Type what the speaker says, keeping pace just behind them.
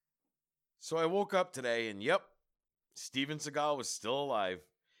So I woke up today and yep, Steven Seagal was still alive.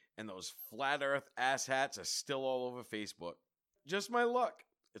 And those flat earth asshats are still all over Facebook. Just my luck.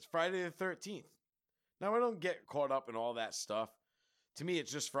 It's Friday the 13th. Now I don't get caught up in all that stuff. To me,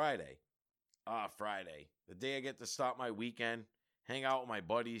 it's just Friday. Friday. The day I get to start my weekend, hang out with my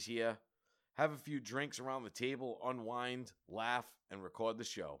buddies here, have a few drinks around the table, unwind, laugh, and record the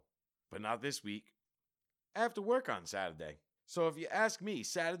show. But not this week. I have to work on Saturday. So if you ask me,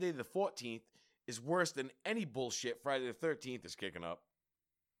 Saturday the 14th is worse than any bullshit Friday the 13th is kicking up.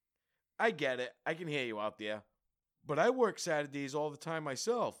 I get it. I can hear you out there. But I work Saturdays all the time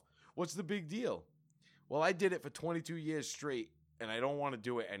myself. What's the big deal? Well, I did it for 22 years straight, and I don't want to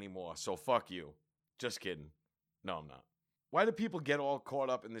do it anymore, so fuck you. Just kidding. No, I'm not. Why do people get all caught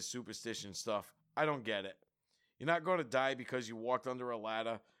up in this superstition stuff? I don't get it. You're not going to die because you walked under a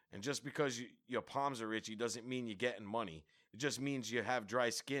ladder, and just because your palms are itchy doesn't mean you're getting money. It just means you have dry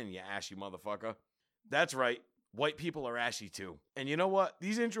skin, you ashy motherfucker. That's right. White people are ashy too. And you know what?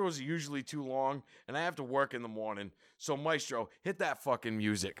 These intros are usually too long, and I have to work in the morning. So, Maestro, hit that fucking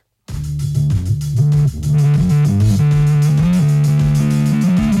music.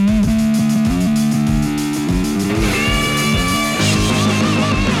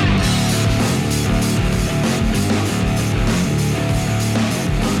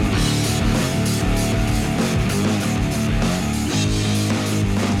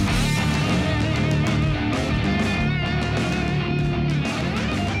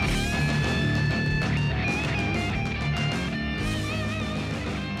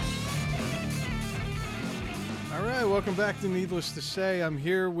 Welcome back to Needless to Say. I'm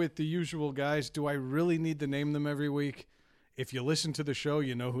here with the usual guys. Do I really need to name them every week? If you listen to the show,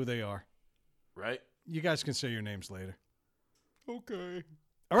 you know who they are. Right? You guys can say your names later. Okay.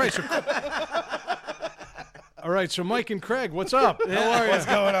 All right, so Mike and Craig, what's up? How are you? What's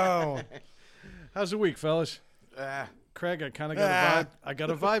going on? How's the week, fellas? Craig, I kind of got a vibe. I got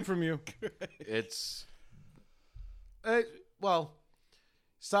a vibe from you.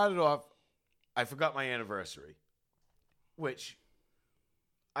 Started off, I forgot my anniversary. Which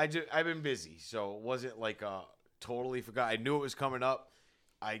I've been busy, so it wasn't like totally forgot. I knew it was coming up.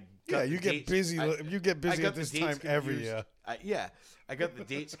 You get busy at this time every year. I got the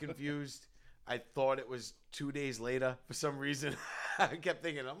dates confused. I thought it was 2 days later for some reason. I kept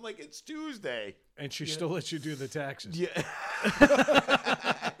thinking, I'm like, it's Tuesday. And she still lets you do the taxes. Yeah.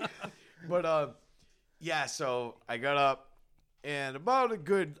 But, so I got up, and about a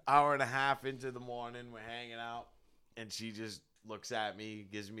good hour and a half into the morning, we're hanging out. And she just looks at me,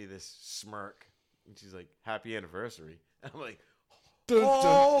 gives me this smirk, and she's like, "Happy anniversary." And I'm like,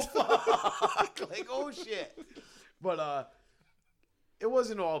 "Oh fuck!" Like, oh shit. But it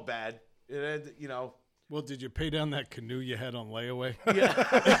wasn't all bad. It had, Well, did you pay down that canoe you had on layaway? Yeah.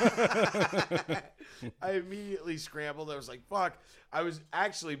 I immediately scrambled. I was like, "Fuck!" I was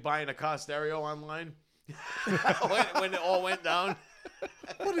actually buying a car stereo online when it all went down.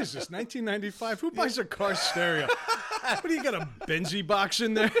 What is this, 1995? Who buys a car stereo? What do you got, a Benzie box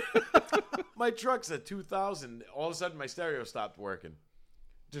in there? My truck's a 2000. All of a sudden, my stereo stopped working.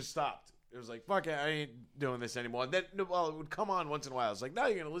 Just stopped. It was like, fuck it, I ain't doing this anymore. And then, it would come on once in a while. I was like, now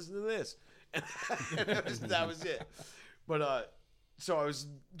you're going to listen to this. And that was it. But, so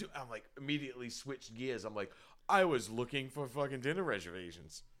I'm like, immediately switched gears. I'm like, I was looking for fucking dinner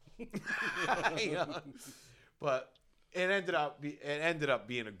reservations. But it ended up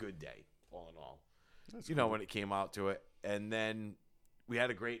being a good day, all in all. That's cool. When it came out to it. And then we had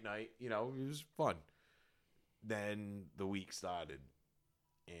a great night. It was fun. Then the week started.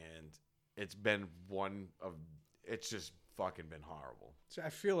 And it's just fucking been horrible. So I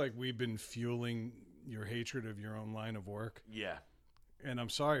feel like we've been fueling your hatred of your own line of work. Yeah. And I'm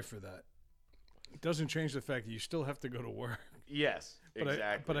sorry for that. It doesn't change the fact that you still have to go to work. Yes,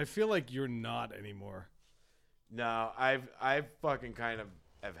 exactly. But I feel like you're not anymore. No, I've fucking kind of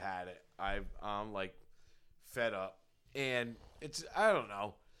have had it. I'm like fed up, and I don't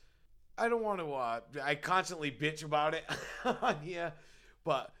know. I don't want to. I constantly bitch about it on here,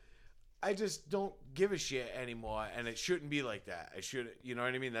 but I just don't give a shit anymore, and it shouldn't be like that. I should, you know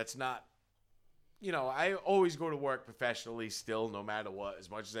what I mean? That's not. I always go to work professionally still, no matter what. As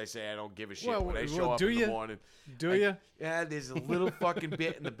much as I say I don't give a shit when I show up in the morning. Do you? Yeah, there's a little fucking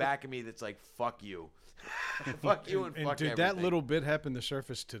bit in the back of me that's like, fuck you. Fuck you and fuck did everything. That little bit happen to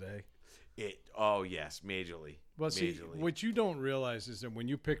surface today? Oh, yes, majorly. Well, see, what you don't realize is that when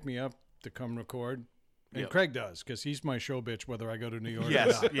you pick me up to come record, and Craig does, because he's my show bitch whether I go to New York or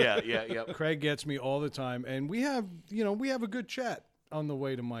not. Yeah. Craig gets me all the time, and we have a good chat on the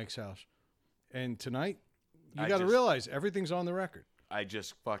way to Mike's house. And tonight, you got to realize everything's on the record. I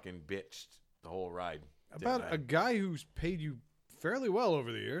just fucking bitched the whole ride. About a guy who's paid you fairly well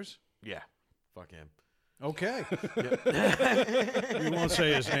over the years. Yeah. Fuck him. Okay. We won't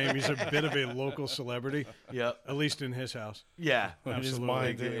say his name. He's a bit of a local celebrity. Yeah. At least in his house. Yeah. In his Absolutely.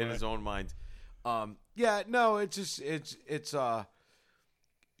 mind, In anyway. his own mind. Yeah, no, it's just it's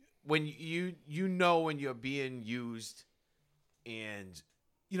when you know when you're being used, and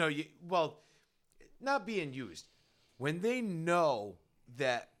not being used, when they know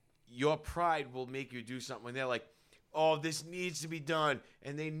that your pride will make you do something, when they're like, oh, this needs to be done,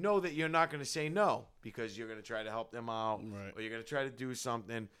 and they know that you're not going to say no because you're going to try to help them out, Right. or you're going to try to do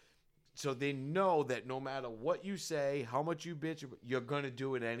something. So they know that no matter what you say, how much you bitch, you're going to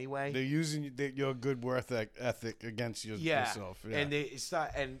do it anyway. They're using your good work ethic against yourself. Yeah. And they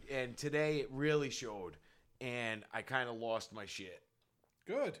start, and today it really showed, and I kind of lost my shit.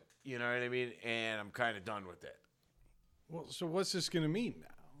 Good. You know what I mean? And I'm kind of done with it. Well, so what's this going to mean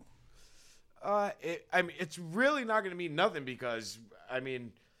now? It's really not going to mean nothing because,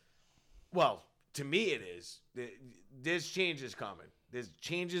 well, to me it is. There's changes coming. There's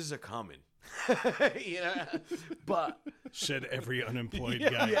changes are coming. But Said every unemployed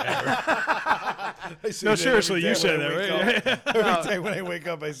guy ever. I say No, that seriously, every you day say when I that, wake right? up. Every day when I wake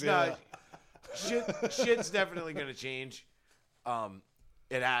up, I say no, that. shit's definitely going to change.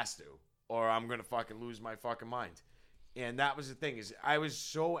 It has to, or I'm going to fucking lose my fucking mind. And that was the thing, is I was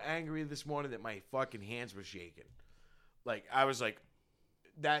so angry this morning that my fucking hands were shaking. Like, I was like,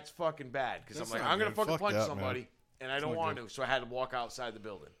 that's fucking bad. Because I'm That's like, not I'm going to good. fucking Fuck punch that, somebody. man. And I don't not want good. to. So I had to walk outside the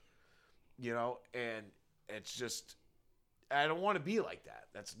building. And it's just, I don't want to be like that.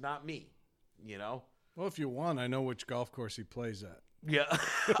 That's not me, Well, if you want, I know which golf course he plays at. Yeah.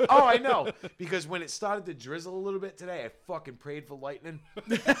 Oh, I know. Because when it started to drizzle a little bit today, I fucking prayed for lightning.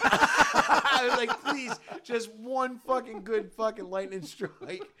 I was like, please, just one fucking good fucking lightning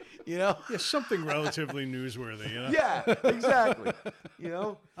strike, Yeah, something relatively newsworthy, Yeah, exactly.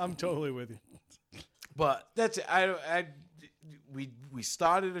 I'm totally with you. But that's it. We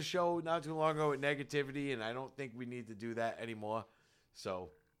started a show not too long ago with negativity, and I don't think we need to do that anymore. So,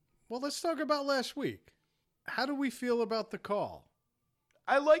 Well, let's talk about last week. How do we feel about the call?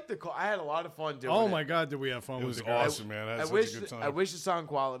 I like the call. I had a lot of fun doing it. Oh, my God, did we have fun It with was the guys? awesome, man. I had I such wish a good time. I wish the sound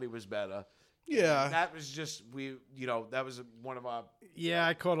quality was better. Yeah. That was just that was one of our Yeah,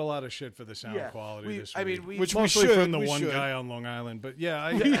 I caught a lot of shit for the sound quality this week. Which we Mostly should, from the we one should. guy on Long Island. But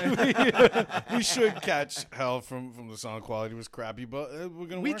yeah, We should catch hell from the sound quality. It was crappy, but we're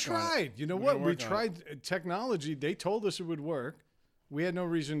gonna. we work on it. tried. You know We're what? gonna We work on tried technology. They told us it would work. We had no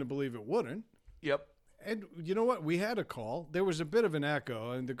reason to believe it wouldn't. Yep. And you know what? We had a call. There was a bit of an echo,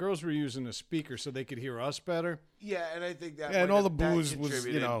 and the girls were using a speaker so they could hear us better. Yeah, and I think that Yeah, and might all the have- that booze was,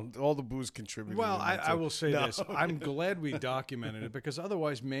 contributed. all the booze contributed. Well, to I that, too. will say No. this. I'm glad we documented it because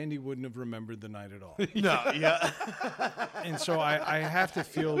otherwise Mandy wouldn't have remembered the night at all. No, yeah. And so I have to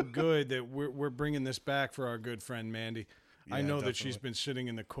feel good that we're bringing this back for our good friend Mandy. I Yeah, know that she's definitely. been sitting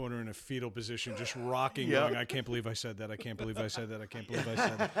in the corner in a fetal position, just rocking, Yeah. going, I can't believe I said that. I can't believe I said that. I can't believe I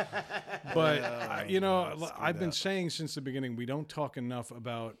said that. But, I've been saying since the beginning, we don't talk enough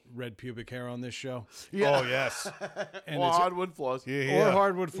about red pubic hair on this show. Oh yes. And Or it's- hardwood floors. Yeah, or yeah.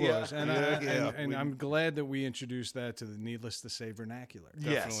 hardwood floors. And, We- I'm glad that we introduced that to the Needless to Say vernacular.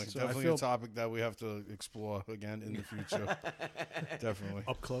 Yes. Definitely, So I definitely feel- a topic that we have to explore again in the future. Definitely.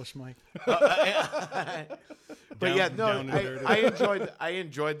 Up close, Mike. But yeah, Down no, and dirty. I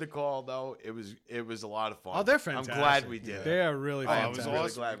enjoyed the call though. It was a lot of fun. Oh, they're fantastic. I'm glad we did They it. are really Oh, it fantastic. was I'm really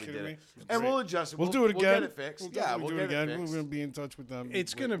awesome. glad Are we you did kidding it. me? And we'll adjust it. We'll do it We'll again. get it fixed. We'll Yeah, definitely we'll do it get again. it We're fixed. gonna be in touch with them.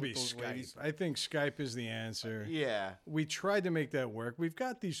 It's going to be with those Skype. ladies. I think Skype is the answer. Yeah. We tried to make that work. We've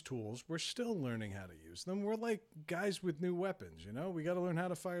got these tools. We're still learning how to use them. We're like guys with new weapons, We got to learn how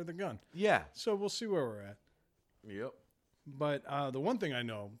to fire the gun. Yeah. So we'll see where we're at. Yep. But the one thing I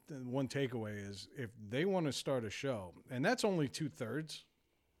know, the one takeaway is if they want to start a show, and that's only 2/3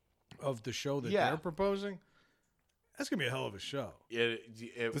 of the show that Yeah. they're proposing, that's going to be a hell of a show. The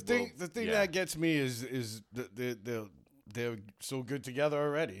thing yeah. that gets me is they're so good together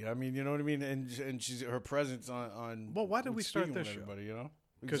already. I mean, you know what I mean? And she's her presence on. Well, why did with we start speaking this with show? everybody,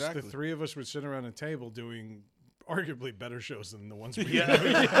 Because Exactly. the three of us would sit around a table doing arguably better shows than the ones we Yeah. do.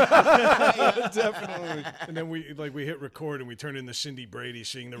 Yeah, definitely. And then we hit record and we turn into Cindy Brady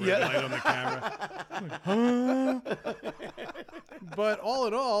seeing the red Yeah. light on the camera. Like, huh? But all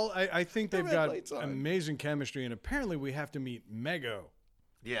in all, I think they've red got light's on. amazing chemistry. And apparently we have to meet Mego,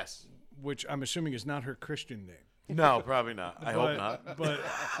 Yes. which I'm assuming is not her Christian name. No, probably not. I hope not. But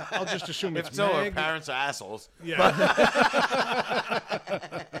I'll just assume If it's so, her Meg. parents are assholes. Yeah.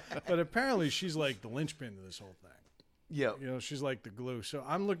 But apparently she's like the linchpin to this whole thing. Yeah. You know, she's like the glue. So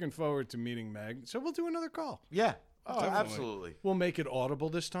I'm looking forward to meeting Meg. So we'll do another call. Yeah. Oh, Definitely. absolutely. We'll make it audible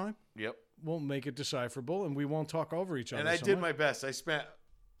this time. Yep. We'll make it decipherable, and we won't talk over each other. And I so did much. my best. I spent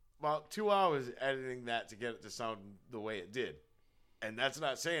about 2 hours editing that to get it to sound the way it did. And that's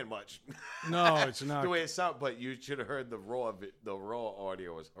not saying much. No, it's not. The way it sounded, but you should have heard the raw of it. The raw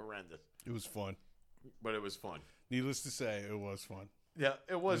audio was horrendous, It was fun. but it was fun. Needless to say, it was fun. Yeah,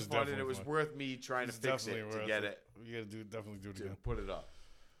 it was fun, and definitely it was fun. worth me trying to It's fix definitely it to worth get it You got to definitely do it to again. put it up.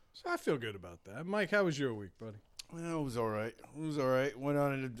 So I feel good about that. Mike, how was your week, buddy? Well, it was all right. It was all right. Went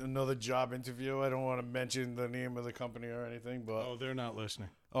on another job interview. I don't want to mention the name of the company or anything, but Oh, they're not listening.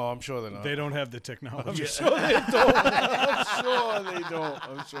 I'm sure they're not. They don't have the technology. I'm sure they don't.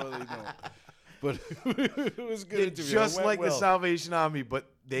 I'm sure they don't. But it was a good interview. Just It went like the well. Salvation Army, but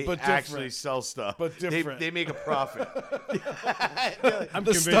they But actually different. sell stuff. But different. They make a profit. I'm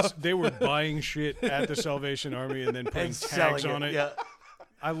The convinced stuff- they were buying shit at the Salvation Army and then putting and tags selling on it. Yeah.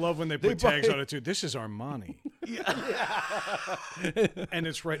 I love when they put buy- tags on it too. This is Armani. And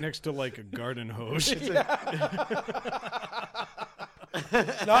it's right next to like a garden hose.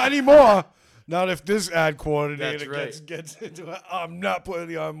 Not anymore. Not if this ad coordinator That's right. gets into it. I'm not putting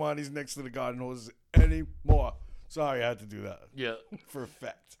the Armani's next to the garden hoses anymore. Sorry, I had to do that Yeah. for a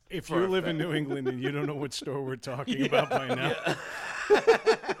fact. If For you a live in fact. New England and you don't know what store we're talking about by now,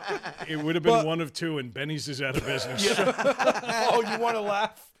 it would have been But- one of two, and Benny's is out of business. Oh, you want to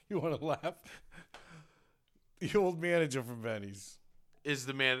laugh? You want to laugh? The old manager from Benny's Is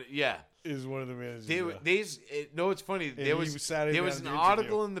the man? Yeah. is one of the managers. They there. no, it's funny. There he was sat in there on was an the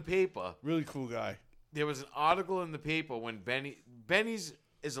article interview. in the paper. Really cool guy. There was an article in the paper when Benny's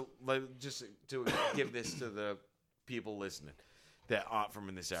is like, just to give this to the people listening that aren't from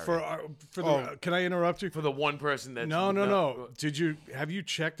in this area. For the, Oh. can I interrupt you? For the one person that's No. Have you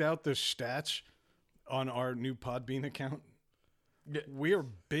checked out the stats on our new Podbean account? Yeah. We're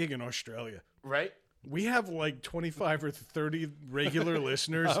big in Australia. Right? We have like 25 or 30 regular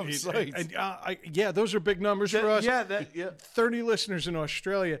listeners. I'm psyched. Yeah, those are big numbers for us. Yeah, 30 listeners in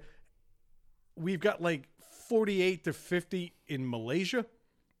Australia. We've got like 48 to 50 in Malaysia.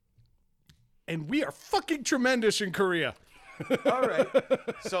 And we are fucking tremendous in Korea. All right.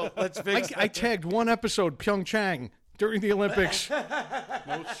 So let's fix I tagged one episode, Pyeongchang, during the Olympics.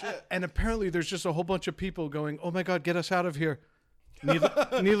 No shit. And apparently there's just a whole bunch of people going, oh my God, get us out of here.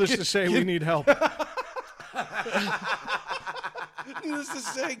 Needless to say, we need help. Needless to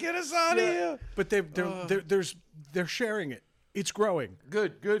say, get us out of here. But they're sharing it. It's growing.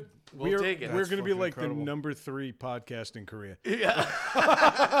 Good. We'll take it. We're going to be fucking like incredible. the number 3 podcast in Korea.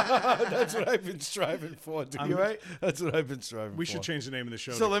 That's what I've been striving for, dude. You right? That's what I've been striving for. We should change the name of the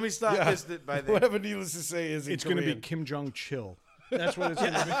show. So to- let me start Yeah. this by the Whatever needless to say is in it's going to be Korean. Kim Jong Chill. That's what it's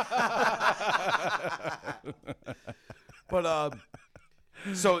going to be. But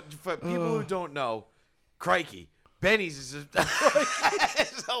so for people who don't know, crikey, Benny's is is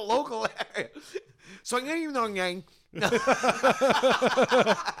a local area. So gang.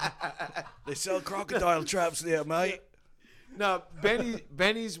 They sell crocodile traps there, mate. No,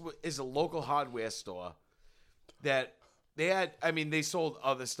 Benny's is a local hardware store that they had. I mean, they sold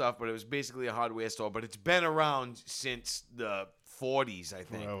other stuff, but it was basically a hardware store. But it's been around since the 40s, I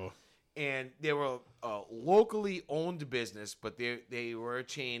think. Forever. And they were a locally owned business, but they were a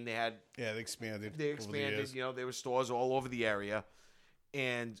chain. They had Yeah, they expanded. they over the expanded. years. You know, there were stores all over the area,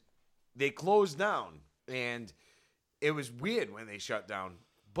 and they closed down. And it was weird when they shut down.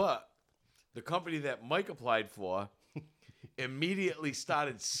 But the company that Mike applied for immediately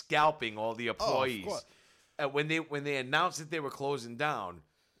started scalping all the employees. course. And when they announced that they were closing down,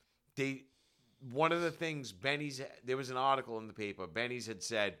 one of the things there was an article in the paper. Benny's had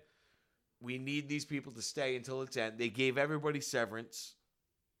said, we need these people to stay until it's end. They gave everybody severance,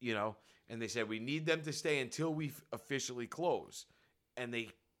 you know, and they said we need them to stay until we officially close. And they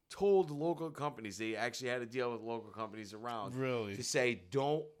told local companies, they actually had to deal with local companies around Really? to say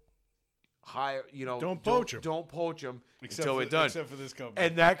don't hire, you know, Don't poach 'em. Don't poach them Except until for, we're done. Except for this company.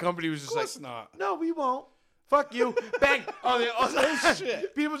 And that company was just of course like, not. no, we won't. Fuck you. Bang. Oh,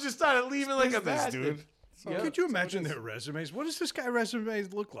 shit. People just started leaving like a Business, madman. dude. Yeah. Could you imagine their resumes? What does this guy resume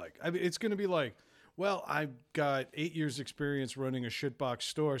look like? I mean, it's going to be like, well, I've got 8 years experience running a shitbox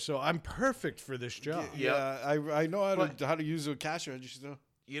store, so I'm perfect for this job. Yeah. Yeah, I know But- how to use a cash register.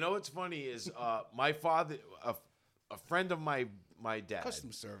 You know what's funny is my father, a friend of my dad,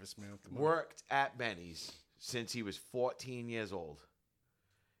 Customer service, man. Come on. worked at Benny's since he was 14 years old.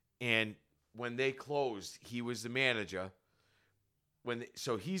 And when they closed, he was the manager.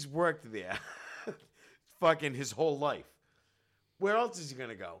 So he's worked there fucking his whole life. Where else is he going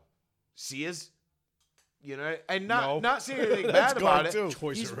to go? Sears? You know, and No. not saying anything That's bad about gone it. too.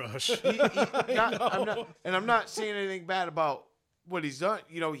 Toys He's- R Us. I'm not saying anything bad about what he's done.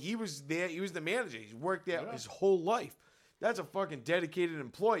 You know, he was there. He was the manager. He's worked there his whole life. That's a fucking dedicated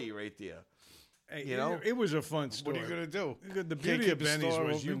employee right there. Hey, You know? it was a fun story. What are you gonna do? The Can't beauty of keep the Benny's store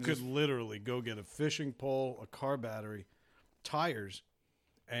was you open, could just- literally go get a fishing pole, a car battery, tires,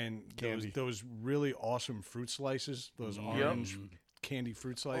 and Candy. those really awesome fruit slices, those orange candy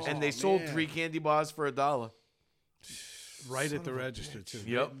fruit slices, And they Oh, sold man. 3 candy bars for $1. right at the register too.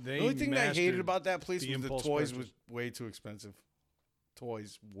 Yep. They The only thing I hated mastered about that place the was the impulse toys purchase. was way too expensive.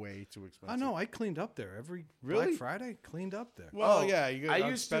 Toys way too expensive. I know. I cleaned up there every Really? Black Friday. Cleaned up there. Well, Oh, yeah, you I got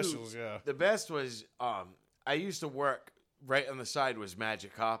used specials. to. Yeah. The best was I used to work right on the side was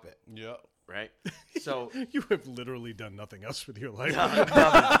Magic Carpet, Yeah. right? So You have literally done nothing else with your life.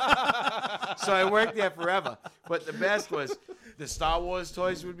 so I worked there forever. But the best was the Star Wars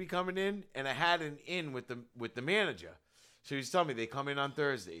toys would be coming in, and I had an in with the manager. So he's telling me they come in on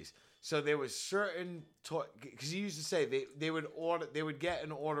Thursdays. So there was certain toy because he used to say they would get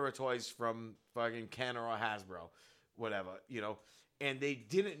an order of toys from fucking Kenner or Hasbro, whatever, you know, and they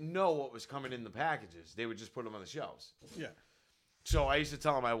didn't know what was coming in the packages. They would just put them on the shelves. Yeah. So I used to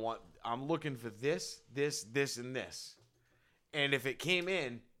tell him I'm looking for this, and this, and if it came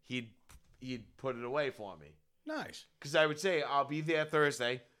in, he'd put it away for me Nice. because I would say I'll be there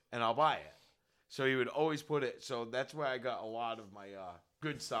Thursday and I'll buy it. So he would always put it. So that's where I got a lot of my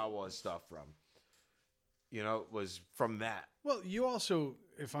good Star Wars stuff from. You know, was from that. Well, you also,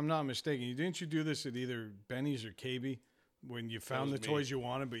 if I'm not mistaken, didn't you do this at either Benny's or KB when you found the was me. toys you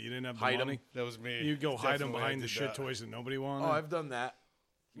wanted but you didn't have the Hide 'em. money? That was me. You go hide them Definitely, I behind the did shit that. toys that nobody wanted. Oh, I've done that.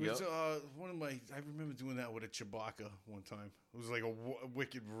 It was, Yep. one of my. I remember doing that with a Chewbacca one time. It was like a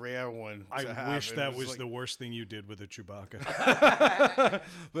wicked rare one. I to have, wish and that it was like- the worst thing you did with a Chewbacca.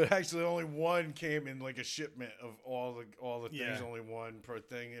 But actually, only one came in like a shipment of all the things. Yeah. Only one per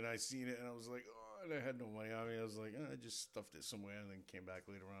thing, and I seen it, and I was like, oh, and I had no money on me. I was like, I just stuffed it somewhere, and then came back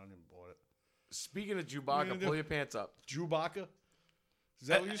later on and bought it. Speaking of What are you Chewbacca, gonna pull do? your pants up. Chewbacca. Is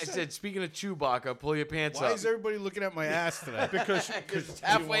that what you I said? said, speaking of Chewbacca, pull your pants Why up. is everybody looking at my ass today? because It's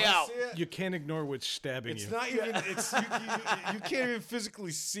halfway You wanna out. see it? you can't ignore what's stabbing It's you. not even. It's you can't even physically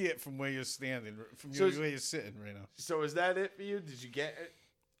see it from where you're standing, from So where you're sitting right now. So is that it for you? Did you get it?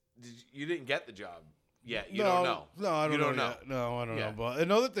 You didn't get the job yet. You don't know. No, I don't You know. don't know. Yet. No, I don't Yeah. know. But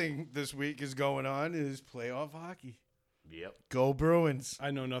another thing this week is going on is playoff hockey. Yep. Go Bruins.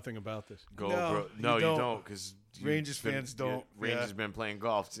 I know nothing about this. Go, No, bro. you No, you don't. don't, because Rangers fans don't. Rangers Yeah. been playing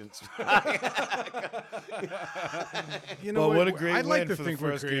golf since. You Well, what a great I'd like win to for the think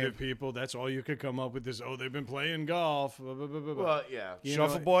we're first creative game. people. That's all you could come up with is, oh, they've been playing golf. Blah, blah, blah, blah, blah. well, yeah. You know,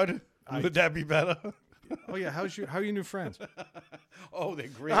 Shuffleboard. Would that be better? oh yeah, how are your new friends? Oh, they're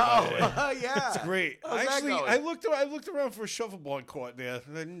great. by the way. Oh, yeah. It's great. How's that Actually, going? I looked around for a shuffleboard court there.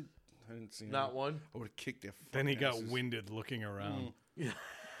 I didn't see Not any. one. I would have kicked their. Then he fucking got asses. winded looking around. Then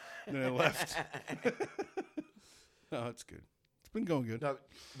I left. No, it's good. It's been going good. No,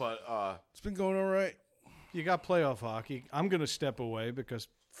 but It's been going all right. You got playoff hockey. I'm gonna step away because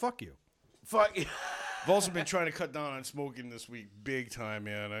fuck you. fuck. I've also been trying to cut down on smoking this week, big time,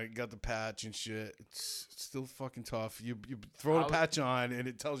 man. I got the patch and shit. It's still fucking tough. You throw the How- patch on, and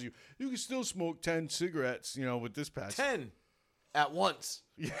it tells you you can still smoke 10 cigarettes, with this patch. 10 at once.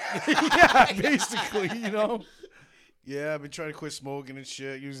 Yeah, basically, Yeah, I've been trying to quit smoking and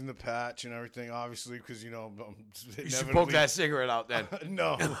shit, using the patch and everything, obviously, because, You should poke that cigarette out then.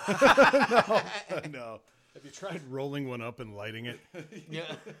 No. No. Have you tried rolling one up and lighting it? Yeah.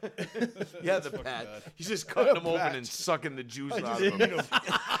 Yeah, the patch. He's just cutting them open patch. and sucking the juice out Just, of them.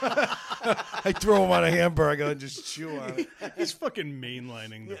 I throw them on a hamburger and just chew on it. He's fucking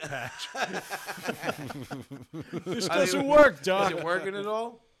mainlining the patch. This Are they- doesn't work, Is Doc. it working at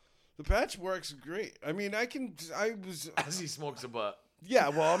all? The patch works great. I mean, As he smokes a butt. yeah,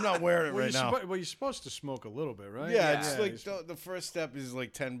 well, I'm not wearing it right now. You're supposed to smoke a little bit, right? Yeah, it's Yeah. like the first step is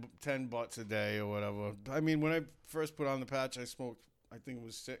like 10 butts a day or whatever. I mean, when I first put on the patch, I smoked, I think it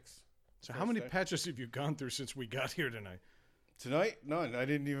was 6. So how many day. patches have you gone through since we got here tonight? Tonight? None. I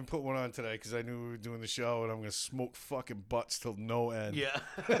didn't even put one on today because I knew we were doing the show and I'm going to smoke fucking butts till no end. Yeah.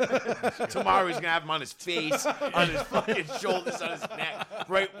 Tomorrow he's gonna have him on his face, on his fucking shoulders, on his neck,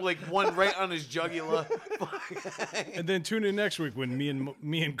 one right on his jugular. And then tune in next week when me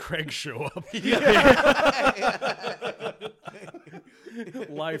and Craig show up.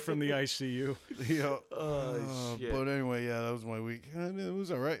 Live from the ICU. Yeah. Oh, shit. But anyway, yeah, that was my week. And it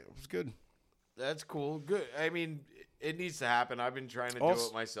was all right. It was good. That's cool. Good. I mean, it needs to happen. I've been trying to do Also-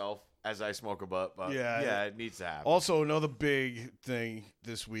 it myself as I smoke a butt, but Yeah. yeah, it needs to happen. Also, another big thing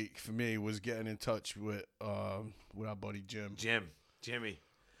this week for me was getting in touch with our buddy Jimmy. Jimmy.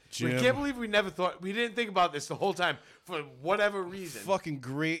 Jim, We can't believe we didn't think about this the whole time for whatever reason. fucking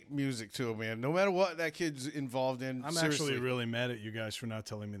great music too, man. No matter what that kid's involved in, I'm seriously. actually really mad at you guys for not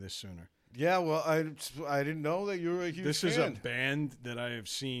telling me this sooner. Yeah, well, I didn't know that you were a huge This fan. is a band that I have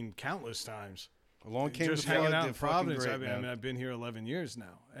seen countless times. Along came Just the hanging flood. out They're in fucking Providence. great, I man. mean, I've been here 11 years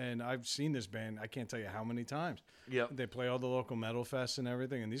now, and I've seen this band. I can't tell you how many times. Yep. They play all the local metal fests and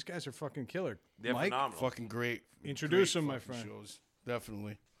everything, and these guys are fucking killer. They're Mike, phenomenal. Fucking great. Introduce great him, my fucking friend. Shows.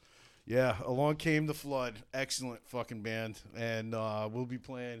 Definitely. Yeah, Along Came the Flood. Excellent fucking band. And we'll be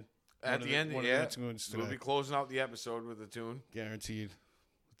playing At one the end, of yeah, their tunes today. we'll be closing out the episode with a tune. Guaranteed.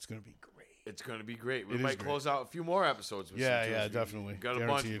 It's going to be great. It's going to be great. We It is might great. close out a few more episodes with Yeah, some tunes. yeah, We definitely. Got a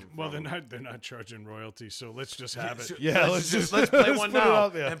Guaranteed. bunch. Well, they're not charging royalties, so let's just have it. Yeah, let's play let's one put it now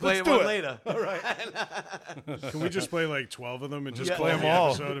out there. and play Let's one do it. later. All right. Can we just play like 12 of them and just Yeah. play Play the them all.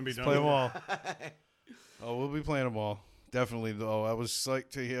 episode and be done? Play them with it? all. Oh, we'll be playing them all. Definitely, though. I was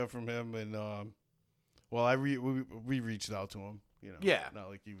psyched to hear from him. And, well, we reached out to him. You know, Yeah. Not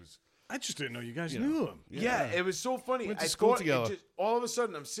like he was. I just didn't know you guys You knew him. Yeah, it was so funny. Went to I school thought together. Just, all of a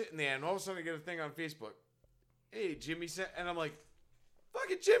sudden, I'm sitting there, and all of a sudden, I get a thing on Facebook. Hey, Jimmy sent, and I'm like,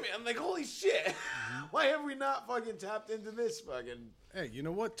 fucking Jimmy. I'm like, holy shit. Mm-hmm. Why have we not fucking tapped into this fucking? Hey, you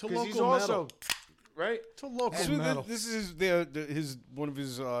know what? To Because local he's also metal. right. To local So metal. this is his one of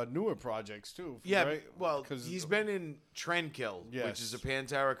his newer projects too. Yeah, right? well, 'Cause he's been in Trendkill, which Yes. is a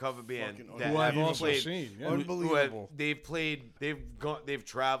Pantera cover band Fucking that Who I've have also played- seen. Yeah. Unbelievable. They've played. They've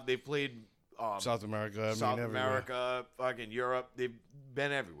traveled. They've played South America. I mean, South everywhere. America, fucking Europe. They've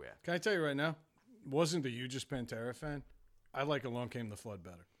been everywhere. Can I tell you right now? Wasn't the hugest Pantera fan. I like Along Came the Flood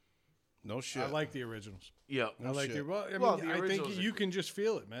better. No shit. I like the originals. Yeah. I like shit. the well. I mean, Well, the I think originals are you can just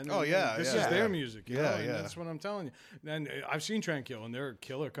feel it, man. Oh, yeah, this yeah, is their yeah. music. You Yeah, know, and yeah. that's what I'm telling you. And I've seen Tranquil, and they're a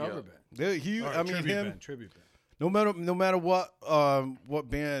killer cover Yeah. band. He, Or I mean, tribute him. band, tribute band. No matter what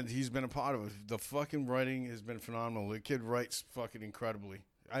band he's been a part of, the fucking writing has been phenomenal. The kid writes fucking incredibly.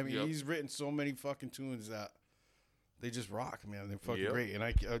 I mean, Yep. he's written so many fucking tunes that they just rock, man. They're fucking Yep. great,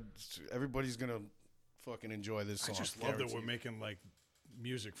 and everybody's gonna fucking enjoy this I song. just love that we're guaranteed. making like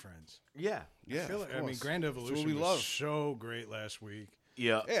music friends. Yeah. Yeah, I, feel of like, I mean, course. Grand That's what Evolution we was love. so great last week,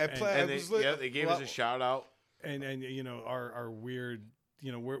 Yeah. Yeah, I play. And I was lit- they gave us a shout out. and you know our weird.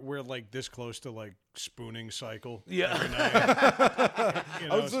 You know, we're like this close to like spooning cycle. Yeah. every night. You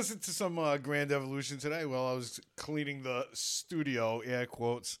know, I was listening to some Grand Evolution today while I was cleaning the studio, air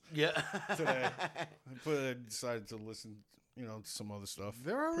quotes, Yeah. today. I decided to listen, to some other stuff.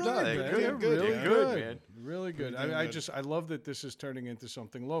 They're all Pretty right, they're man. good. They're Good, really yeah. good, man. Really good. Pretty damn I good. love that this is turning into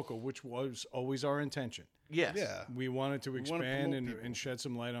something local, which was always our intention. Yes. Yeah. We wanted to wanna expand promote and, people. and shed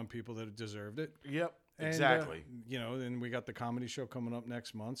some light on people that deserved it. Yep. And, Exactly. you know, then we got the comedy show coming up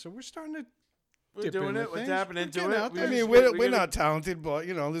next month, so we're starting to. We're dip doing into it. We're things. tapping We're into getting it. out We there. I just- mean, we we're gotta- not talented, but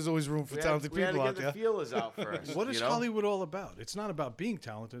there's always room for talented we had people to out get there. the feelers out first. What is you know? Hollywood all about? It's not about being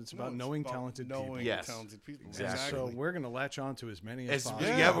talented; it's about No, knowing about talented knowing people. Yes. talented people. Exactly. So we're gonna latch on to as many as As,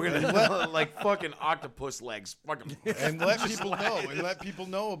 possible. yeah, we're gonna like fucking octopus legs. Fucking and let people know, and let people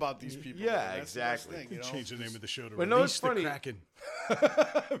know about these people. Yeah, man. That's the best exactly. thing, Change the name of the show to But no, Release it's the funny. Kraken.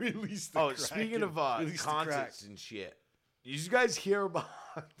 Release the Oh, Kraken. speaking of Release the crack. concerts and shit, did you guys hear about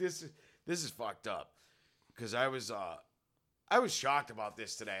this? This is fucked up because I was shocked about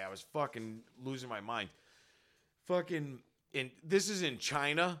this today. I was fucking losing my mind. Fucking, this is in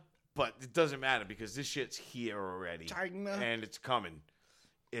China, but it doesn't matter because this shit's here already. China. And it's coming.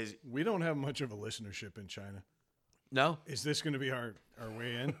 Is We don't have much of a listenership in China. no? Is this going to be our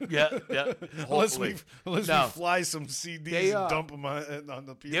way in? Yeah, yeah. Unless we Hopefully. No. fly some CDs They, and dump them on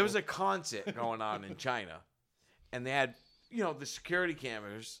the people. There was a concert going on in China, and they had, the security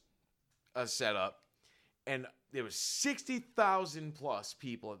cameras set up, and there was 60,000 plus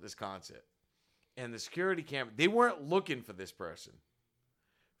people at this concert. And the security camera, they weren't looking for this person.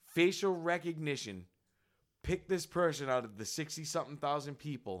 Facial recognition picked this person out of the 60-something thousand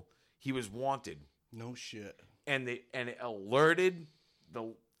people. He was wanted. no shit. And it alerted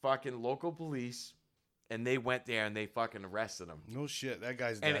the fucking local police, and they went there and they fucking arrested him. No shit. That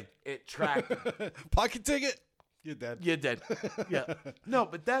guy's And dead. it tracked him. Pocket ticket. You're dead. You're dead. Yeah. No,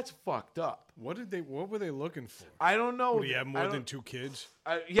 but that's fucked up. What were they looking for? I don't know. Do you have more than 2 kids?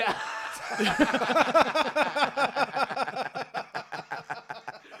 Yeah.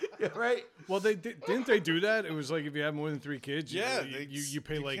 Yeah, right? Well, didn't they do that? It was like if you have more than 3 kids, Yeah, you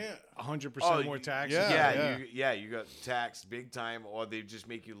pay you like can't. 100% more taxes. Yeah. You got taxed big time, or they just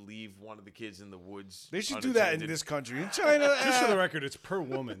make you leave one of the kids in the woods. They should do that in unattended. this country. In China, Just for the record, it's per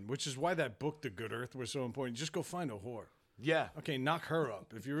woman, which is why that book, The Good Earth, was so important. Just go find a whore. Yeah. Okay, knock her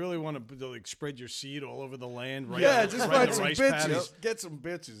up. If you really want to like spread your seed all over the land, right? yeah, just right in find the some rice bitches. paddies. Get some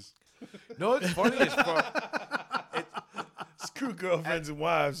bitches. No, it's funny as Screw girlfriends and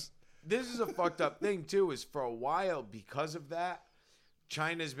wives. this is a fucked up thing too. Is for a while because of that,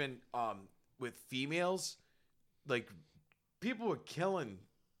 China's been with females, like people were killing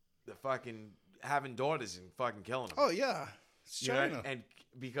the fucking having daughters and fucking killing them. Oh yeah, it's You know, China. and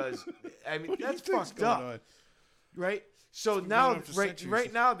because I mean What do you that's think's fucked going up, on? right? So been now, going on for right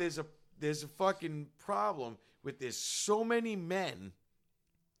centuries. now, there's a fucking problem with there's so many men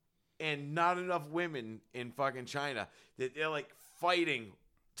and not enough women in fucking China that they're like fighting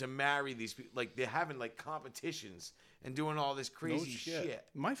to marry these people. Like they're having like competitions and doing all this crazy shit. shit.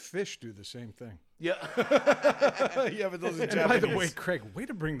 My fish do the same thing. Yeah. Yeah, but those are And by the way, Japanese. Craig, way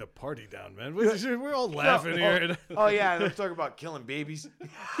to bring the party down, man. We're all laughing here. Oh yeah, and I'm talking about killing babies.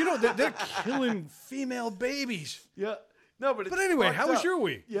 You know, they're killing female babies. Yeah. No, but it's But anyway, fucked how was up. your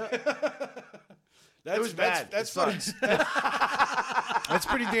week? Yeah. That's, was bad. That's It fucked. That's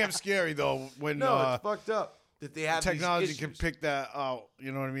pretty damn scary though. When No, it's fucked up that they have technology these can issues. pick that out,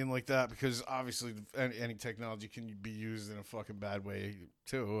 you know what I mean, like that, because obviously any technology can be used in a fucking bad way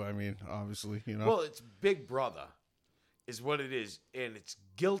too. I mean, obviously, you know. Well, it's Big Brother, is what it is, and it's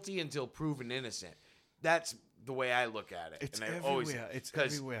guilty until proven innocent. That's the way I look at it. it's and I everywhere. always, It's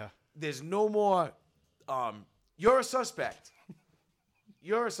 'cause everywhere. There's no more. You're a suspect.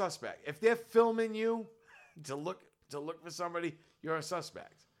 You're a suspect. If they're filming you to look for somebody, you're a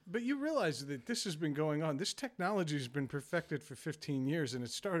suspect. But you realize that this has been going on. This technology has been perfected for 15 years, and it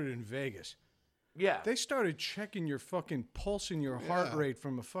started in Vegas. Yeah. They started checking your fucking pulse and your heart Yeah. rate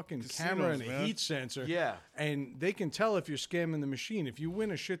from a fucking camera and a man. heat sensor. Yeah. And they can tell if you're scamming the machine. If you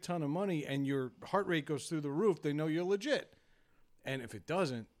win a shit ton of money and your heart rate goes through the roof, they know you're legit. And if it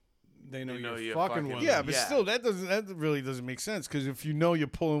doesn't, they know, you're fucking with Yeah, them. but Yeah. still, that really doesn't make sense, because if you know you're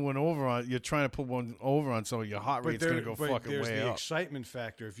pulling one over on, you're trying to pull one over on someone, your heart rate's gonna go fucking there's way the up. excitement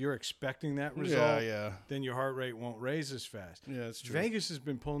factor. If you're expecting that result, yeah. then your heart rate won't raise as fast. Yeah, that's true. Vegas has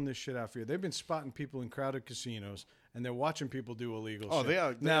been pulling this shit out for you. They've been spotting people in crowded casinos, and they're watching people do illegal Oh, shit. they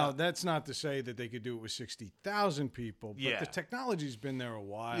are- Now, that's not to say that they could do it with 60,000 people, but Yeah. the technology's been there a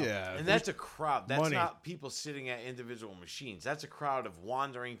while. Yeah, And that's a crowd. That's money. not people sitting at individual machines. That's a crowd of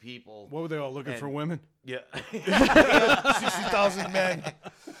wandering people. What were they all looking And- for? Women? Yeah. 60,000 men.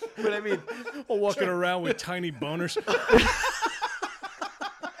 But I mean, All walking around with tiny boners.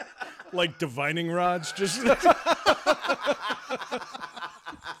 Like divining rods, just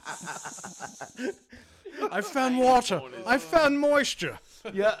I found water. I found moisture.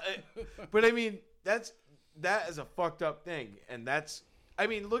 yeah, but I mean that is a fucked up thing, and that's I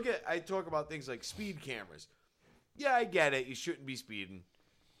mean I talk about things like speed cameras. Yeah, I get it. You shouldn't be speeding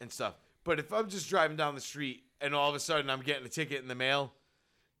and stuff. But if I'm just driving down the street and all of a sudden I'm getting a ticket in the mail,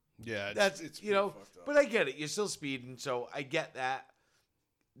 Yeah, that's it's you know. pretty fucked up. But I get it. You're still speeding, so I get that.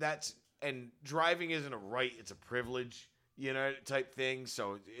 And driving isn't a right; it's a privilege, you know, type thing.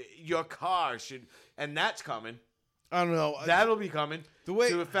 So your car should, and that's coming. I don't know. That'll be coming. The way-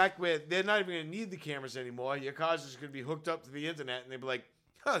 to a fact where they're not even going to need the cameras anymore. Your car's just going to be hooked up to the internet, and they'll be like,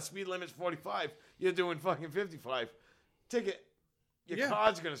 speed limit's 45. You're doing fucking 55. Ticket. Your Yeah.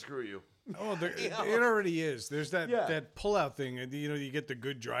 car's going to screw you. Oh, You know? it already is. There's that Yeah. that pull-out thing. And, you know, you get the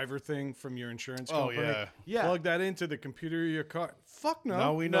good driver thing from your insurance Oh, company. yeah. Yeah. Plug that into the computer of your car. Fuck no.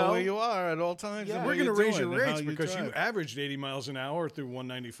 Now we know No. where you are at all times. Yeah. and We're what going to you're raise your doing and how rates because you drive. averaged 80 miles an hour through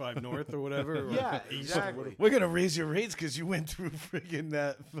 195 north or whatever. or Yeah, east. exactly. We're gonna raise your rates because you went through friggin'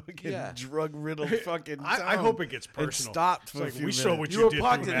 that fucking Yeah. drug-riddled fucking. I town. hope it gets It personal. stopped It's for a like, few we saw minutes. what You you, were did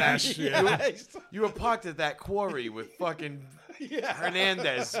parked through in that. Nash. You were parked at that quarry with fucking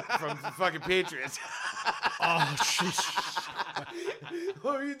Hernandez from the fucking Patriots. Oh, jeez.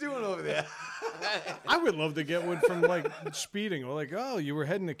 What were you doing over there? I would love to get one from like speeding. Or like, oh, you were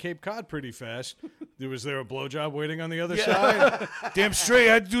heading to Cape Cod pretty fast. Was there a blowjob waiting on the other side? Damn straight,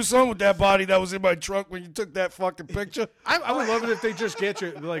 I had to do something with that body that was in my trunk when you took that fucking picture. I would love it if they just get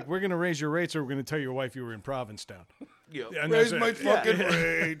you. Like, we're going to raise your rates or we're going to tell your wife you were in Provincetown. Yeah. And Raise that's my it. fucking Yeah.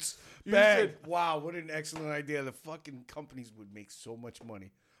 rates. You Bang. said- Wow, what an excellent idea. The fucking companies would make so much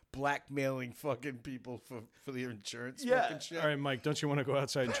money. Blackmailing fucking people for their insurance Yeah. fucking shit. All right, Mike, don't you want to go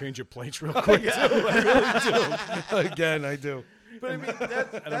outside and change your plates real quick? Again, I do. But I mean,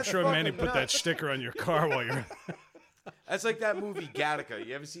 that's And I'm sure Manny fucking put that nuts. sticker on your car while you're. That's like that movie Gattaca.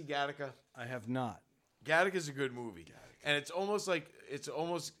 You ever see Gattaca? I have not. Gattaca's a good movie, and it's almost that Is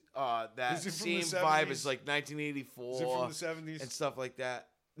it from the same 70s? vibe as like 1984 Is it from the 70s? and stuff like that.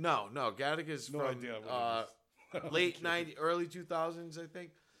 No, Gattaca's No from idea what it is. late 90s, early 2000s, I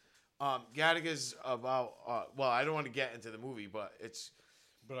think. Gattaca's about well, I don't want to get into the movie, but it's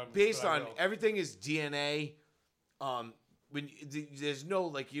based on everything is DNA. When there's no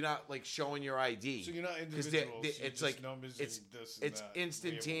like you're not like showing your ID. So you're not because individuals. it's you're like just numbers it's and this and it's that,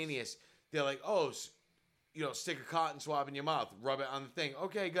 instantaneous. They're like, oh, stick a cotton swab in your mouth, rub it on the thing.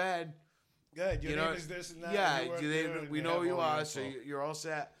 Okay, go ahead. Yeah, your You name know, is this and that. yeah, and you work do there, and we you know have who you all the are, so info. you're all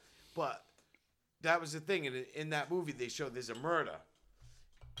set. But that was the thing, and in that movie, they show there's a murder,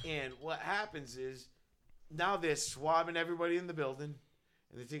 and what happens is now they're swabbing everybody in the building,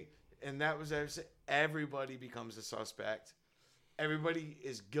 and they think, and that was everybody becomes a suspect. Everybody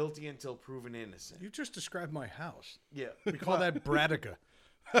is guilty until proven innocent. You just described my house. Yeah, We call that Bradica.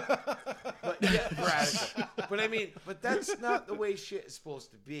 but yeah, radical. But I mean, but that's not the way shit is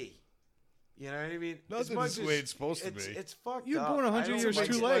supposed to be. You know what I mean? Nothing As is the much way as it's supposed to be. It's fucked You were up. born 100 I don't years like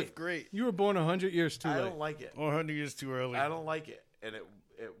too it. late. Great. You were born 100 years too I late. don't like it. 100 years too early. I don't like it, and it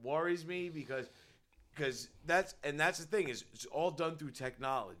worries me because that's the thing is it's all done through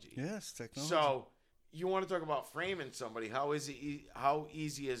technology. Yes, technology. So you want to talk about framing somebody? How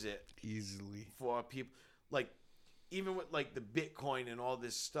easy is it Easily. for people like even with like the Bitcoin and all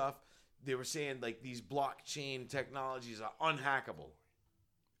this stuff? They were saying like these blockchain technologies are unhackable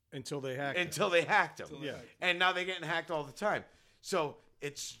Until they hacked it. until they hacked them. Yeah. And now they're getting hacked all the time. So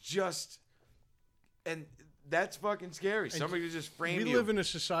it's just, and that's fucking scary. Somebody could just frame We you. live in a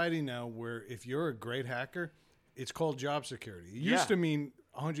society now where if you're a great hacker, it's called job security. It used Yeah. to mean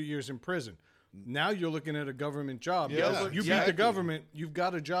 100 years in prison. Now you're looking at a government job. Yeah, Because you beat exactly. the government, you've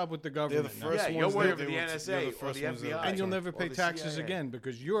got a job with the They're government. the now. first Yeah, ones you're working that for they the will- NSA they're or first the ones that FBI. And you'll will- never Or pay the taxes CIA. again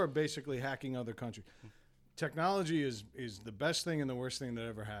because you're basically hacking other countries. Technology is the best thing and the worst thing that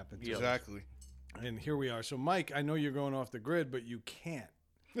ever happened. Yeah. Exactly. And here we are. So, Mike, I know you're going off the grid, but you can't.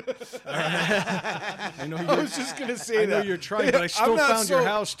 I know I was just gonna say I know that. you're trying, but I still I'm not found your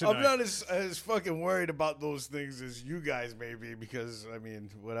house tonight. I'm not as fucking worried about those things as you guys may be because I mean,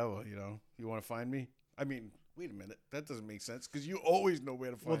 whatever, you know. You want to find me? I mean, wait a minute, that doesn't make sense because you always know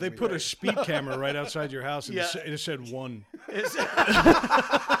where to find me. Well, they put a speed camera right outside your house, and Yeah. it said 1.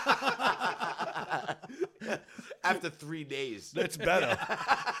 After 3 days. That's better.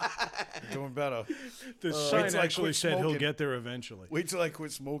 Doing better. The wait sign till I actually quit said he'll smoking. get there eventually. Wait till I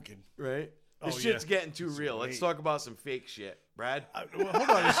quit smoking. Right? Oh, This shit's yeah. getting too real. Let's Sweet. talk about some fake shit. Brad? Well, hold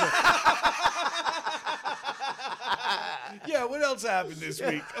on a second. Yeah, what else happened this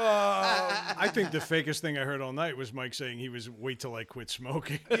week? I think the fakest thing I heard all night was Mike saying he was wait till I quit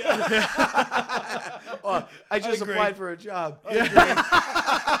smoking. Oh, I just agree. applied for a job.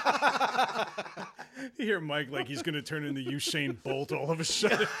 You hear Mike like he's going to turn into Usain Bolt all of a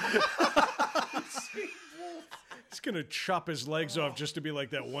sudden. He's going to chop his legs off just to be like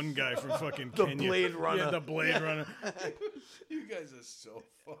that one guy from fucking The Kenya. Blade Runner. Yeah, the Blade Runner. You guys are so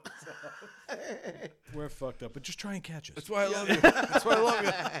fucked up. We're fucked up, but just try and catch us. That's why I love you. That's why I love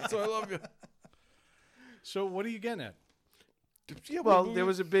you. That's why I love you. So what are you getting at? Yeah, Well, there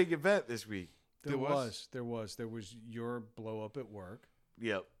was a big event this week. There was? was your blow up at work,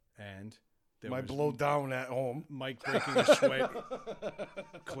 Yep. and there my was blow down at home. Mike breaking a sweat,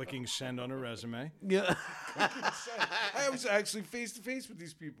 clicking send on a resume. Yeah. I was actually face to face with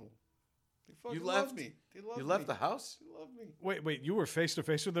these people. They fucking left? love me. They love You me. left the house? They love me. Wait, you were face to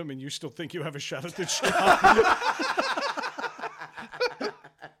face with them, and you still think you have a shot at this job?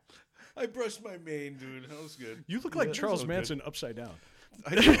 I brushed my mane, dude. That was good. You look like That was Charles all good. Manson upside down.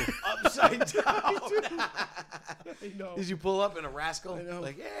 Upside down. I know. Did you pull up in a rascal? I know.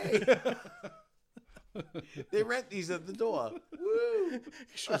 Like, hey. They rent these at the door. Woo.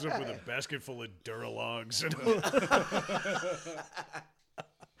 He shows up with a basket full of Duralogs.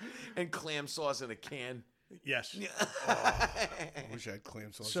 And clam sauce in a can. Yes. I wish I had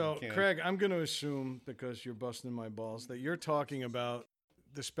clam sauce. So, in a can. Craig, I'm going to assume, because you're busting my balls, that you're talking about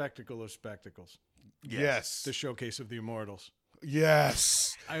the spectacle of spectacles, Yes. the showcase of the immortals.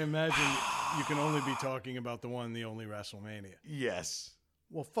 Yes. I imagine you can only be talking about the one, the only WrestleMania. Yes.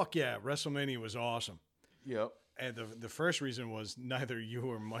 Well, fuck yeah, WrestleMania was awesome. Yep. And the first reason was neither you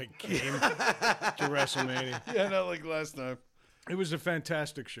or Mike came to WrestleMania. Yeah, not like last time. It was a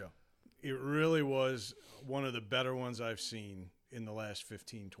fantastic show. It really was one of the better ones I've seen in the last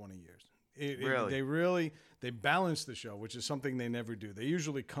 15, 20 years. Really? They balance the show, which is something they never do. They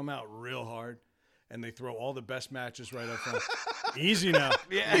usually come out real hard and they throw all the best matches right up front. Easy now.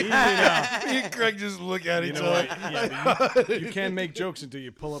 Yeah. Easy now. Me and Craig just look at You each know other. what? Yeah, but you can't make jokes until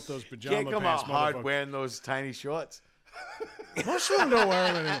you pull up those pajama Can't come pants, out hard motherfucker. wearing those tiny shorts. Most of them don't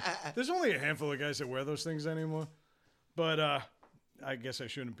wear them anymore. There's only a handful of guys that wear those things anymore. But I guess I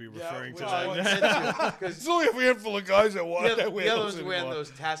shouldn't be referring to that. It's only a handful of guys that want that wear the other those one's wearing anymore.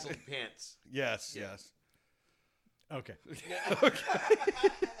 those tasseled pants. Yes, Yeah. yes. Okay.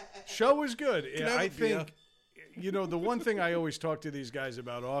 Show was good. I have I a beer? think, you know, the one thing I always talk to these guys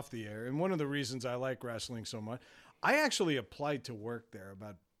about off the air, and one of the reasons I like wrestling so much, I actually applied to work there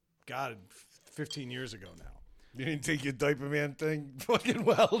about, 15 years ago now. You didn't take your diaper man thing fucking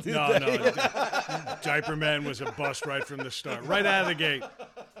well, did No, they? no. Diaper Man was a bust right from the start. Right out of the gate.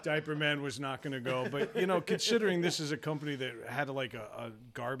 Diaper Man was not going to go. But, you know, considering this is a company that had like a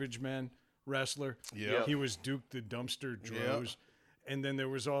garbage man wrestler. Yeah. He was Duke the Dumpster Droz. And then there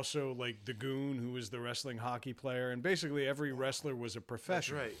was also like the Goon, who was the wrestling hockey player. And basically every wrestler was a That's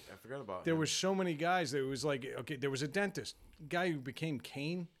professional. right. I forgot about There him. were so many guys that it was like, okay, there was a dentist, guy who became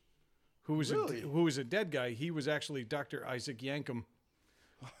Kane, who was a dead guy. He was actually Dr. Isaac Yankum.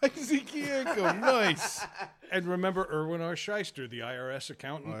 Isaac Yankum, nice. And remember Erwin R. Shyster, the IRS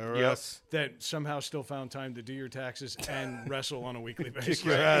accountant, IRS. that somehow still found time to do your taxes and wrestle on a weekly basis. Kick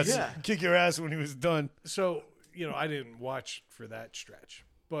your ass. Yeah. Kick your ass when he was done. So, you know, I didn't watch for that stretch.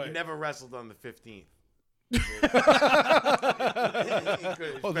 But He never wrestled on the 15th.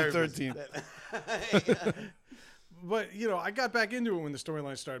 Oh, the 13th. But, you know, I got back into it when the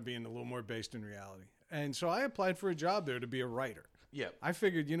storyline started being a little more based in reality. And so I applied for a job there to be a writer. Yeah. I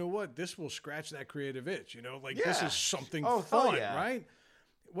figured, you know what, this will scratch that creative itch. You know, like this Yeah. is something Oh, hell fun, yeah. right?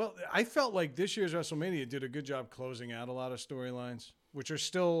 Well, I felt like this year's WrestleMania did a good job closing out a lot of storylines, which are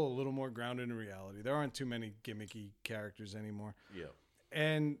still a little more grounded in reality. There aren't too many gimmicky characters anymore. Yeah.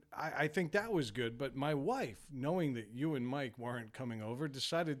 And I think that was good. But my wife, knowing that you and Mike weren't coming over,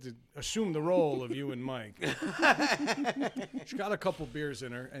 decided to assume the role of you and Mike. She got a couple beers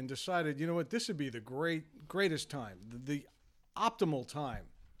in her and decided, you know what, this would be the greatest time, the optimal time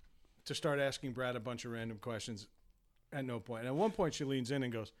to start asking Brad a bunch of random questions at no point. And at one point, she leans in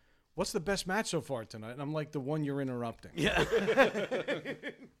and goes, "What's the best match so far tonight?" And I'm like, "The one you're interrupting." Yeah.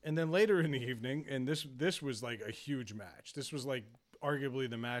 And then later in the evening, and this was like a huge match. This was like arguably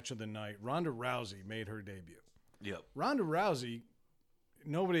the match of the night. Ronda Rousey made her debut. Yep. Ronda Rousey,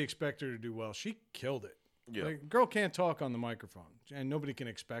 nobody expected her to do well. She killed it. Yeah. Like, girl can't talk on the microphone, and nobody can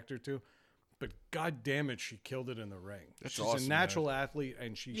expect her to. But God damn it, she killed it in the ring. That's She's awesome, a natural athlete,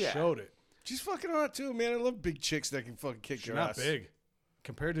 and she Yeah. showed it. She's fucking hot too, man. I love big chicks that can fucking kick She's your not ass. big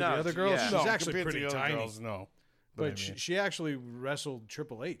compared to No, the other she- girls. yeah. She's No, actually compared to pretty the other tiny. girls, no. But I mean, she actually wrestled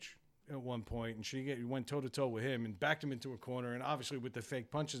Triple H at one point, and she went toe to toe with him and backed him into a corner, and obviously with the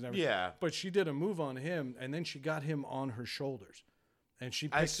fake punches and everything. Yeah. But she did a move on him, and then she got him on her shoulders, and she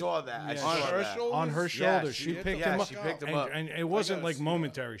I picked saw that. I Yeah. saw on her that. shoulders. on her shoulders. she She hit picked the him up. she picked him and, up. and it wasn't gotta like see that.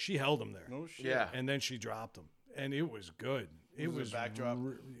 momentary. She held him there, No shit. Yeah. and then she dropped him, and it was good. It Was it a was backdrop?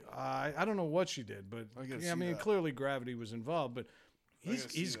 I don't know what she did, but I gotta I see mean, that. clearly gravity was involved. But gotta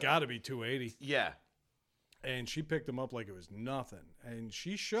see he's that. got to be 280. Yeah. And she picked him up like it was nothing. And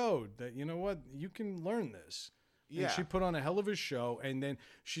she showed that, you know what, you can learn this. Yeah. And she put on a hell of a show. And then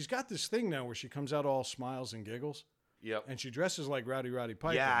she's got this thing now where she comes out all smiles and giggles. Yep. And she dresses like Rowdy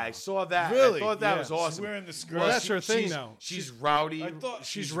Piper. Yeah, now. I saw that. Really? I thought that Yeah. was She's awesome. wearing the skirt. Well, that's her thing she's, now. She's rowdy. I thought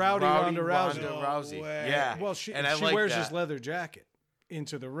She's rowdy Ronda Rousey. Ronda Rousey. No way. Yeah. Well, she and I like wears that. this leather jacket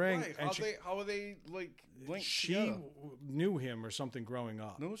into the ring. Right. And How are they like linked she together? knew him or something growing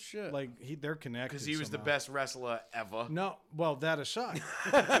up. No shit. Like, they're connected. Because he was the somehow. best wrestler ever. No, well, that aside.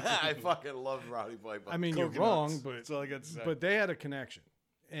 I fucking love Rowdy Piper. I mean, Coconuts. you're wrong, but That's all I got to say. But they had a connection.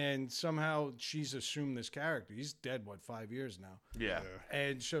 And somehow she's assumed this character. He's dead, 5 years now? yeah.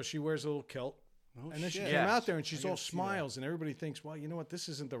 And so she wears a little kilt. No And then she shit. came Yeah. out there and she's I all gotta see that. smiles. And everybody thinks, well, you know what? This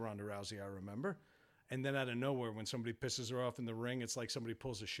isn't the Ronda Rousey I remember. And then out of nowhere, when somebody pisses her off in the ring, it's like somebody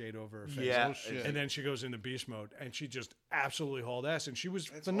pulls a shade over her face. Yeah. No shit. And then she goes into beast mode. And she just absolutely hauled ass. And she was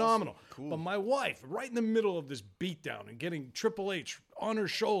That's phenomenal. awesome. Cool. But my wife, right in the middle of this beatdown and getting Triple H on her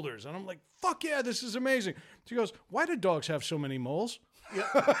shoulders. And I'm like, fuck yeah, this is amazing. She goes, why do dogs have so many moles?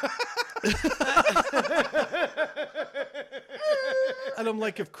 And I'm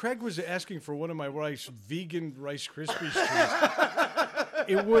like, if Craig was asking for one of my vegan Rice Krispies treats,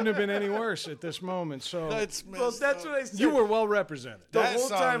 it wouldn't have been any worse at this moment. So That's Well, messed that's up. what I said. you were well represented. the That whole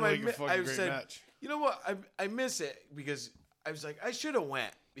sounded time like a I fucking great said, match. you know what? I miss it because I was like, I should have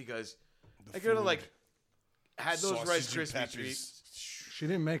went because I could have like had those Rice Sausage and Krispie peppers. treats She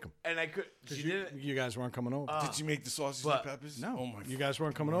didn't make them. and I could. She didn't. You guys weren't coming over. Did you make the sausage But- and peppers? No, Oh my. you guys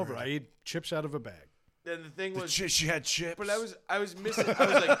weren't coming over. I ate chips out of a bag. then the thing was, She had chips. but I was missing. I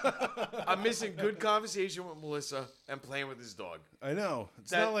was like, I'm missing good conversation with Melissa and playing with his dog. I know.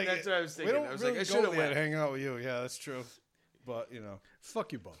 It's That- not like that's what I was We thinking. don't I was really like, I go should've there went. to hang out with you. Yeah, that's true. But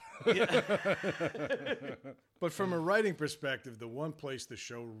Fuck you both. But from a writing perspective, the one place the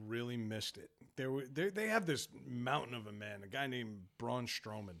show really missed it, they have this mountain of a man, a guy named Braun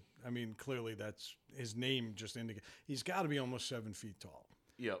Strowman. I mean, clearly that's his name just indicates he's got to be almost 7 feet tall.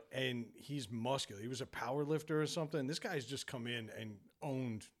 Yep. And he's muscular. He was a power lifter or something. This guy's just come in and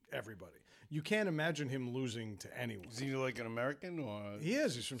owned everybody. You can't imagine him losing to anyone. is he like an American or? He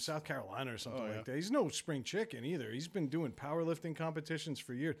is. He's from South Carolina or something yeah. like that. He's no spring chicken either. He's been doing powerlifting competitions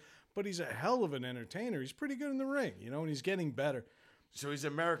for years, but he's a hell of an entertainer. He's pretty good in the ring, and he's getting better. So he's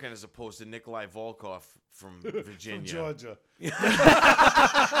American as opposed to Nikolai Volkov from Virginia. From Georgia.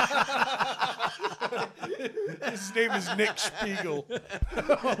 His name is Nick Spiegel.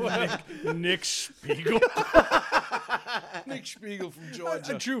 Nick Spiegel. Nick Spiegel from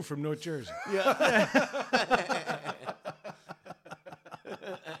Georgia. Drew from North Jersey.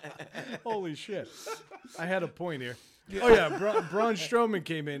 Holy shit. I had a point here. Oh, yeah. Braun Strowman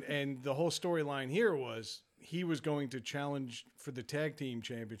came in, and the whole storyline here was he was going to challenge for the tag team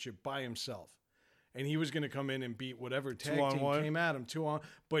championship by himself. And he was going to come in and beat whatever tag team 2-on-1? came at him, 2-on,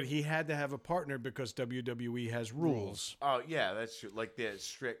 but he had to have a partner because WWE has rules. Oh yeah, that's true. Like the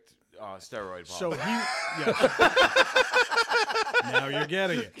strict steroid policy. So he, now you're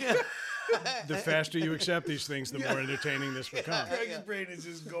getting it. The faster you accept these things, the more entertaining this becomes. Greg's brain is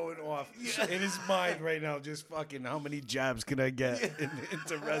just going off in his mind right now. Just fucking, how many jabs can I get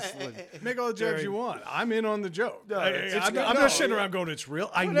into wrestling? Make all the jabs you want. I'm in on the joke. No, I'm good. not No, sitting yeah. around going, it's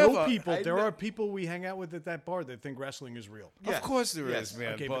real. I know Whatever. people. I There know- are people we hang out with at that bar that think wrestling is real. Yeah. Of course there is, Yes.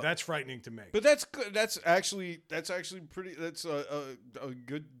 man. Okay, but that's frightening to me. But that's good. That's actually pretty. That's a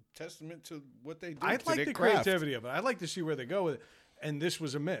good testament to what they do. I to like their the craft. creativity of it. I'd like to see where they go with it. And this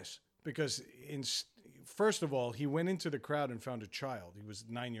was a miss because, first of all, he went into the crowd and found a child. He was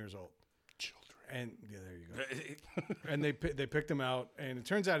 9 years old. Children. And yeah, there you go. And they picked him out, and it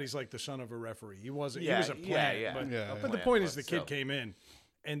turns out he's like the son of a referee. He was a plant, yeah. but, Yeah, but the plant, point is but the kid still. came in,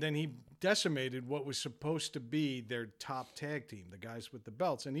 and then he decimated what was supposed to be their top tag team, the guys with the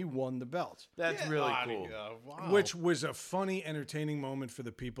belts, and he won the belts, That's really cool. Wow. which was a funny, entertaining moment for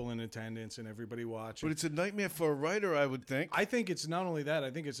the people in attendance and everybody watching. But it's a nightmare for a writer, I would think. I think it's not only that. I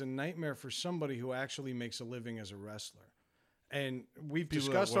think it's a nightmare for somebody who actually makes a living as a wrestler. And we've People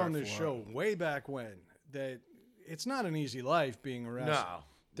that discussed on work this for show way back when that it's not an easy life being a wrestler. No,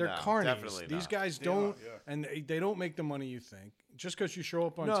 They're no, carnies. definitely These not. guys They don't, are, yeah. and they don't make the money you think. Just because you show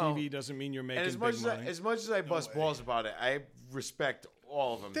up on No. TV doesn't mean you're making And as much big as money. as much as I bust balls about it, I respect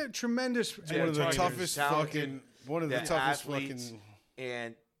all of them. They're tremendous. One of the entertainers. toughest talented, fucking. One of the they're toughest athletes, fucking.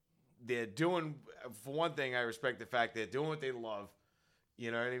 and they're doing. For one thing, I respect the fact they're doing what they love. You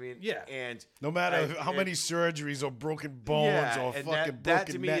know what I mean? Yeah. And No matter I- how many surgeries or broken bones Yeah, or and fucking that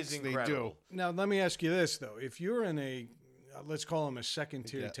to broken me necks is they do. incredible. Now, let me ask you this, though. If you're in a, let's call them a second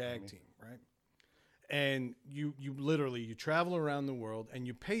tier Yeah, tag team, right? And you literally, you travel around the world and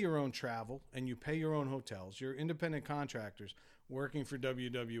you pay your own travel and you pay your own hotels. You're independent contractors working for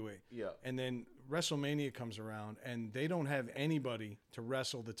WWE. Yeah. And then WrestleMania comes around and they don't have anybody to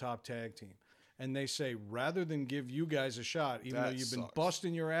wrestle the top tag team. And they say, rather than give you guys a shot, even though That you've been sucks.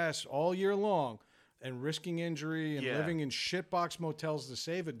 busting your ass all year long and risking injury and Yeah. living in shitbox motels to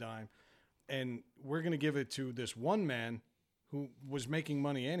save a dime, and we're going to give it to this one man who was making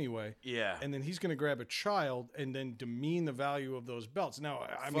money anyway. Yeah. And then he's going to grab a child and then demean the value of those belts. Now,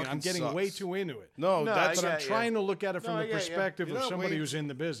 I mean, I'm Fucking getting way sucks. too into it. No, No, that's But Yeah, I'm trying to look at it from No, the yeah, yeah. perspective You're of not somebody way- who's in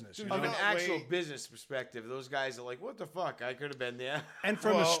the business. you Dude, know? Of you're an not actual way- business perspective, those guys are like, "What the fuck? I could have been there." And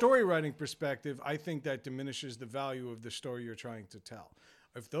from a Well- story writing perspective, I think that diminishes the value of the story you're trying to tell.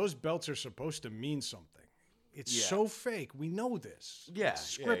 If those belts are supposed to mean something, it's Yeah. so fake. We know this. Yeah,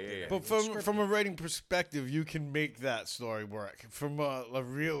 It's yeah, scripted. yeah, yeah. But It's from scripted. from a writing perspective, you can make that story work. From a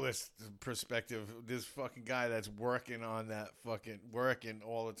realist perspective, this fucking guy that's working on that fucking working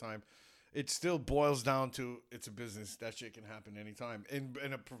all the time, it still boils down to it's a business. That shit can happen anytime. In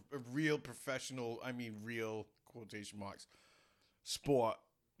a real professional, I mean real quotation marks, sport,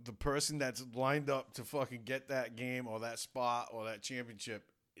 the person that's lined up to fucking get that game or that spot or that championship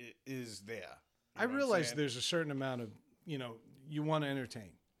is there. I realize there's a certain amount of, you want to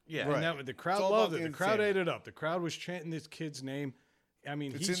entertain. Yeah. Right. And that, the crowd It's all loved about it. the The crowd ate entertainment. it up. The crowd was chanting this kid's name. I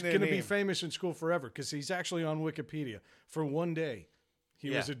mean, It's he's in their going to be name. famous in school forever because he's actually on Wikipedia for one day. He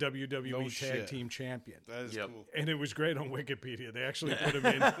Yeah. was a WWE No Tag shit. Team Champion. That is Yep. cool. And it was great on Wikipedia. They actually put him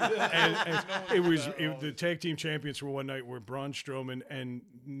in. and the tag team champions for one night were Braun Strowman and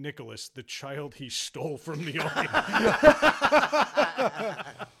Nicholas, the child he stole from the audience.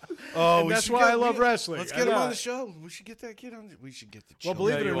 Oh, That's why I love wrestling. Let's I get him know. on the show. We should get that kid on. We should get the. Well,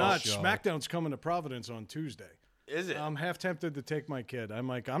 believe it or children on not, the show. SmackDown's coming to Providence on Tuesday. Is it? I'm half tempted to take my kid. I'm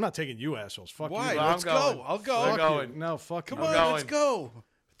like, I'm not taking you assholes. Fuck Why? you. Well, I'm Let's going. go. I'll go. We're Fuck going. you. No, fuck Come you. on, going. let's go.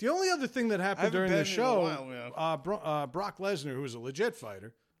 The only other thing that happened haven't during been the in a show, while, Brock Lesnar, who was a legit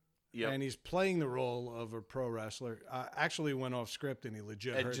fighter, Yep. and he's playing the role of a pro wrestler, actually went off script and he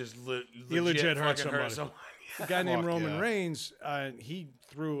legit And hurt. just He legit hurt fucking somebody. somebody. A guy named Fuck Roman yeah. Reigns, he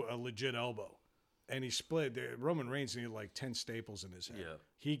threw a legit elbow, and he split. Roman Reigns needed like 10 staples in his head. Yeah.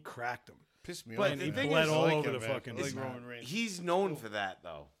 He cracked him. Pissed me But off. the He man. thing bled is, all I like over him, the man. fucking. I like mat. Roman Reigns. He's known for that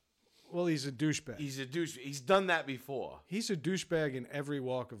though. Well, he's a douchebag. He's a douche. He's done that before. He's a douchebag in every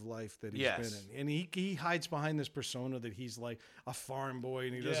walk of life that he's Yes. been in. And he hides behind this persona that he's like a farm boy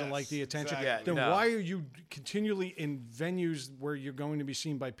and he doesn't Yes, like the attention. exactly. Yeah, Then no. why are you continually in venues where you're going to be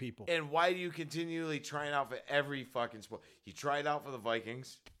seen by people? And why do you continually trying out for every fucking sport? He tried out for the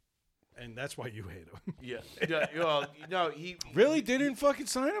Vikings. And that's why you hate him. Yeah. Well, no, he Really? They didn't fucking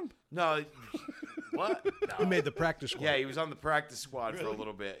sign him? no. What? He No. made the practice squad. Yeah, he was on the practice squad for a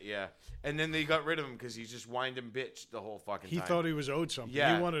little bit. Yeah, and then they got rid of him because he's just whined and bitched the whole fucking He time. thought he was owed something.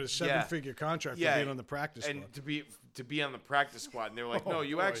 Yeah, He wanted a yeah. seven-figure contract for being on the practice and squad. to be on the practice squad, and they were like, "No,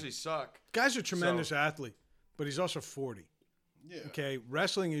 you boy. actually suck." Guy's a tremendous athlete, but he's also 40. Yeah. Okay,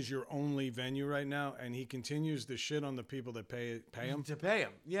 wrestling is your only venue right now, and he continues to shit on the people that pay him. To pay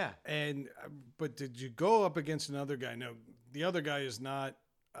him, yeah. And but did you go up against another guy? No, the other guy is not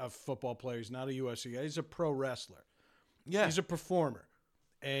a football player. He's not a UFC guy. He's a pro wrestler. Yeah, He's a performer,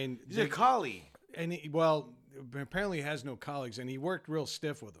 and he's a collie. and he, well, apparently he has no colleagues, and he worked real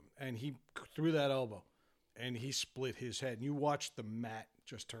stiff with him, and he threw that elbow, and he split his head. And you watched the mat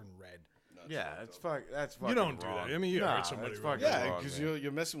just turn red. Yeah, that's fucking. You don't do wrong. that. I mean, you Nah, hurt somebody. that's with fucking it. Yeah, wrong, because man.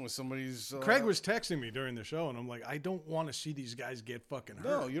 you're messing with somebody's. Craig was texting me during the show, and I'm like, I don't want to see these guys get fucking hurt.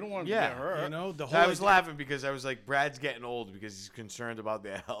 No, you don't want to Yeah. get hurt. You know, the whole I was idea- laughing because I was like, Brad's getting old because he's concerned about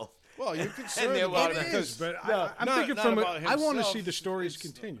their health. Well, you're concerned they're about allowed it to- because, but No, I'm not- thinking not from it. about I want to himself. see the stories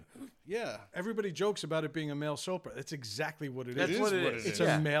It's- continue. yeah, Everybody jokes about it being a male soap opera. That's exactly what it is. That's is what it what is. it It's is.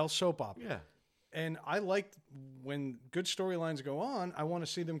 a male soap opera. Yeah. And I like when good storylines go on, I want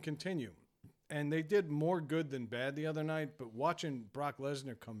to see them continue. And they did more good than bad the other night, but watching Brock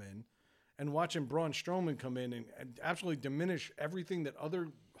Lesnar come in and watching Braun Strowman come in and absolutely diminish everything that other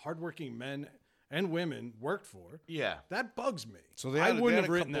hardworking men and women worked for, Yeah. that bugs me. so they I had, they wouldn't had have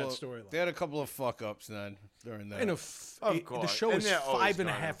a written that couple of- storyline. They had a couple of fuck ups then during that. And Of the course. show And is they're always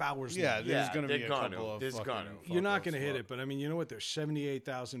 5.5 gonna. hours yeah, long. there's Yeah, going to be they're a gonna. couple of. There's fucking gonna. You're not fuck-ups, going to hit but- it, but I mean, you know what? There's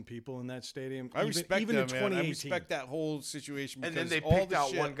 78,000 people in that stadium. I respect even that, in man. 2018. I respect that whole situation. And then because they all picked the out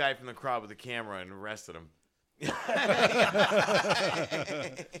shit- one guy from the crowd with a camera and arrested him.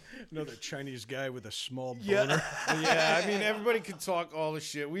 Another Chinese guy with a small boner. Yeah. Yeah, I mean, everybody could talk all the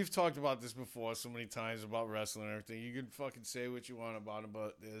shit. We've talked about this before so many times about wrestling and everything. You can fucking say what you want about them,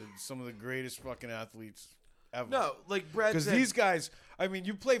 but they're some of the greatest fucking athletes ever. No, like Brad Because said. these guys, I mean,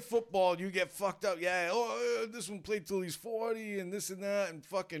 you play football, you get fucked up. Yeah, this one played till he's 40 and this and that and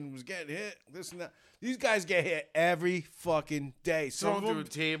fucking was getting hit, this and that. These guys get hit every fucking day. Thrown through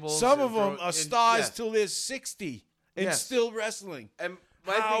tables Some and of them thrown- are and- stars yeah. till they're 60 and Yes. still wrestling. And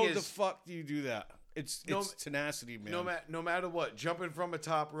my How thing the is, fuck do you do that? It's No- tenacity, man. no matter what, jumping from a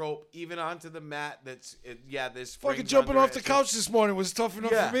top rope, even onto the mat. There's Fucking springs jumping under off it, the so couch this morning was tough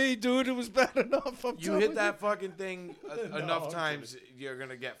enough Yeah. for me, dude. It was bad enough. I'm You telling hit that fucking thing No, enough I'm times, you're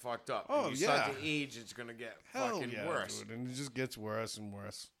gonna get fucked up. Oh, And you start yeah. to age, it's gonna get Hell fucking yeah, worse. dude. And it just gets worse and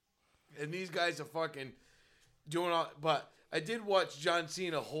worse. And these guys are fucking doing all. But I did watch John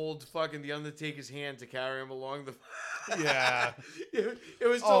Cena hold fucking the Undertaker's hand to carry him along the. Yeah. it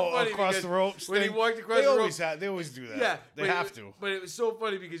was so funny across because the ropes. when he thing. walked across they the always ropes. They always do that. Yeah, they but have it, to. But it was so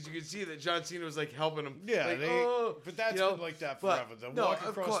funny because you could see that John Cena was like helping him. Yeah, like, they. oh, but that's you know, been like that but- forever. The no, walk of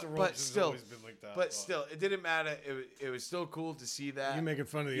across course, the but ropes has still- always been like that. But still, it didn't matter. It was still cool to see that. You making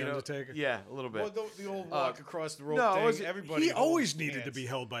fun of the you know, Undertaker? Yeah, a little bit. Well, the old walk across the rope no, it thing. wasn't- Everybody. He always holds needed to hands. be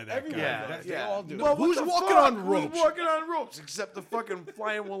held by that Everybody guy. yeah, does. yeah. They all do. Well, Who's what the walking fuck? on ropes? Who's walking on ropes except the fucking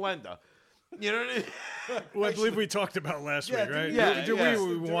flying Walenda? You know what I mean? Well, I believe we talked about last Yeah, week, right? yeah, Did yeah.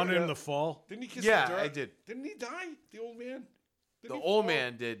 we wanted him to fall? Didn't he kiss Yeah, the dirt? I did. Didn't he die? The old man. The old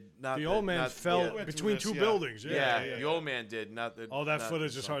man did not. The old man not- fell Yeah, went through between this, two yeah. buildings. yeah, Yeah, the old man did not the. All that not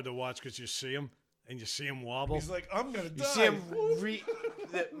footage the is son. hard to watch because you see him and you see him wobble. He's like, I'm gonna die. You see him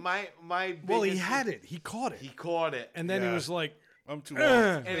my Well, he biggest- had it. He caught it. He caught it. And then he Yeah. was like, I'm too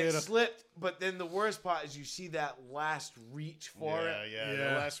And old. and it slipped. But then the worst part is you see that last reach for it Yeah. Yeah.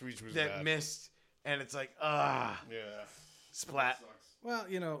 The last reach was that bad. missed, and it's like, Yeah. splat. Well,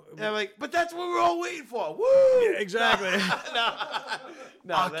 you know, And I'm like, but that's what we're all waiting for. Woo! yeah, exactly.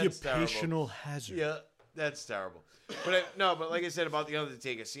 No, that's terrible. Occupational hazard. Yeah, that's terrible. But but like I said about the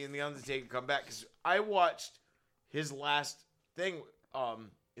Undertaker, seeing the Undertaker come back, because I watched his last thing,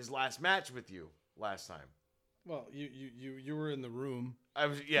 his last match with you last time. Well, you were in the room. I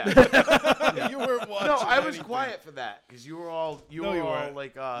was You weren't watching. No, I was anything. quiet for that because you were all No, you weren't.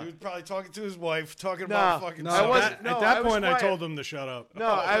 like He was probably talking to his wife, talking Nah, about fucking. No, I wasn't- at no, that I was point, I quiet. told him to shut up. no,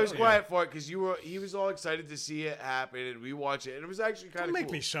 I was Yeah. quiet for it because he was all excited to see it happen and we watched it and it was actually kind Don't of make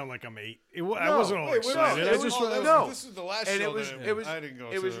cool. me sound like I'm 8. I No, wasn't all wait, wait, excited. no, I it just was- was, no. This is the last and show it was that it was I didn't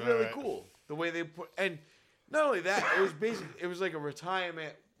go it was to. really Alright. cool the way they put, and not only that, it was basically it was like a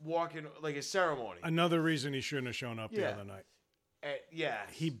retirement walking, like a ceremony. another reason he shouldn't have shown up the Yeah. other night. Yeah,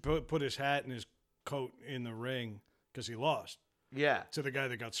 He put his hat and his coat in the ring because he lost yeah, to the guy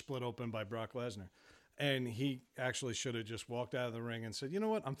that got split open by Brock Lesnar. And he actually should have just walked out of the ring and said, you know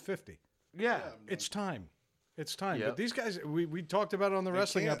what? I'm 50. yeah. It's time. It's time. Yep. But these guys, we talked about it on the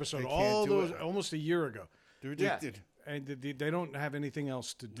wrestling can't- episode they can't all do those it. almost a year ago. They're Yeah. addicted. And they don't have anything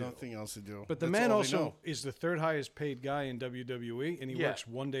else to do. Nothing else to do. But the That's man all they also know. is the third highest paid guy in WWE, and he Yeah. works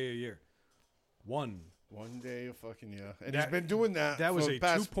 1 day a year. One. One day of fucking and That- he's been doing that. That was for a the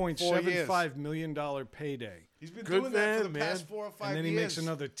past 2.75 million dollar payday, He's been Good doing for that for him, the man. past 4 or 5 and then years. he makes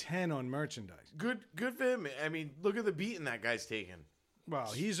another 10 on merchandise. Good for him. I mean, look at the beating that guy's taking.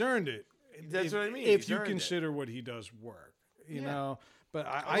 Well, he's earned it. That's what I mean. If He's you earned it. consider what he does work, you Yeah. know. But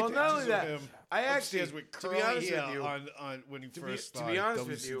Well, I not only Pictures that, of him I actually, upstairs with to be curly honest hair with you, on when he to first be started honest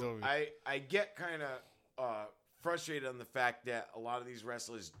with you, WCW. I get kind of frustrated on the fact that a lot of these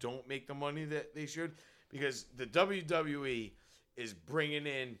wrestlers don't make the money that they should, because the WWE is bringing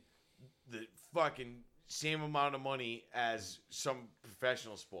in the fucking same amount of money as some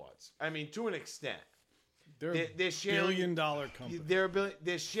professional sports. I mean, to an extent. they're They're sharing billion-dollar company.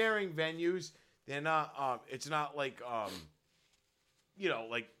 They're sharing venues. They're not. It's not like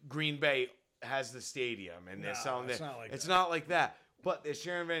like Green Bay has the stadium and they're No, selling it's it. not like It's that. not like that. But they're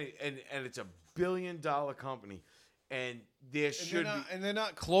sharing venue, and it's a $1 billion company, and there should and they're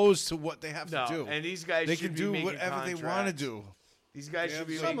not closed to what they have no. to do. And these guys They should can be do making whatever they want to contracts. do. These guys They should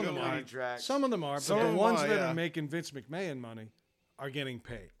be have Some of making them are. contracts. Some of them are, Some but of the them ones are, that yeah. are making Vince McMahon money are getting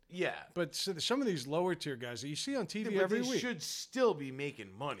paid. yeah, But some of these lower tier guys that you see on TV but every they week, should still be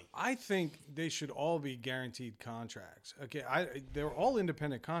making money. I think they should all be guaranteed contracts. Okay, they're all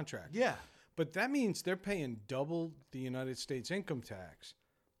independent contracts. Yeah. But that means they're paying double the United States income tax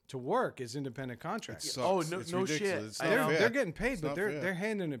to work as independent contractors. Sucks. Oh, no- It's no ridiculous. shit. It's I not know. fair. They're getting paid, It's but not they're fair. they're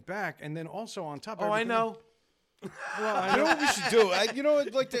handing it back, and then also on top of Oh, I everything- know. Well, I You know know. what we should do?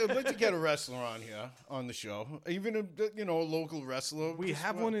 I'd like to get a wrestler on here on the show, even a local wrestler. We Just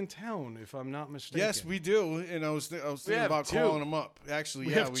have what- one in town, if I'm not mistaken. Yes, we do. And I was thinking have about two. calling him up. Actually,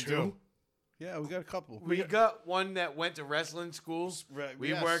 We yeah, have we two? do. Yeah, we got a couple. We got one that went to wrestling school. Right, We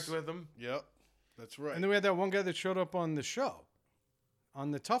yes. worked with him. Yep, that's right. And then we had that one guy that showed up on the show, on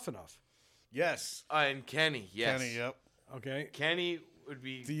the Tough Enough. yes, And Kenny, yes. Kenny. Yep. Okay, Kenny would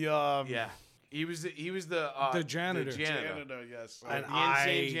be The yeah. He was the janitor. janitor. Yes. And the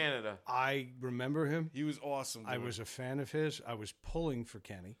insane I- janitor. I remember him. He was awesome. I dude. was a fan of his. I was pulling for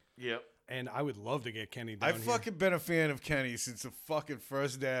Kenny, Yep. and I would love to get Kenny down I've here. fucking been a fan of Kenny since the fucking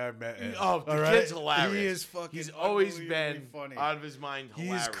first day I met him. Oh, the All right? kid's hilarious. He is fucking. He's always unbelievably been funny. out of his mind. He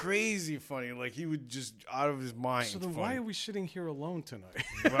Hilarious. is crazy funny. Like he would just out of his mind. So then, funny. why are we sitting here alone tonight?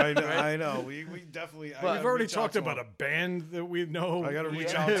 Right, I know. We definitely. I But- We've gotta already reach out talked to about him. a band that we know. I gotta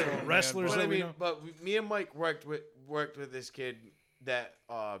reach out to him, man, wrestlers But that I we mean, know. but me and Mike worked with this kid that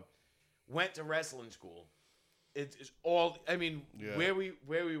went to wrestling school. It's all. I mean, Yeah. where we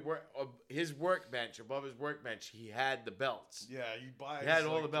were, his workbench, above his workbench, he had the belts. Yeah, he buys. He had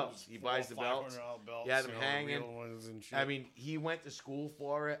all like the belts. those He buys the belts. $400 belts. He had them you know, the hanging. real ones and shit. I mean, he went to school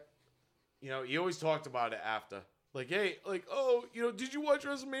for it. He always talked about it after. Like, hey, like, oh, did you watch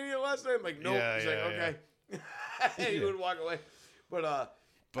WrestleMania last night? I'm like, nope. Yeah, He's yeah, like, okay. And he would walk away. But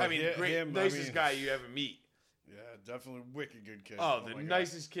I mean, But him, nicest guy you ever meet. yeah, definitely wicked good kid. Oh, the my God.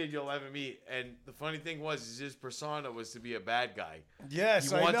 nicest kid you'll ever meet. And the funny thing is his persona was to be a bad guy. Yes,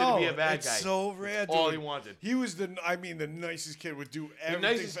 He I wanted know. to be a bad it's guy. so rare. All dude. he wanted. He was the nicest kid. Would do everything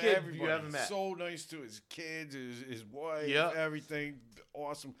nicest for kid you everybody. ever met. So nice to his kids, his wife, Yep. everything.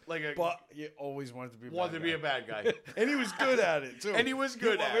 Awesome. Like but he always wanted to be a Wanted to bad be guy. a bad guy. And he was good at it too. And he was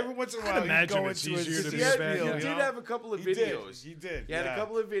good at it. Every once in a I'd while, he'd imagine go it's into his easier to he be a had- bad he guy. did have a couple of He videos. He did. He had yeah. a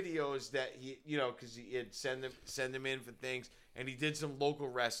couple of videos that he, because he'd send them in for things. and he did some local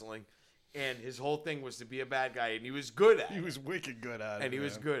wrestling, and his whole thing was to be a bad guy, and he was good at it. He was wicked good at it. And he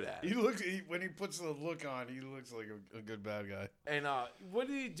was good at it. When he puts the look on, he looks like a good bad guy. And what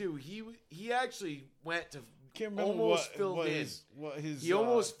did he do? He actually went to Can't remember almost filled in. What his He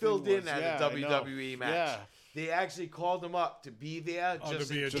almost filled thing in was. at a WWE match. Yeah. They actually called him up to be there just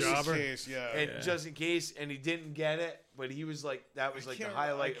to be in a case. jobber? Case, yeah. And just in case, and he didn't get it, but he was like, that was like the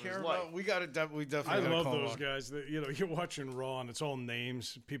highlight of his life. We got to. We definitely. I gotta love call those on. guys that, you're watching Raw and it's all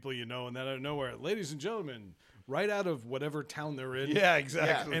names, people you know, and then out of nowhere, ladies and gentlemen, right out of whatever town they're in. Yeah,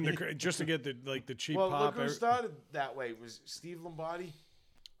 exactly. And just to get the cheap Well, pop. look who started that way. It was Steve Lombardi,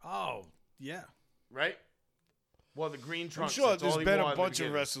 Oh, yeah. right? Well, the green I'm trunks. sure that's all there's he been wore a at the bunch of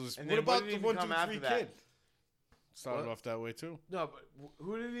beginning. wrestlers. And What then about did the he 1, become 2, after 3 that? kid? Started What? off that way too. No, but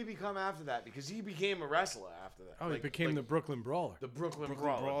who did he become after that? Because he became a wrestler after that. Oh, he became the Brooklyn Brawler. the Brooklyn Brooklyn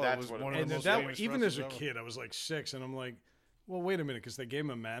Brawler. Brawler That's was what one it of was. the And most famous even as a wrestlers kid, I was like 6, and I'm like, well, wait a minute, because they gave him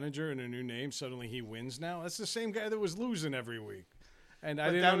a manager and a new name. Suddenly he wins now. That's the same guy that was losing every week. And I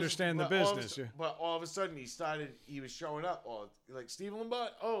But didn't that was- understand the but all of a business. su- But all of a sudden he was showing up. Like Steve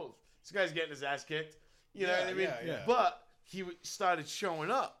Lombardi. Oh, this guy's getting his ass kicked. You know Yeah, what I mean? yeah. But he started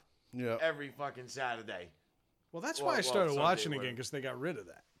showing up Yeah. every fucking Saturday. Well, that's Well, why I started Sunday, watching whatever. again, because they got rid of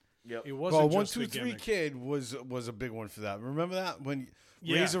that. Yep. It wasn't Well, just 1, the 2, 3 gimmick. kid was a big one for that. Remember that when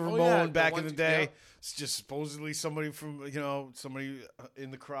Yeah. Razor Oh, Ramon yeah, the back one- in the day, yeah. it's just supposedly somebody from somebody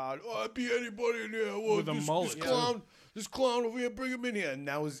in the crowd. Oh, I'd be anybody in here. Well, With a mullet, too. This clown over here, bring him in here, and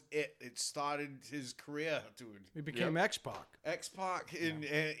that was it. It started his career, dude. He became X-Pac. X-Pac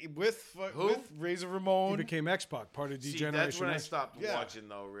with Who? Razor He Ramon. became X-Pac, part of See, Degeneration that's when I X. stopped Yeah. watching,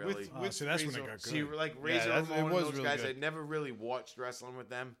 though. Really. See, that's when it Razor- got good. See, like Razor that's- it Ramon and was those really guys, good. I never really watched wrestling with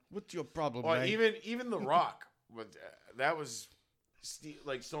them. What's your problem, Or man? even The Rock. But that was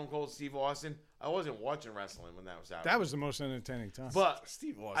like Stone Cold Steve Austin. I wasn't watching wrestling when that was happening. That was the most entertaining time. But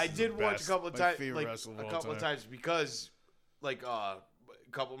Steve Austin's I did the watch best. a couple of My times, favorite like wrestler of a all couple of time. times because, like, a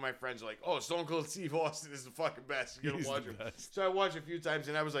couple of my friends were like, "Oh, Stone Cold Steve Austin is the fucking best. You He's gotta watch the him." best. So I watched a few times,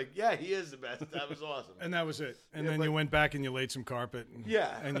 and I was like, "Yeah, he is the best. That was awesome." And that was it. And Yeah, then but- you went back and you laid some carpet. And,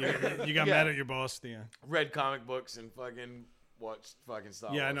 Yeah. And you got Yeah. mad at your boss at the end. Read comic books and fucking watched fucking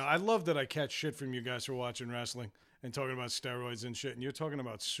Star Yeah, I Wars. know. I love that I catch shit from you guys for watching wrestling and talking about steroids and shit. And you're talking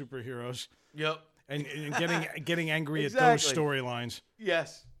about superheroes Yep. and getting angry at Exactly. those storylines.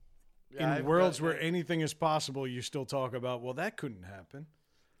 Yes. Yeah, In worlds where anything is possible, you still talk about, well, that couldn't happen.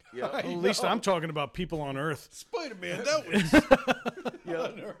 Yep. Well, at least I'm talking about people on Earth. Spider-Man, that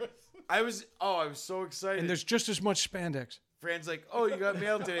was I was so excited. And there's just as much spandex. Fran's like, "Oh, you got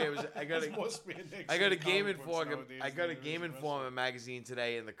mail today." I got a Game Informer. Informer. I got a Game Informer magazine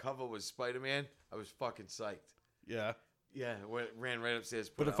today, and the cover was Spider-Man. I was fucking psyched. Yeah. Yeah, ran right upstairs.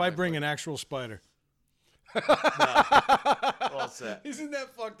 But if I bring an actual spider, all set. Isn't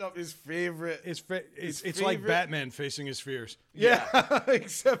that fucked up? His favorite. it's like favorite- Batman facing his fears. Yeah.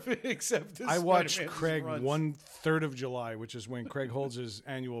 except this I watched Spider-Man Craig runs. 1/3 of July, which is when Craig holds his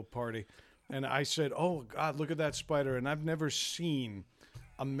annual party. And I said, "Oh God, look at that spider!" And I've never seen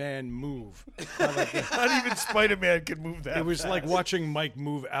a man move. Not even Spider-Man could move that. It was like watching Mike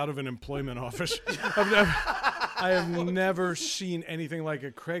move out of an employment office. I have never seen anything like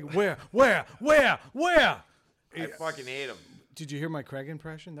it. Craig, where? I fucking hate him. Did you hear my Craig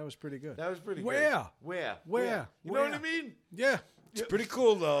impression? That was pretty good. That was pretty Where? good. Where? Where? You know what I mean? Yeah. It's pretty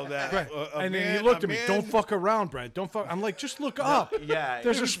cool though. That Right. a And then man- he looked a at me. man- Don't fuck around, Brad. Don't fuck. I'm like, just look up. Yeah.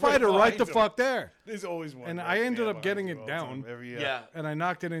 There's a was spider right the behind him. fuck there. There's always one. And right I ended there up behind getting you it all the time, down. every year. Yeah. And I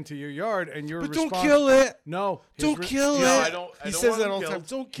knocked it into your yard, and your But response. don't kill it. No. his Don't re- kill No, it. I don't He want says that him all the time. killed.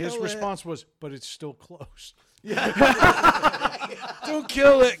 Don't kill His it. response was, "But it's still close." Don't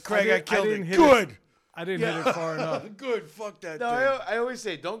kill it, Craig. I, didn't- killed didn't it. hit Good. I didn't hit it far enough. Good. Fuck that No, thing. I always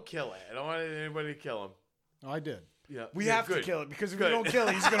say, "Don't kill it." I don't want anybody to kill him. I did. Yeah. We Yeah, have to good. kill it because if Good. we don't kill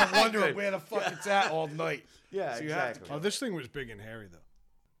it, he's gonna wonder Good. where the fuck it's at all night. Yeah, So you have to exactly. kill Oh, this thing was big and hairy, though.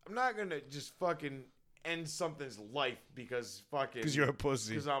 I'm not gonna just fucking end something's life because fucking Because you're a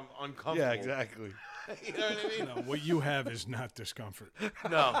pussy. because I'm uncomfortable. Yeah, exactly. You know what I mean? No, what you have is not discomfort.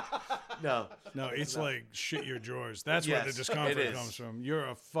 No. No, it's like shit your drawers. That's where the Yes, discomfort it is. comes from. You're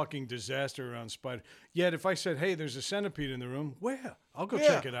a fucking disaster around spider. Yet if I said, "Hey, there's a centipede in the room," where? I'll go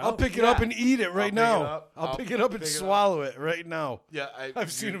check it out. I'll pick it up and eat it right pick it now. up. I'll I'll pick it up and pick it up. swallow it right now. Yeah,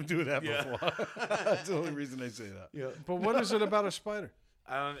 I've seen him do that Yeah. before. That's the only reason I say that. Yeah. But what is it about a spider?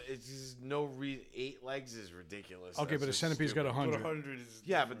 I don't. It's just no reason. 8 legs is ridiculous. Okay, That's but a just centipede's got stupid. 100. 100 is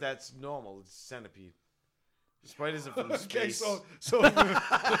Yeah, but that's normal. It's a centipede. Spiders are from okay. space. So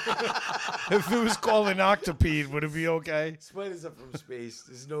if it was called an octopede, would it be okay? Spiders are from space.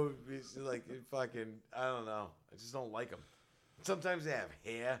 There's no it's like it fucking. I don't know. I just don't like them. Sometimes they have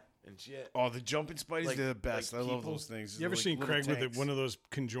hair and shit. Oh, the jumping spiders, Like- they're the best. like I love people- those things. You ever They're seen like Craig little with one of those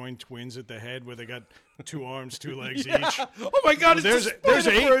conjoined twins at the head where they got 2 arms, 2 legs each? Oh my God! It's There's- the there's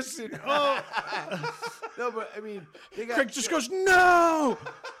spider 8. person. No, but I mean, they got Craig just goes, no,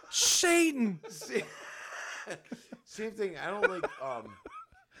 Satan. Same thing. I don't like. No,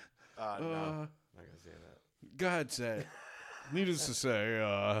 I'm not gonna say that. Go ahead, say it. Needless to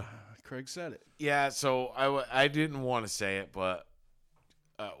say, Craig said it. Yeah, so I didn't want to say it, but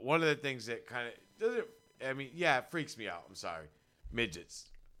one of the things that kind of doesn't. I mean, yeah, it freaks me out. I'm sorry, midgets.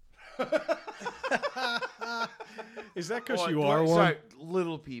 Is that because Oh, you are one? sorry,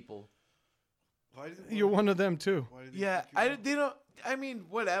 little people. Why did You're one of them too. Yeah, they don't. I mean,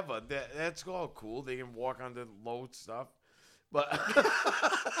 whatever. That's all cool. They can walk on the low stuff, but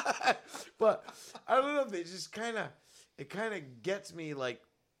but I don't know. They just it kind of gets me like,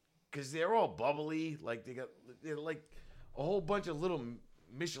 because they're all bubbly. Like they're like a whole bunch of little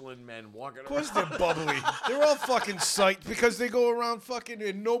Michelin men walking Of course around. they're bubbly. They're all fucking psyched because they go around fucking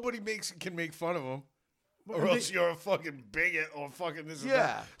and nobody can make fun of them. Or else you're a fucking bigot or fucking this and Yeah.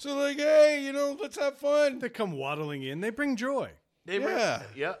 that. So like, hey, let's have fun. They come waddling in. They bring joy. They bring, Yeah.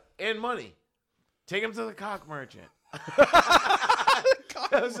 yeah, and money. Take them to the cock merchant.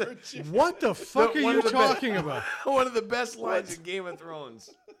 What the fuck are one you of the talking about? One of the best lines in Game of Thrones.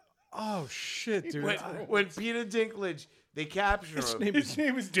 Oh shit, dude. When Peter Dinklage, they capture His him. name is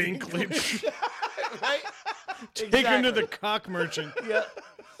name is Dinklage. Right? Take him to Exactly. the cock merchant. Yeah.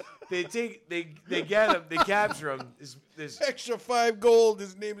 They get him. They capture him. This Extra 5 gold.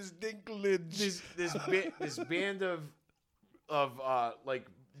 His name is Dinklage. this band of like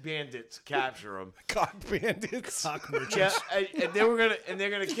bandits capture him. Cock bandits. Cock merchant. Yeah, and they're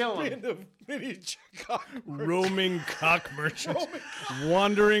gonna kill him. Band of miniature cock Roaming cock merchant.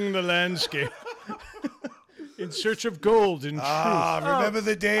 Wandering the landscape. In search of gold and truth. remember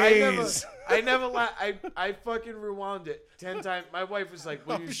the I days. I fucking rewound it 10 times. My wife was like,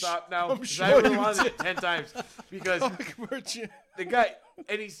 "Will you stop now?" I'm 'Cause sure I you rewound did. it 10 times because Cock merchant. the guy,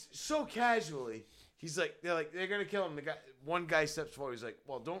 and he's so casually. He's like, they're gonna kill him. One guy steps forward. He's like,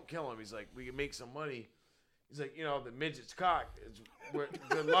 "Well, don't kill him." He's like, "We can make some money." He's like, "The midget's cock.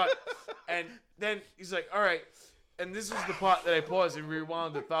 Good luck." And then he's like, "All right." And this was the part that I paused and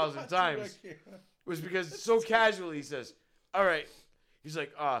rewound 1,000 times. Was because so casually he says, "All right." He's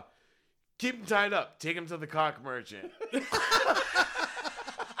like, "Keep him tied up. Take him to the cock merchant."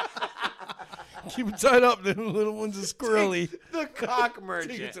 Keep it tied up. The little one's a squirrely. The cock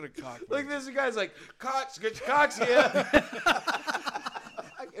merchant. Take it to the cock Like this guy's like, "Cocks, get your cocks here."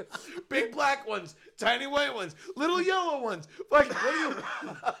 Big black ones, tiny white ones, little yellow ones. Like,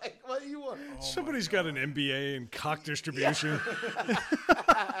 what do you want? Somebody's got an MBA in cock distribution.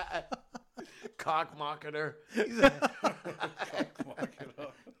 Cock marketer.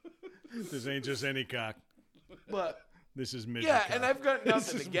 This ain't just any cock. But This is midget yeah, cock. and I've got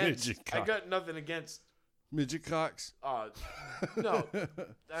nothing is against. midget I cock. got nothing against. Midget cocks. No, I don't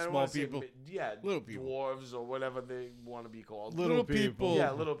Small wanna say people. yeah, Little people. dwarves or whatever they want to be called. Little people.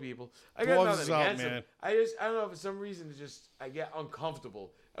 Yeah, little people. I got Dwarves nothing is out, against man. them. I don't know, for some reason, I get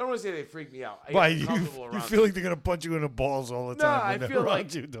uncomfortable. I don't want to say they freak me out. I Why get you uncomfortable you around feel like they're gonna punch you in the balls all the no, time? I when they're feel around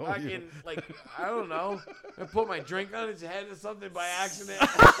like you, don't I you? can, I don't know. I put my drink on his head or something by accident.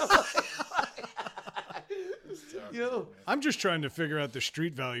 I'm just trying to figure out the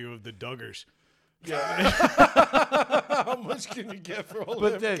street value of the Duggars. How much can you get for all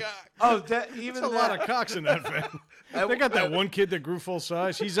But them then, cocks? even There's a lot of cocks in that van. They got that one kid that grew full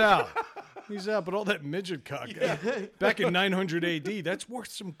size. He's out. He's out, but all that midget cock. Back in 900 AD, that's worth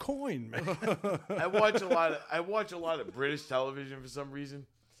some coin, man. I watch a lot of British television for some reason.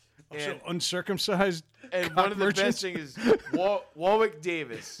 And, So uncircumcised and cock one of the merchants? best things is Warwick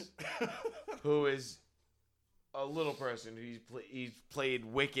Davis, who is a little person. He's played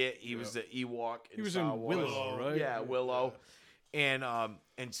Wicket. He was the Ewok. He was Star in Wars. Willow, right? Yeah, Willow, and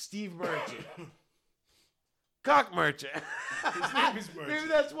Steve Merchant, cock merchant. His name is Maybe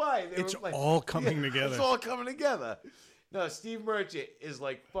that's why they It's were like, all coming together. It's all coming together. No, Steve Merchant is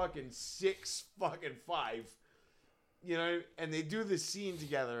like fucking 6'5". And they do this scene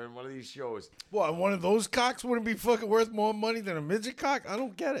together in one of these shows. What, one of those cocks wouldn't be fucking worth more money than a midget cock? I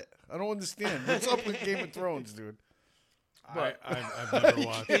don't get it. I don't understand. What's up with Game of Thrones, dude? I've never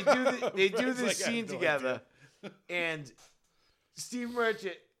watched. They do Brad's this like, I have scene no together, and Steve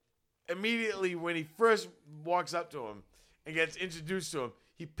Merchant immediately, when he first walks up to him and gets introduced to him,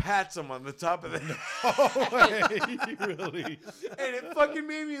 he pats him on the top of the head. Oh, way. Really? And it fucking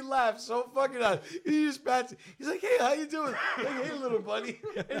made me laugh so fucking hard. He just pats. He's like, "Hey, how you doing?" Like, "Hey, little buddy,"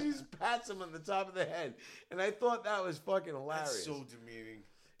 and he just pats him on the top of the head. And I thought that was fucking hilarious. That's so demeaning.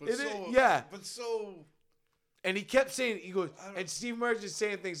 But It so, is- yeah. But so. And he kept saying, he goes, and Steve Merchant is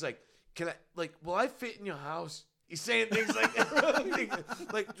saying things like, "Can I, like, will I fit in your house?" He's saying things like,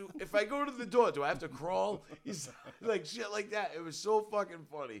 if I go to the door, do I have to crawl? He's like shit like that. It was so fucking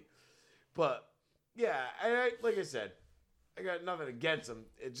funny. But yeah, like I said, I got nothing against him.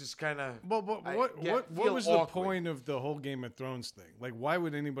 It just kind of. Well, but what was the point of the whole Game of Thrones thing? Like, why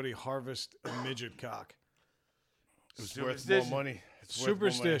would anybody harvest a midget cock? It was worth more money. It's worth more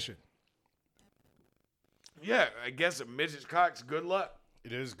money. Superstition. Yeah, I guess a midget cock's good luck.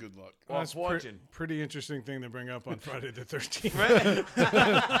 It is good luck. Well, That's fortune. pretty interesting thing to bring up on Friday the 13th. Right?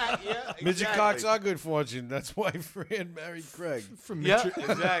 Yeah, exactly. Midget cocks are good fortune. That's why Fran married Craig. From Yeah, midget,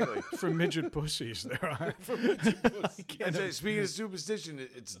 exactly. from midget pussies, there are. That's right. Speaking of superstition,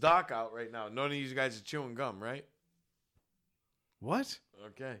 it's dark out right now. None of you guys are chewing gum, right? What?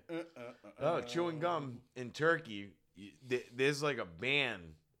 Okay. Oh, chewing gum in Turkey, there's like a ban,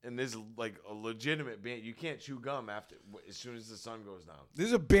 and there's like a legitimate ban. You can't chew gum as soon as the sun goes down.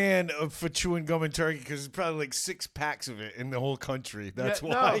 There's a ban for chewing gum in Turkey because there's probably like 6 packs of it in the whole country. That's Yeah,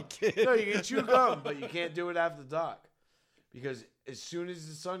 why. No, you can chew gum, but you can't do it after dark. Because as soon as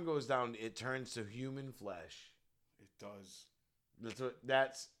the sun goes down, it turns to human flesh. It does.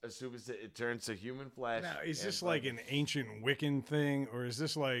 That's a superstition. It turns to human flesh. Now, is and this like an ancient Wiccan thing, or is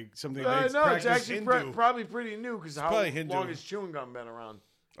this like something No, that's it's practiced actually Hindu. probably pretty new because how probably Hindu. long has chewing gum been around?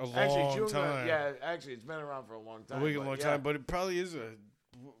 A long Actually, chewing time. gum, yeah, actually, it's been around for a long time. A wicked but long yeah. time, but it probably is a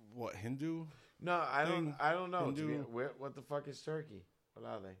what Hindu? No, I thing. don't know. Hindu. What the fuck is Turkey? What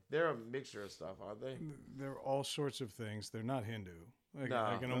are they? They're a mixture of stuff, aren't they? There are all sorts of things. They're not Hindu. No,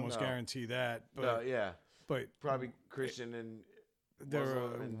 I can almost no. guarantee that. But No, yeah, but probably Christian and they're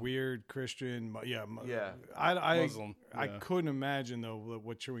Muslim a and- weird Christian. Yeah. Yeah. I Muslim, I yeah. couldn't imagine though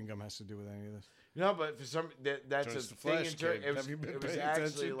what chewing gum has to do with any of this. no, but for some that's Turns a to thing flesh, in Turkey. kid. It was, Have you been it was paying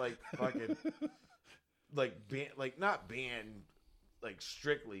actually attention? like fucking like not banned like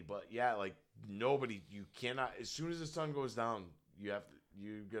strictly, but yeah, like nobody. You cannot. As soon as the sun goes down, you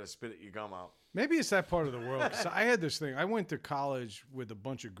gotta spit your gum out. Maybe it's that part of the world. So I had this thing. I went to college with a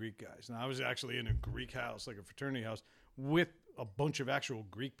bunch of Greek guys. Now I was actually in a Greek house, like a fraternity house, with a bunch of actual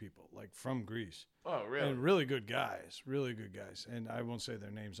Greek people, like from Greece. Oh, really? And really good guys, really good guys. And I won't say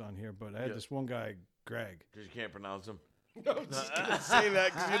their names on here, but I had Yeah. this one guy, Greg. Because you can't pronounce them. I was just gonna say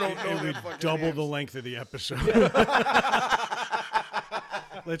that because you don't know And their we fucking double names. the length of the episode.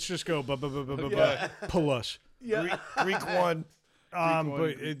 Let's just go. Pull us. Yeah. Greek one. But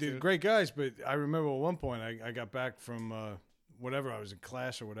Greek two. great guys. But I remember at one point I got back from whatever I was in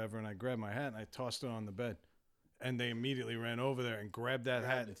class or whatever, and I grabbed my hat and I tossed it on the bed, and they immediately ran over there and grabbed that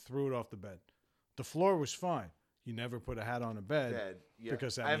hat and threw it off the bed. The floor was fine. You never put a hat on a bed Dead. Yeah.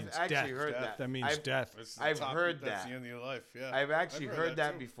 because that I've means actually death. heard that. That means I've- death. That's the I've top- heard that's that. the end of your life. Yeah, I've actually heard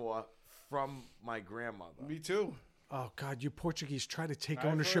that too. before from my grandmother. Me too. Oh God, you Portuguese try to take I've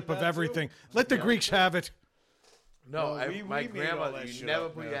ownership heard of that, everything. too. Let the Yeah. Greeks have it. No, No, we my made all grandmother. that You shit never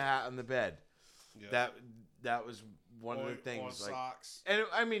up, put man. your hat on the bed. Yeah. That was one of the Or things. Like, socks. and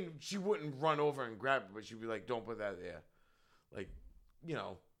I mean, she wouldn't run over and grab it, but she'd be like, "Don't put that there." Like, you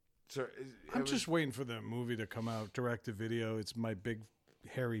know. So I'm just waiting for the movie to come out, direct to video. It's my big,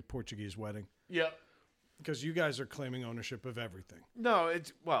 hairy Portuguese wedding. Yeah. Because you guys are claiming ownership of everything. No,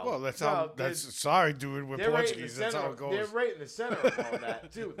 it's Well, that's how. That's sorry, dude. We're they're right in the Portuguese. That's center. how it goes. They're right in the center of all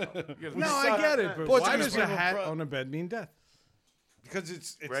that too. Though. Because No, we I suck. get it, but Portuguese why does a people hat pro- on a bed mean death? Because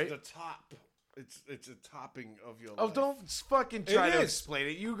it's Right? the top. It's a topping of your Oh, life. don't fucking try It to is. explain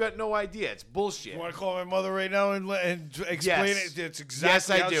it. You got no idea. It's bullshit. You want to call my mother right now and explain Yes. it? It's exactly Yes,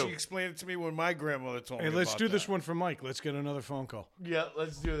 I how do. she explained it to me when my grandmother told Hey, me let's about do this that. one for Mike. Let's get another phone call. Yeah,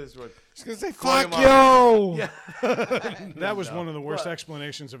 let's do this one. She's gonna say, Call "Fuck him you." Yeah. That was one of the worst What?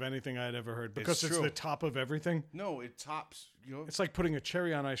 explanations of anything I had ever heard because it's true. the top of everything. No, it tops. You know, It's like putting a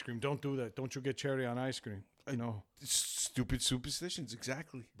cherry on ice cream. Don't do that. Don't you get cherry on ice cream? You know. stupid superstitions.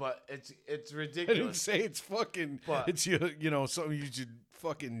 Exactly. But it's I didn't ridiculous. say it's fucking. But- it's something you should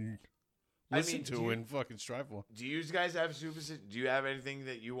fucking listen to and fucking strive for. Do you guys have superstition? Do you have anything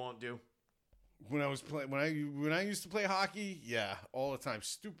that you won't do? When I was playing, when I used to play hockey, yeah, all the time.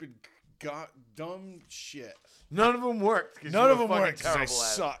 Stupid, dumb shit. None of them worked. 'cause None you of were them fucking worked because I terrible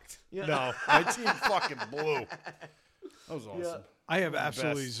at it. sucked. Yeah. No, my team fucking blew. That was awesome. Yeah. I have the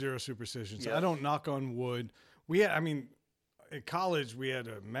absolutely best. zero superstitions. Yeah. I don't knock on wood. In college, we had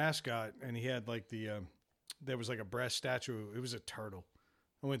a mascot, and he had like there was like a brass statue. It was a turtle.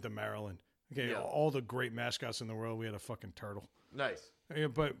 I went to Maryland. Okay, Yeah. all the great mascots in the world. We had a fucking turtle. Nice. Yeah,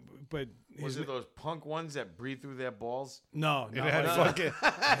 but Was his, it those punk ones that breathe through their balls? no, It not had like, fucking.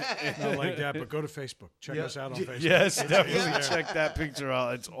 not like that. But go to Facebook. Check Yeah. us out on Facebook. Yes, It's definitely there. check that picture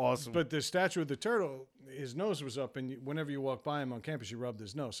out. It's awesome. But the statue of the turtle, his nose was up, and whenever you walk by him on campus, you rubbed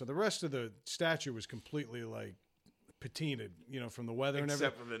his nose. So the rest of the statue was completely like patinaed, from the weather and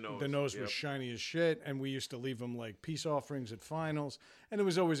Except everything. for the nose. The nose Yep. was shiny as shit, and we used to leave him like peace offerings at finals, and it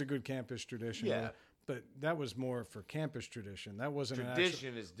was always a good campus tradition. Yeah. But that was more for campus tradition. That wasn't an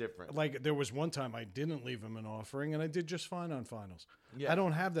Tradition is different. like there was one time I didn't leave him an offering, and I did just fine on finals. Yeah. I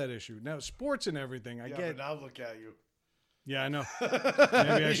don't have that issue now. Sports and everything, I yeah, get. but now look at you. Yeah, I know.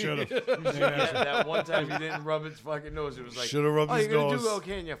 Maybe I should have. Yeah, that one time you didn't rub its fucking nose. It was like, Shoulda rubbed oh, his you're going to nose. do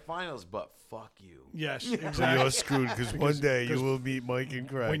okay in your finals, but fuck you. Yes, But exactly. you're screwed because one day you will meet Mike and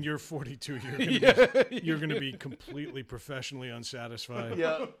Craig. When you're 42, you're gonna be completely professionally unsatisfied.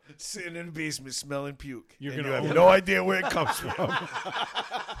 Yeah. sitting in the basement smelling puke, You're and gonna you have own no idea where it comes from.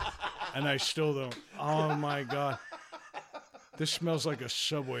 And I still don't. Oh my god, this smells like a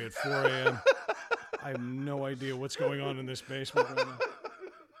Subway at 4 a.m. I have no idea what's going on in this basement right now.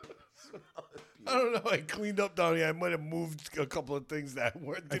 I don't know. I cleaned up down here. I might have moved a couple of things that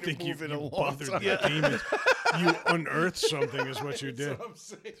weren't I didn't think you move in a long bothered time. the demons. You unearthed something, is what you did. That's what I'm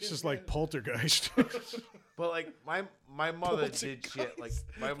saying. It's just like poltergeist. But like my mother did shit. Like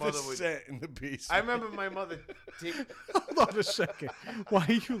my mother the would. set in the basement. I remember my mother take. Hold on a second. Why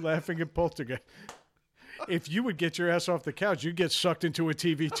are you laughing at poltergeist? If you would get your ass off the couch, you'd get sucked into a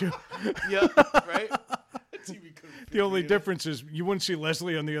TV too. Yeah, right. TV couldn't fit The only me in. difference is you wouldn't see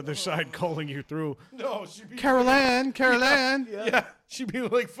Leslie on the other side calling you through. No, she'd be Carol Ann, Carol Ann. Yeah, she'd be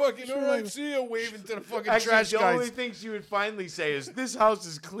like fucking all right, see you, waving to the fucking Actually, trash the guys. only thing she would finally say is, "This house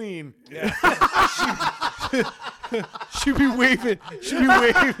is clean." She'd be waving. She'd be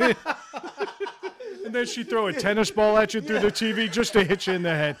waving. And then she'd throw a tennis ball at you through the TV just to hit you in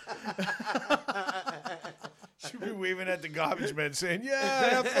the head. She'd be waving at the garbage men, saying, "Yeah,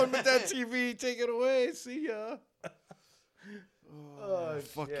 have fun with that TV. Take it away. See ya." Oh,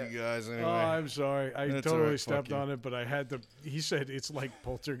 Fuck shit. you guys. Anyway, Oh, I'm sorry. I That's all totally right, fuck stepped you. on it, but I had to. He said it's like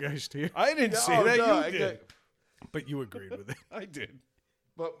poltergeist here, I didn't say Oh, that. no, You I did. get- but you agreed with it. I did.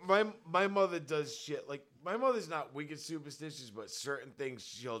 But my mother does shit. Like my mother's not wicked superstitious, but certain things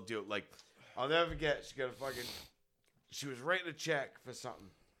she'll do. Like I'll never forget. She got a fucking. She was writing a check for something,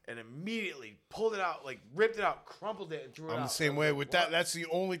 and immediately pulled it out, like ripped it out, crumpled it, and threw it out. I'm the same I was way like, with "What?" that. That's the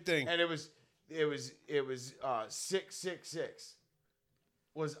only thing. And it was 666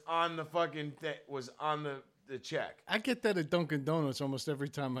 was on the fucking was on the check. I get that at Dunkin' Donuts almost every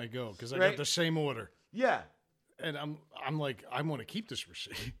time I go because I Right. got the same order, Yeah. and I'm like, I want to keep this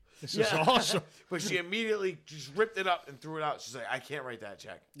receipt. This Yeah. is awesome. But she immediately just ripped it up and threw it out. She's like, I can't write that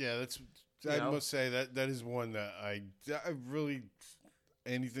check. Yeah, that's. You I know? must say that is one that I really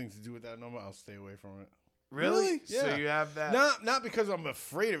anything to do with that number. I'll stay away from it. Really? Yeah. So you have that? Not because I'm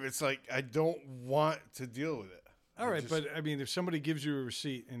afraid of it. It's like I don't want to deal with it. All right, but I mean, if somebody gives you a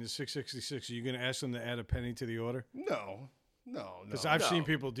receipt and it's $6.66, are you going to ask them to add a penny to the order? No. Because I've No. seen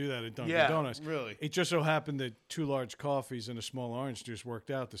people do that at Dunkin' Yeah, Donuts. really. It just so happened that 2 large coffees and a small orange juice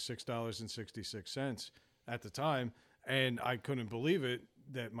worked out to $6.66 at the time, and I couldn't believe it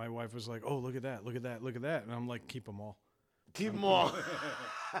that my wife was like, "Oh, look at that, look at that, look at that," and I'm like, "Keep them all. Keep them all.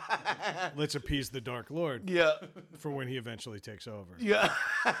 Let's appease the Dark Lord Yeah. for when he eventually takes over." Yeah.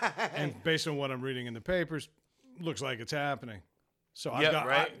 And based on what I'm reading in the papers, looks like it's happening. So I've Yeah, got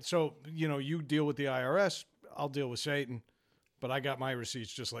right. so you deal with the IRS, I'll deal with Satan, but I got my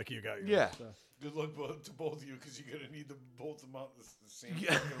receipts just like you got yours. Yeah. So. Good luck to both of you because you're gonna need both amount the same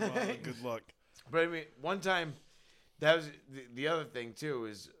Yeah. fucking amount. Good luck. But I mean, one time, that was the other thing too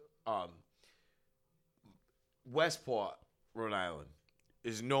is Westport, Rhode Island,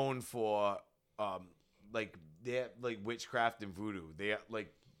 is known for like they have like witchcraft and voodoo. They have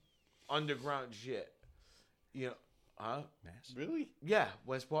like underground shit. You know, huh? Really? Yeah,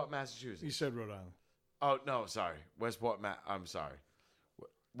 Westport, Massachusetts. You said Rhode Island. Oh no, sorry, I'm sorry.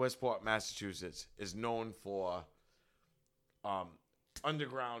 Westport, Massachusetts is known for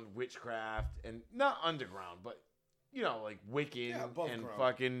underground witchcraft and not underground, but like Wiccan Yeah, above and ground.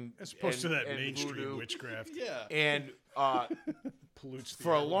 fucking As opposed to and- that and mainstream voodoo. witchcraft. Yeah. And Pollutes the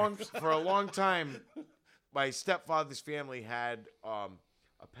for a airwaves. long time, my stepfather's family had a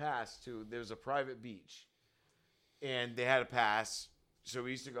pass to. There was a private beach, and they had a pass, so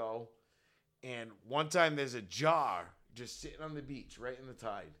we used to go. And one time, there's a jar just sitting on the beach, right in the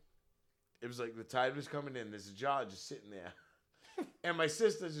tide. It was like the tide was coming in. There's a jar just sitting there, and my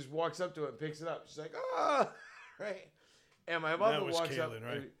sister just walks up to it and picks it up. She's like, "Ah," right, And my mother That was walks up. Kaylin,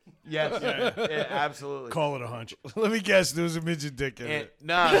 right? Yes, yeah, absolutely. Call it a hunch. Let me guess. There was a midget dick in And it.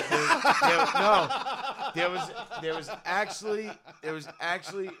 no, there was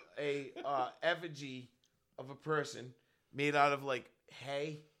actually a effigy of a person made out of like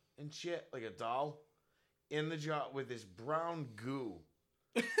hay and shit, like a doll, in the jar with this brown goo.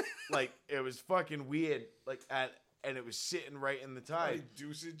 Like it was fucking weird. And it was sitting right in the tide.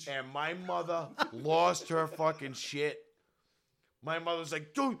 Dosage. And my mother lost her fucking shit. My mother's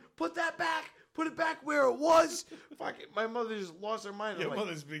like, dude, put that back. Put it back where it was. Fucking, my mother just lost her mind. I'm Your like,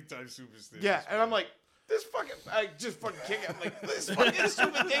 mother's big time superstitious. yeah, and I'm like, this fucking, I just fucking kick it. I'm like, this fucking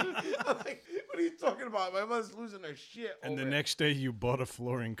stupid thing. I'm like, what are you talking about? My mother's losing her shit. And the over it. next day, you bought a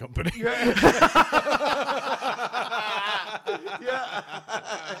flooring company. Yeah.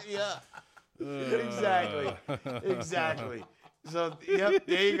 Yeah. Exactly. So, yep,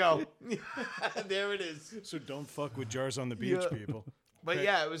 there you go. There it is. So don't fuck with jars on the beach, Yeah. people. But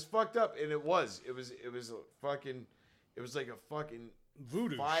yeah, it was fucked up, and it was a fucking, it was like a fucking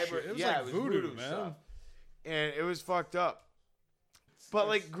Voodoo fiber. shit. It was yeah, like it was voodoo, man. stuff. And it was fucked up. But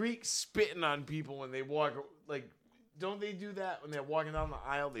like Greeks spitting on people when they walk, like, don't they do that when they're walking down the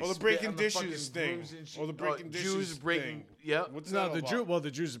aisle? They Or the spit breaking on the fucking dishes thing. brooms and shit. Or the breaking dishes Jews breaking. thing. Yep. What's No, that the about?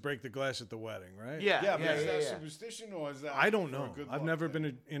 the Jews break the glass at the wedding, right? Yeah. Yeah, but is that yeah. superstition or is that? I don't for a know. good I've luck never thing?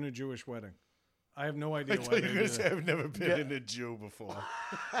 been in a Jewish wedding. I have no idea I why thought you they were do going to say that. I've never been in a Jew before.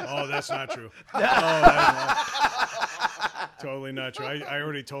 Oh, that's not true. Totally not true. I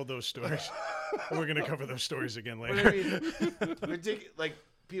already told those stories. We're gonna cover those stories again But later. I mean, ridiculous. Like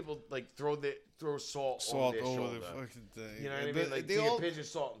people like throw salt Salt over their over shoulder. the fucking thing. You know what I But mean? Like they take all, a pinch of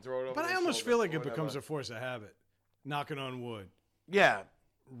salt and throw it over. But I their almost shoulder feel like or it becomes a whatever. force of habit. Knocking on wood, Yeah.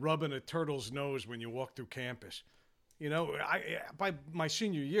 rubbing a turtle's nose when you walk through campus. You know, by my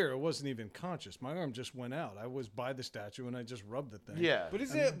senior year, I wasn't even conscious. My arm just went out. I was by the statue and I just rubbed the thing. Yeah. But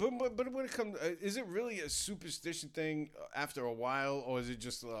is it? But when it comes, is it really a superstition thing after a while, or is it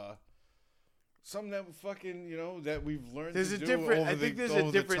just something that fucking that we've learned? There's to a do different- over I think the- there's a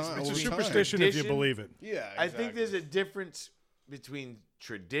over the difference time- It's a over time. superstition if you Tradition. believe it. Yeah, I think there's a difference between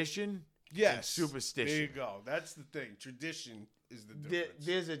tradition yes and superstition. There you go. That's the thing. Tradition is the difference.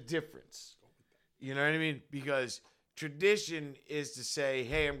 There's a difference. You know what I mean? Because tradition is to say,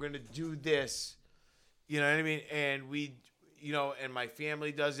 hey, I'm going to do this. You know what I mean? And we, and my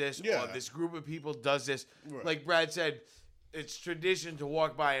family does this, Yeah. or this group of people does this. Right. Like Brad said, it's tradition to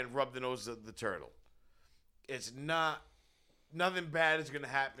walk by and rub the nose of the turtle. It's not, nothing bad is going to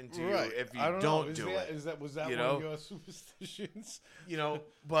happen to you if you I don't don't know. do it. Was that You one know? of your superstitions?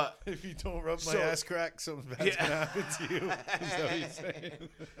 But If you don't rub my So- ass crack, something bad's Yeah. gonna happen to you. Is that what you're saying?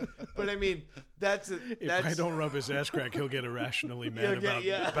 but I mean, that's If I don't rub his ass crack, he'll get irrationally mad He'll get-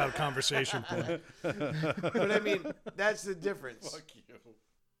 yeah. about a conversation point. But I mean, that's the difference. Fuck you.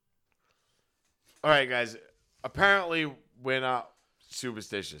 All right, guys. Apparently, we're not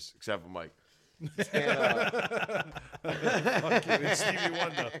superstitious, except for Mike. And, Fuck you. It's Stevie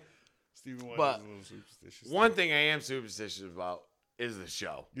Wonder. Stevie Wonder's But a little superstitious. one thing I am superstitious about is the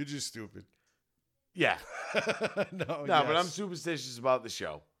show. You're just stupid. Yeah. No, No, but I'm superstitious about the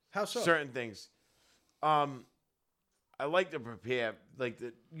show. How so? Certain things. I like to prepare.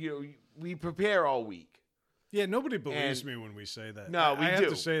 We prepare all week. Yeah, nobody believes And- me when we say that. No, we I have do.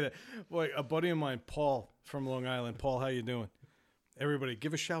 to say that. Boy, a buddy of mine, Paul from Long Island. Paul, how you doing? Everybody,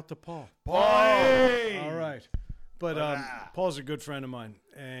 give a shout to Paul. All right. But Paul's a good friend of mine,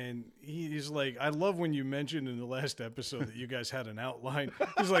 and he's like, I love when you mentioned in the last episode that you guys had an outline.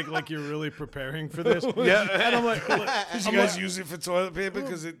 He's like you're really preparing for this. Yeah. And I'm like, Did you guys use it for toilet paper?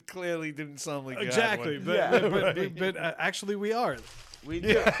 Because it clearly didn't sound like you had exactly. one. But, Yeah. but actually, we are. We do.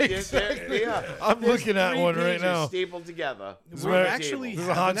 Yeah, Exactly. I'm looking at 3 one right pages now. stapled together. We're on the actually- table. There's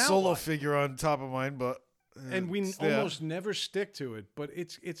a have Han an Solo outline. figure on top of mine, but And we it's there. almost never stick to it, but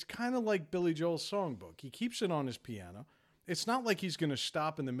it's kind of like Billy Joel's songbook. He keeps it on his piano. It's not like he's going to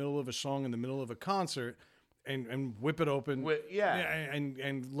stop in the middle of a song in the middle of a concert and whip it open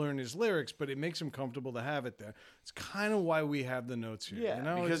and learn his lyrics, but it makes him comfortable to have it there. It's kind of why we have the notes here. Yeah, you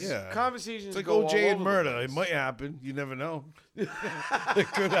know? because Yeah. conversations It's like go OJ all and over murder. the It place. might happen. You never know. It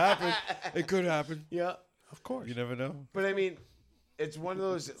could happen. It could happen. Yeah, Of course. You never know. but I mean, it's one of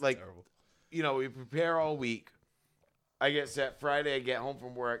those like, Terrible. we prepare all week. I get set Friday. I get home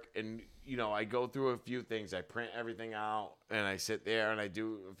from work, and I go through a few things. I print everything out, and I sit there and I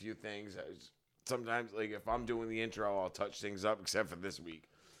do a few things. Sometimes, like if I'm doing the intro, I'll touch things up, except for this week.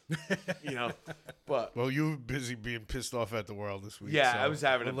 But Well, you were busy being pissed off at the world this week. yeah, so I was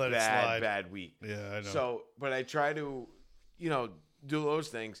having a we'll let it slide. bad week. Yeah, I know. So, but I try to, do those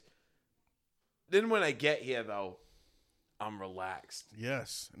things. Then when I get here, though, I'm relaxed.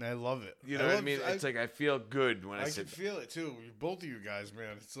 Yes, and I love it. You know what I mean? It's like I feel good when I can sit. feel it too. Both of you guys,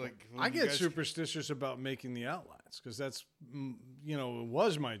 man. It's like I get superstitious about making the outlines because that's, it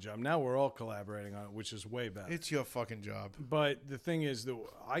was my job. Now we're all collaborating on it, which is way better. It's your fucking job. But the thing is that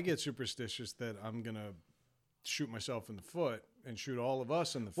I get superstitious that I'm going to shoot myself in the foot and shoot all of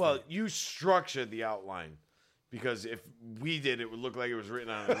us in the foot. Well, you structured the outline. Because if we did, it would look like it was written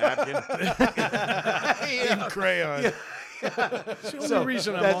on a napkin. In crayon. That's the only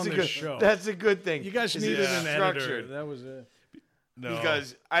reason I'm on this show. That's a good thing. You guys needed an editor. That was it. No.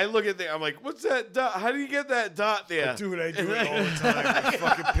 Because I look at I'm like, what's that dot? How do you get that dot there? Dude, I do it all the time. It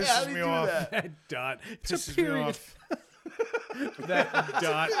fucking pisses me off. That dot. It's Pisses a period. me off. That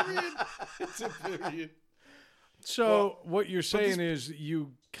dot. It's a period. So what you're saying is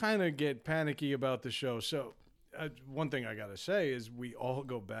you kind of get panicky about the show. So one thing I got to say is we all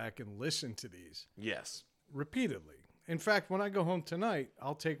go back and listen to these. Yes. Repeatedly. In fact, when I go home tonight,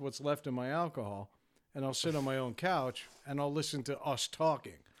 I'll take what's left of my alcohol and I'll sit on my own couch and I'll listen to us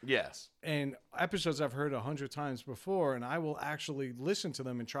talking. Yes. And episodes I've heard 100 times before, and I will actually listen to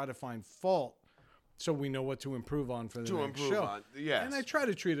them and try to find fault so we know what to improve on for the next show. Yes. And I try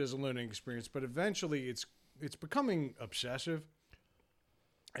to treat it as a learning experience, but eventually it's becoming obsessive.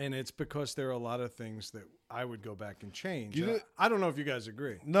 And it's because there are a lot of things that I would go back and change. I don't know if you guys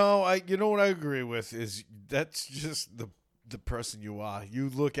agree. No, you know what I agree with is that's just the person you are. You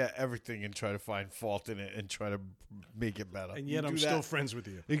look at everything and try to find fault in it and try to make it better. And yet I'm still friends with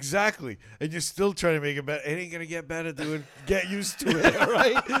you. Exactly. And you're still trying to make it better. It ain't going to get better, dude. Get used to it, all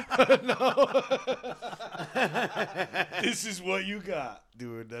right? No. This is what you got,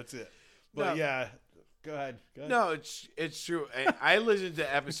 dude. That's it. But No. yeah. Go ahead. No, it's true. I listen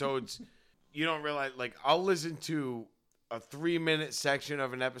to episodes. You don't realize, like, I'll listen to a 3-minute section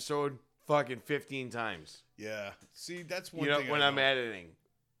of an episode fucking 15 times. Yeah. See, that's one thing. When I'm editing.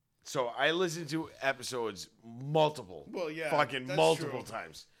 So I listen to episodes multiple. Well, yeah, fucking that's multiple true.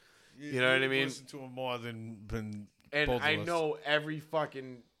 times. You know what I mean? Listen to them more than And both of I us. know every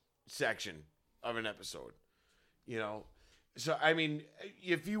fucking section of an episode. So, I mean,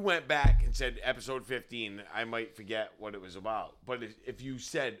 if you went back and said episode 15, I might forget what it was about. But if you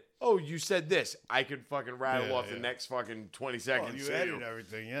said, oh, you said this, I could fucking rattle off the next fucking 20 seconds. Well, you edit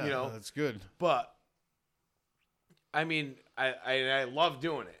everything, yeah. That's good. But, I mean, I love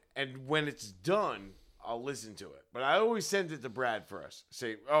doing it. And when it's done, I'll listen to it. But I always send it to Brad first.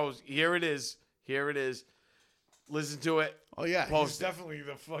 Say, oh, here it is. Here it is. Listen to it. Oh yeah, Post he's it. definitely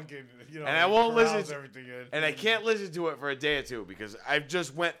the fucking And I won't listen to everything in. And I can't listen to it for a day or two because I've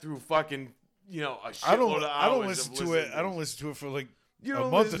just went through fucking a shitload I of hours. I don't listen to it. I don't listen to it for like You a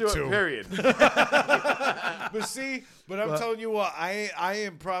don't month listen or to two. it, period. But I'm telling you what, I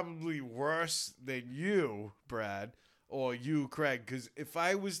am probably worse than you, Brad, or you, Craig. Because if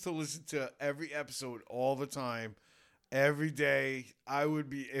I was to listen to every episode all the time, every day, I would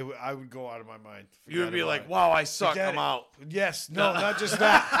go out of my mind. You would be Forget like, about it. "Wow, I suck. Forget I'm it. out." Yes, no, not just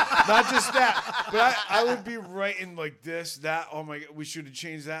that, not just that. But I would be writing like this, that. Oh my god, we should have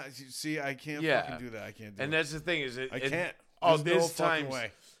changed that. See, I can't fucking do that. I can't do And it. that's the thing is, I can't. There's no fucking times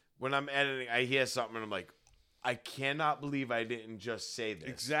way. when I'm editing, I hear something and I'm like, I cannot believe I didn't just say this.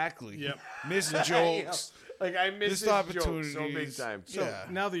 Exactly. Yep. Missed jokes. Like I missed Missed this joke so big opportunities. time. So Yeah.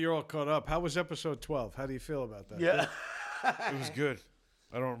 now that you're all caught up, how was episode 12? How do you feel about that? Yeah. It was good.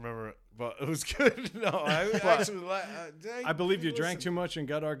 I don't remember it, but it was good. No, I actually. I believe you drank too much and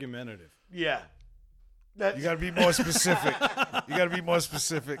got argumentative. Yeah. That's, You got to be more specific. You got to be more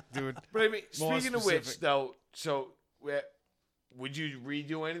specific, dude. but I mean, more speaking of which, specific. though, so would you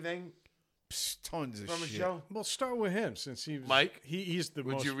redo anything Psst, tons of from a shit. show? Well, start with him since he was, Mike? He's the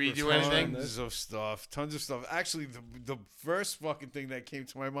Would most you redo refined anything? on this. Tons of stuff. Actually, the first fucking thing that came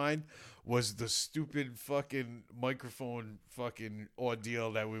to my mind was the stupid fucking microphone fucking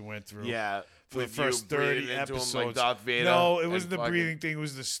ordeal that we went through. Yeah. For the with you first breathing 30 into him episodes. like Darth Vader No, it and wasn't the fucking- breathing thing. It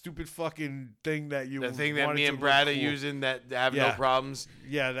was the stupid fucking thing that you. The thing that wanted me to and Brad are look cool. using that have no Yeah. problems.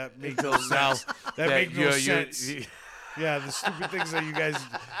 Yeah, that made Until no now, sense. That made no you're- sense. you- Yeah, the stupid things that you guys,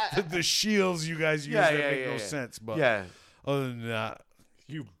 the shields you guys use that make no sense. But yeah. other than that,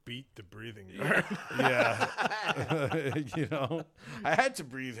 You beat the breathing. guard. yeah, you know, I had to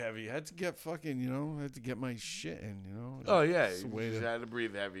breathe heavy. I had to get fucking, I had to get my shit in. Oh yeah, It's the you way just to- had to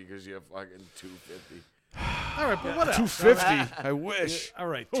breathe heavy because you're fucking 250. All right, but what else? 250. I wish. All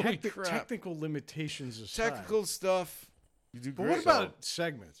right, Holy crap. technical limitations aside. Technical stuff. You do But great. what about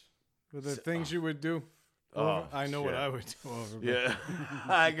segments? Were there things you would do? Oh, I know what shit. I would do over. but- Yeah,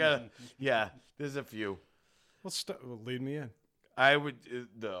 I got. Yeah, there's a few. Well, lead me in. I would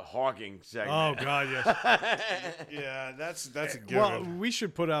the Hawking segment. Oh God, yes. Yeah, that's a given. Well, we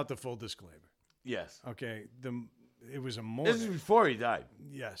should put out the full disclaimer. Yes. Okay, it was a This is morning. before he died.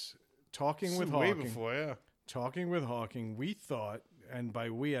 Yes, talking This with is way Hawking. before, yeah. Talking with Hawking, we thought, and by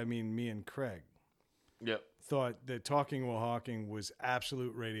we I mean me and Craig, Yep. thought that Talking with Hawking was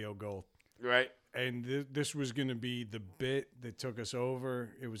absolute radio gold. Right. And this was going to be the bit that took us over.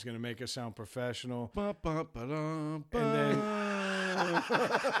 It was going to make us sound professional. And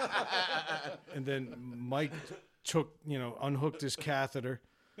And then Mike unhooked his catheter.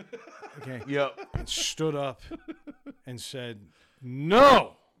 Okay. Yep. And stood up and said,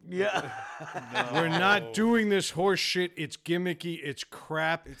 "No, Yeah. we're not doing this horse shit. It's gimmicky. It's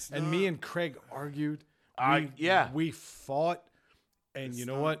crap." And me and Craig argued. Yeah. We fought. And you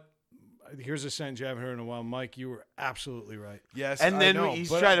know what? Here's a sentence you haven't heard in a while. Mike, you were absolutely right. yes, And I then know, he's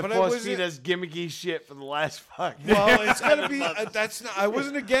but- trying to but I force wasn't- feed us gimmicky shit for the last fucking. Well, it's gotta be. That's not. I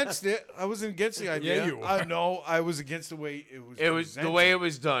wasn't against it. I wasn't against the idea. Yeah, you were. I know. I was against the way it was. It was the presented. way it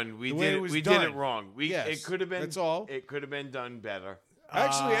was done. We The way did it it. was We did done. it wrong. Yes, It could have been. that's all. It could have been done better.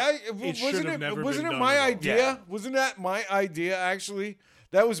 Actually, it should wasn't have it. never Wasn't been it done my at all. idea? Yeah. Wasn't that my idea? Actually,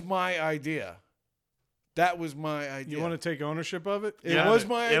 that was my idea. That was my idea. You want to take ownership of it? It was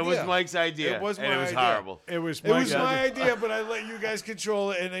my idea. It was Mike's idea. It was and my it was idea. horrible. It was It was Mike's my idea. idea, but I let you guys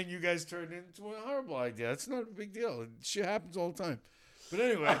control it, and then you guys turned it into a horrible idea. It's not a big deal. Shit happens all the time. But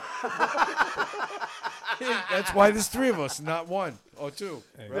anyway, that's why there's three of us, not one or two.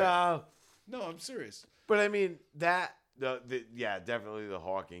 Right? No, No, I'm serious. but I mean that. Yeah, definitely the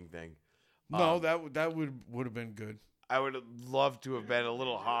Hawking thing. No, that would have been good. I would have loved to have been a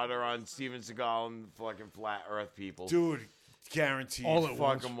little harder on Steven Seagal and fucking flat Earth people. Dude, guaranteed. All at Fuck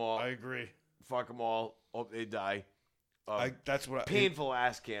once. them all. I agree. Fuck them all. Hope they die. That's what I Painful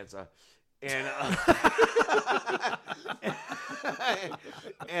ass cancer. And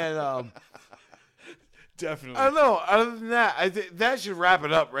and definitely. I don't know. Other than that, I think that should wrap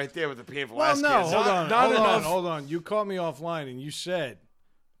it up right there with the painful Well, ass no, cancer. hold on. You caught me offline, and you said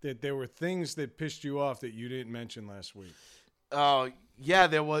that there were things that pissed you off that you didn't mention last week. Oh yeah,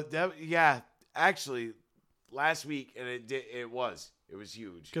 there was. Yeah, actually, last week, and it was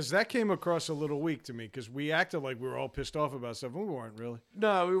huge. Because that came across a little weak to me, because we acted like we were all pissed off about stuff, and we weren't really.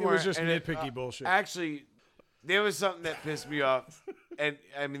 No, we It weren't. was just and nitpicky bullshit. Actually, there was something that pissed me off, and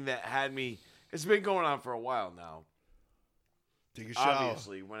I mean that had me. It's been going on for a while now. Take a shower.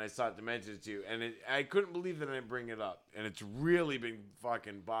 Obviously, when I started to mention it to you, and I couldn't believe that I didn't bring it up, and it's really been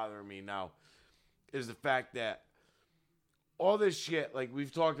fucking bothering me now, is the fact that all this shit, like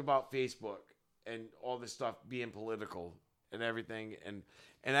we've talked about Facebook and all this stuff being political and everything,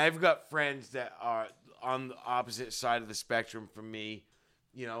 and I've got friends that are on the opposite side of the spectrum from me,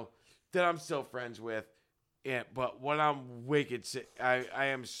 that I'm still friends with, but what I'm wicked sick, I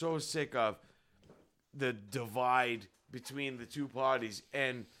am so sick of the divide between the two parties,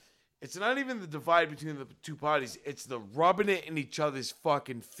 and it's not even the divide between the two parties, it's the rubbing it in each other's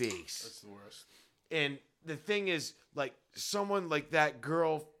fucking face. That's the worst. And the thing is, like, someone like that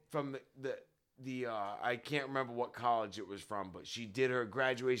girl from the I can't remember what college it was from, but she did her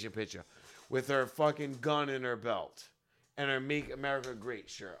graduation picture with her fucking gun in her belt and her Make America Great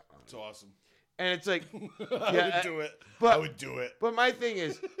shirt on. It's awesome. And it's like, I yeah, would do it. but- I would do it. but my thing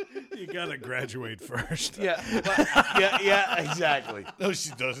is, You gotta graduate first. yeah, yeah, exactly. No, she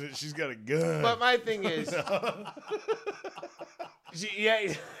doesn't. She's got a gun. But my thing is,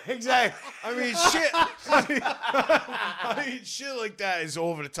 yeah, exactly. I mean, shit. I mean, shit like that is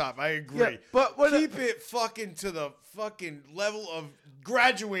over the top. I agree. Yeah, but what keep it fucking to the fucking level of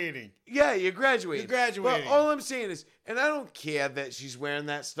graduating. Yeah, you're graduating. You're graduating. But all I'm saying is, and I don't care that she's wearing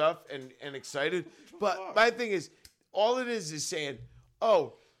that stuff and excited, but my thing is, all it is saying,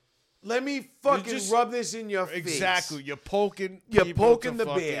 oh, let me fucking just- rub this in your face. Exactly. You're poking. You're people poking to the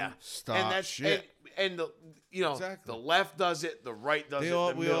fucking bear. Stop And that's shit. and the Exactly. the left does it, the right does They it, all-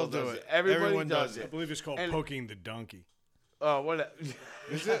 the we middle all do does it. it. Everybody Everyone does does I it. believe it's called And- poking the donkey. Oh, what?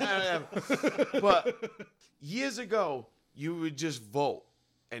 Is it? But years ago, you would just vote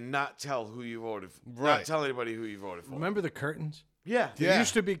and not tell who you voted for. Not Right. tell anybody who you voted for. Remember the curtains? Yeah. There Yeah.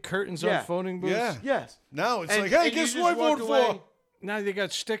 used to be curtains Yeah. on voting booths. Yeah. Yes. Now it's And- like, hey, and you guess just what I walk voted away. for? Now they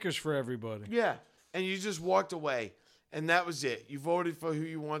got stickers for everybody. Yeah. And you just walked away, and that was it. You voted for who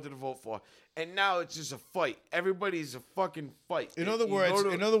you wanted to vote for, and now it's just a fight. Everybody's a fucking fight. In other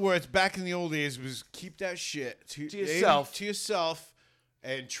words, back in the old days was keep that shit to yourself. to yourself,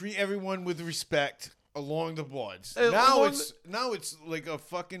 and treat everyone with respect along the boards. Along Now it's like a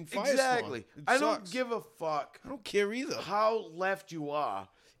fucking firestorm. exactly. It I sucks. don't give a fuck I don't care either. how left you are.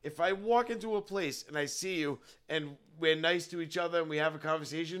 If I walk into a place and I see you and we're nice to each other and we have a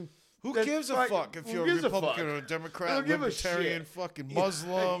conversation. Who That's gives a fucking- fuck if who you're a gives a Republican fuck? or a Democrat, Don't give a libertarian, shit. fucking Yeah,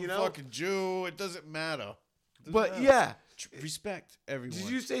 Muslim, you know? fucking Jew? It doesn't matter. Doesn't But matter. yeah, Respect everyone. did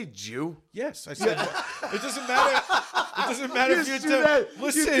you say Jew? Yes, I said it doesn't matter. It doesn't matter if Just you're do that.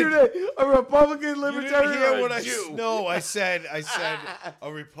 Listen, You do that. A Republican, you libertarian, didn't hear or what a I Jew? No, I said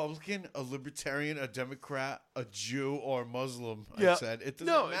a Republican, a libertarian, a Democrat, a Jew, or a Muslim. I said it doesn't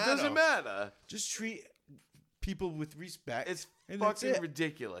No, matter. it doesn't matter. Just treat people with respect. It's and that's fucking it.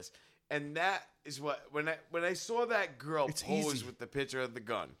 ridiculous. And that is what when I saw that girl It's pose easy. with the picture of the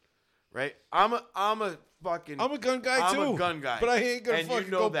gun, right? I'm a fucking I'm a gun guy I'm too. a gun guy, But I ain't gonna and you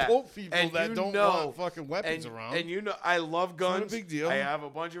fucking know go that. poke people And that you don't know- want fucking weapons around. And you know I love not a guns. big deal. I have a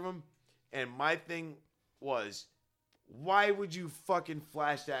bunch of them. And my thing was, why would you fucking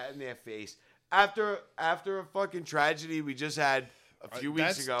flash that in their face after a fucking tragedy we just had a few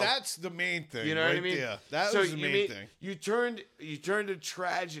weeks ago? That's the main thing. You know right what I mean? There. That So was the you main mean- thing. You turned a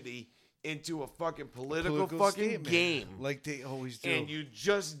tragedy into a fucking political fucking statement, game, like they always do. and you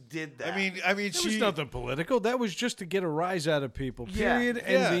just did that. I mean, That was nothing political. That was just to get a rise out of people. Yeah. Period. Yeah.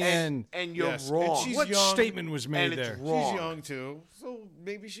 And the and, end. and you're Yes, and wrong. she's What young, statement was made and it's there? wrong. She's young too, so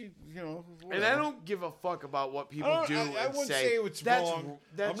maybe she, And whatever. I don't give a fuck about what people I do. don't- I and wouldn't say say it's that's, wrong.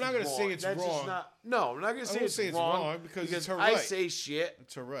 That's I'm not gonna say wrong. it's That's just wrong. not- no, I'm not gonna say, won't it's, say it's wrong wrong because it's her I right. say shit.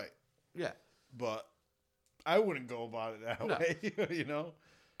 It's her right, Yeah, but I wouldn't go about it that No. way. You know,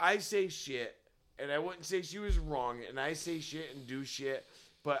 I say shit, and I wouldn't say she was wrong, and I say shit and do shit,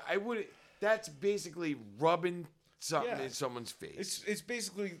 but I wouldn't. That's basically rubbing something Yeah. in someone's face. it's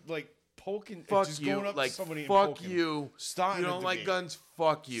basically like poking. Fuck it's just you, going up like to somebody and fuck poking you. Starting You a don't like debate. guns?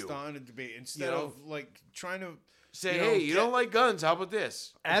 Fuck you. Starting a debate instead know? of like trying to Say, you know, hey, you get- don't like guns? How about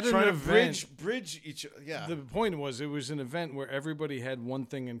this? At an trying to event, bridge each. Yeah, the point was it was an event where everybody had one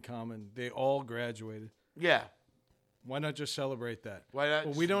thing in common. They all graduated. Yeah. Why not just celebrate that? Why not?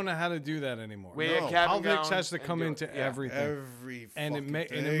 But we don't know how to do that anymore. Wear No. a cap and Politics gown has to and come do it. into Yeah. everything. every And fucking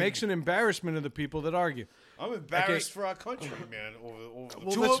and it thing. makes an embarrassment of the people that argue. I'm embarrassed for our country, man. Over the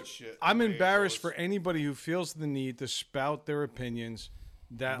Well, bullshit. I'm the way it embarrassed goes. for anybody who feels the need to spout their opinions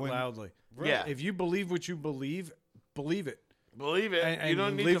that When- loudly. Yeah. If you believe what you believe it. Believe it. And you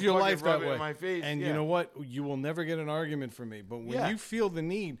don't need live to your fucking life rub that it way. in my face. And yeah. you know what? You will never get an argument from me. But when Yeah. you feel the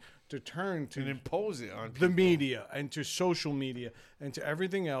need to turn and to impose it on the people. media and to social media and to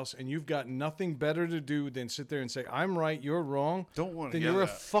everything else, and you've got nothing better to do than sit there and say, I'm right, you're wrong, Don't want to then hear you're a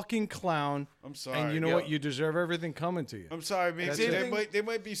that. fucking clown. I'm sorry. And you know Yeah. what? You deserve everything coming to you. I'm sorry, man. That's There it.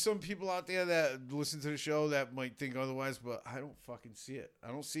 might be some people out there that listen to the show that might think otherwise, but I don't fucking see it. I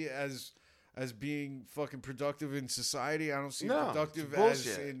don't see it as being fucking productive in society. I don't see it No, productive it's as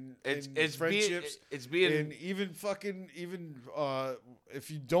bullshit. in It's friendships. It's being. and even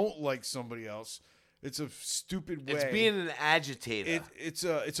if you don't like somebody else, it's a stupid way. It's being an agitator. It's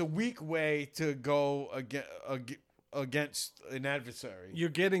a weak way to go against an adversary. You're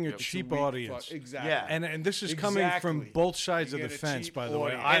getting a It's a cheap weak audience. fuck- exactly. Yeah. And this is coming from Exactly. both sides You of the get a fence, cheap by the way.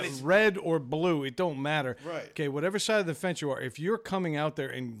 audience. I, And it's- red or blue, it don't matter. Right. Okay, whatever side of the fence you are, if you're coming out there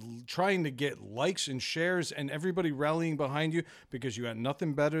and trying to get likes and shares and everybody rallying behind you because you got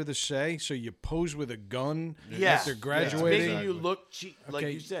nothing better to say, so you pose with a gun yeah. after It's graduating. making you look cheap, like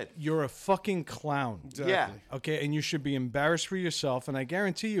okay, you said. you're a fucking clown. Exactly. Yeah. Okay, and you should be embarrassed for yourself. And I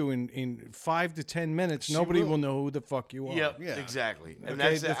guarantee you, in 5 to 10 minutes, nobody will know who the fuck you are. Yep. Yeah. Exactly. And Okay,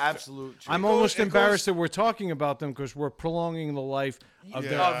 that's the the- absolute truth. I'm goes- almost it embarrassed goes- that we're talking about them because we're prolonging the life of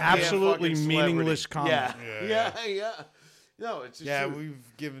their Yeah. Of their absolutely fucking meaningless celebrity. comment. Yeah. No, it's just Yeah, true.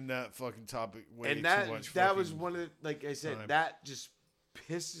 we've given that fucking topic way and too that much. that was fucking- one of the, like I said, time. that just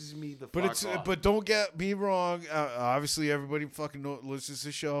pisses me the But fuck it's off. but don't get me wrong. Obviously, everybody fucking listens to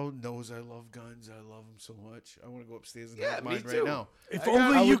the show knows I love guns. I love them so much. I want to go upstairs and Yeah, have me mine too. right now. If I got-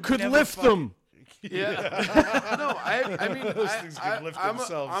 only I you would could never lift fucking- them. Yeah. No, I mean, Those things can lift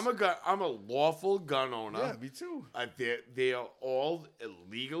themselves. I'm a lawful gun owner. Yeah, me too. They are all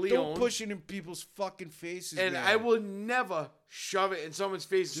illegally Don't owned. push it in people's fucking faces. and man. I will never shove it in someone's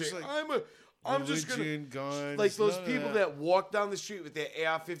face and Just say, like I'm just gonna religion, guns, like those none of people that walk down the street with their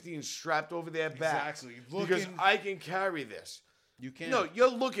AR-15 strapped over their back. Exactly. Because Looking- I can carry this. you can't. No,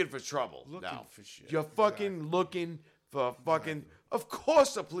 you're looking for trouble. Looking now. for shit. You're fucking looking for fucking. Of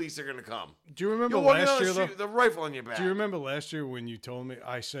course, the police are gonna come. Do you remember You're walking last down the year, street though? with a rifle on your back. Do you remember last year when you told me,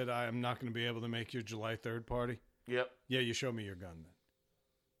 I said I'm not going to be able to make your July 3rd party? Yep. Yeah, you showed me your gun then.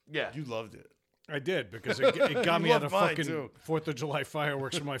 Yeah. You loved it. I did, because it got You me out loved of mine, fucking too. 4th of July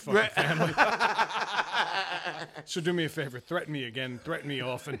fireworks for my fucking family. So do me a favor, threaten me again, threaten me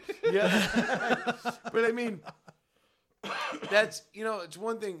often. Yeah. But I mean, That's it's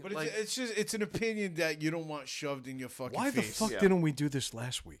one thing. But like it's an opinion that you don't want shoved in your fucking Why the face. fuck Yeah. didn't we do this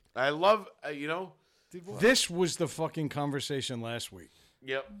last week? I love This was the fucking conversation last week.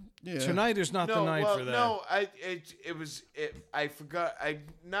 Yep. Yeah. Tonight is not the night for that. No, I forgot. I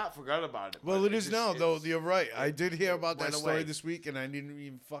not forgot about it. Well, but it is now, though. You're right. I did hear about that went story away. this week, and I didn't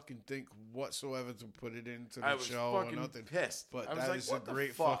even fucking think whatsoever to put it into the I was show or fucking nothing. pissed. But I was that like, is what a the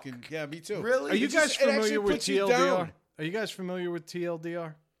great fuck? fucking... Yeah, me too. Really? Are you It guys just- it actually familiar with puts you TLDR? down. Are you guys familiar with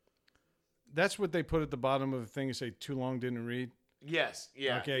TLDR? That's what they put at the bottom of the thing and say, too long, didn't read. Yes.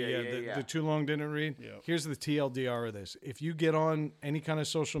 Yeah. Okay, Yeah. the too long didn't read. Yeah. Here's the TLDR of this. If you get on any kind of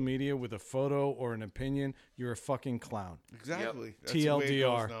social media with a photo or an opinion, you're a fucking clown. Exactly. That's the way it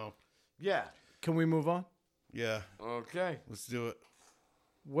TLDR. goes now. Yeah. Can we move on? Yeah, Okay. let's do it.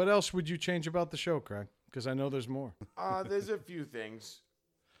 What else would you change about the show, Craig? Because I know there's more. There's a few things.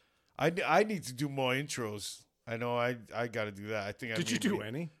 I need to do more intros. I know I got to do that. I think I Did you maybe- do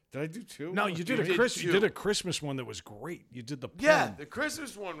any? Did I do two? No, you did You a did you did two. a Christmas one that was great. You did the poem. Yeah, the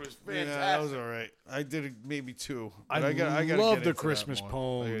Christmas one was Yeah, fantastic. that was all right. I did maybe two. But I gotta love get the into Christmas that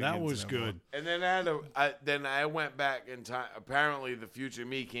more. I poem. gotta That get into was that more. good. And then then I went back in time. Apparently, the future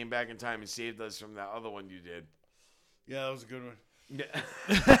me came back in time and saved us from that other one you did. Yeah, that was a good one. Yeah.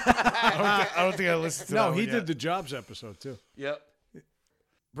 I don't think I listened to that No, one he yet. did the Jobs episode too. Yep.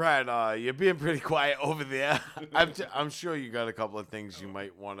 Brad, you're being pretty quiet over there. I'm sure you got a couple of things you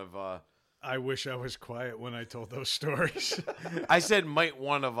might want to. I wish I was quiet when I told those stories. I said might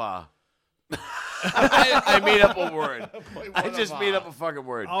want to. I made up a word. I just made up a fucking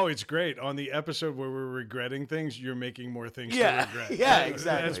word. Oh, it's great. On the episode where we're regretting things, you're making more things Yeah. to regret. Yeah,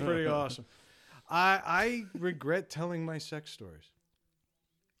 exactly. That's pretty awesome. I regret telling my sex stories.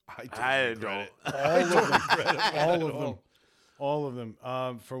 I regret don't. All of them. All of them.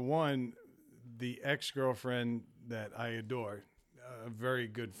 For one, the ex-girlfriend that I adore, a very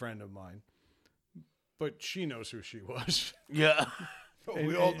good friend of mine, but she knows who she was. Yeah.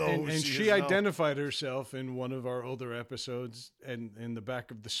 We all know who and she she is now. identified herself in one of our older episodes and in the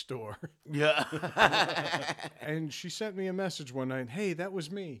back of the store. Yeah. And she sent me a message one night, hey, that was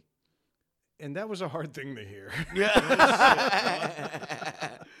me. And that was a hard thing to hear. Yeah.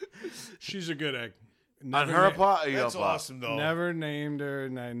 She's a good egg. On her part, or your That's part? awesome, though. Never named her,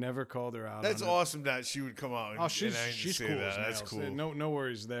 and I never called her out. That's on it. awesome that she would come out. And, Oh, she's and I she's say cool. that. as That's nails. cool. No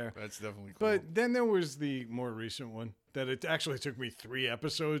worries there. That's definitely cool. But then there was the more recent one that it actually took me 3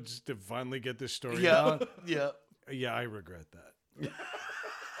 episodes to finally get this story Yeah. out. Yeah. Yeah, I regret that.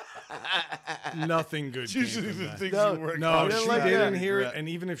 Nothing good It's came usually from the that. things No, you work No, on. she like didn't that. hear it, Regret. and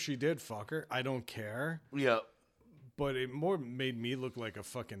even if she did, fuck her. I don't care. Yeah. But it more made me look like a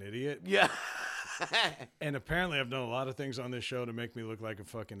fucking idiot. Yeah. And apparently, I've done a lot of things on this show to make me look like a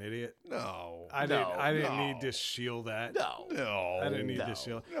fucking idiot. No. I No, didn't no. need to seal that. No. No. I didn't need No. to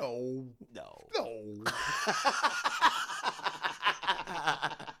seal. No. No. No.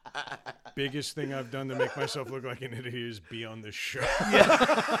 Biggest thing I've done to make myself look like an idiot is be on this show.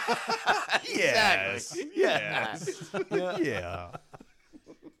 Yes. Yes. Yeah.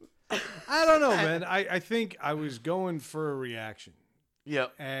 I don't know, man. I think I was going for a reaction,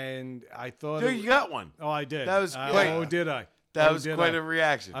 Yep. and I thought. Dude, you got one. Oh, I did. That was quite- Oh, did I? That Oh, was did quite I? a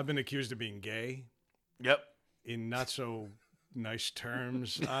reaction. I've been accused of being gay Yep. in not so nice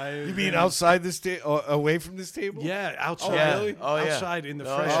terms. You mean outside this table, away from this table? Yeah, outside. Yeah. Really? Oh, yeah. Outside in the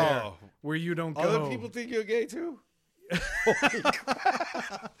Oh, fresh yeah. air, where you don't go. Other people think you're gay too? Holy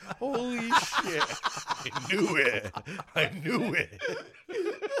crap. Holy shit. I knew it. I knew it.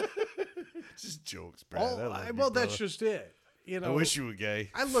 Just jokes, Brad. Oh, I love you, well, that's brother. just it. You know, I wish you were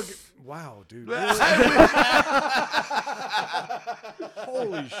gay. I look at. Wow, dude.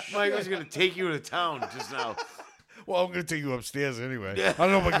 Holy shit. Mike was gonna take you to town just now. Well, I'm going to take you upstairs anyway. I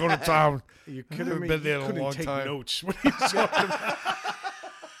don't know if I go to town. You I could haven't have been there in a couldn't long take time. notes. What are you talking about?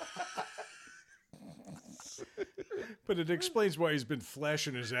 But it explains why he's been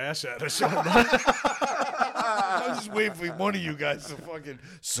flashing his ass at us. I'm just waiting for one of you guys to fucking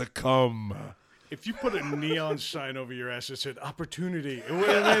succumb. If you put a neon sign over your ass that said opportunity,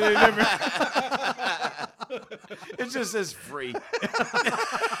 It just says free.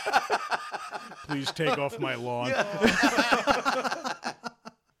 please take off my lawn.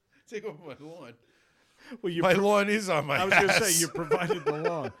 Take over my lawn. Well, you My lawn is on my I was going to ass. say, you provided the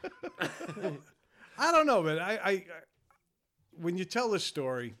lawn. I don't know, man. I when you tell a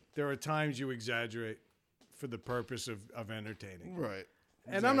story, there are times you exaggerate for the purpose of entertaining. Right.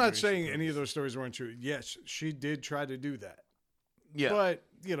 And I'm not saying Exaggeration any of those stories weren't true. Yes, she did try to do that. Yeah. But,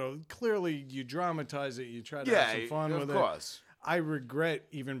 you know, clearly you dramatize it. You try to Yeah. have some fun Of with it. course. I regret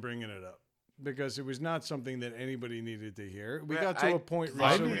even bringing it up because it was not something that anybody needed to hear. We Well, got to a point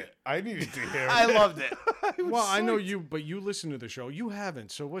I, recently. I needed to hear it. I loved it. Well, I know you, but you listen to the show. You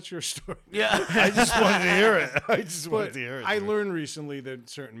haven't. So what's your story? Yeah. I just wanted to hear it. I just wanted But to hear it. I dude. learned recently that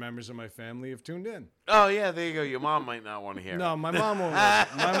certain members of my family have tuned in. Oh yeah, there you go. Your mom might not want to hear No, it. my mom won't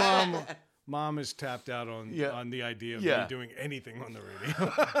listen. My mom is tapped out on Yeah. on the idea of Yeah. me doing anything on the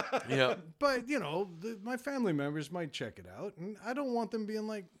radio. Yeah. But you know, my family members might check it out, and I don't want them being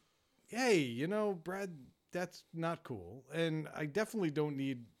like, "Hey, you know, Brad, that's not cool." And I definitely don't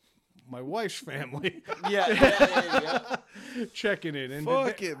need my wife's family Yeah. checking it. And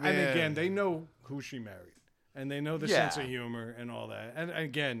Fuck it, And man. again, they know who she married, and they know the Yeah. sense of humor and all that. And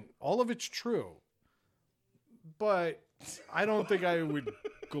again, all of it's true, but I don't think I would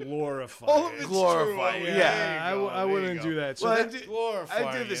glorify All of it. it's Glorify true. it. Oh, Yeah. there you I go, I there you wouldn't go. do that. So Well, that-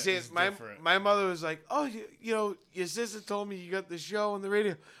 I did the same. Is My different. my mother was like, "Oh, you know, your sister told me you got the show on the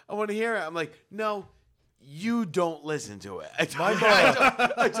radio. I want to hear it." I'm like, "No, you don't listen to it." I told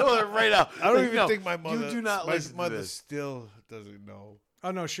her right out. I don't Like, even no, think my mother. You do not my listen to mother this. still doesn't know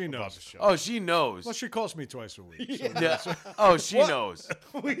oh no, she about knows. the show. Oh, she knows. Well, she calls me twice a week. So Yeah. Oh, she knows.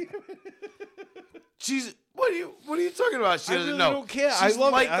 She's what are you talking about? She I doesn't really know. don't care. She's I love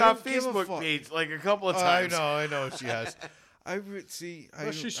it. liked I our don't give a Facebook fuck. page like a couple of I times. know she has. See.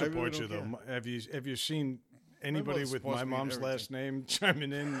 Well, she supports you though. though. Have you seen anybody mother with supports my me in mom's everything. last name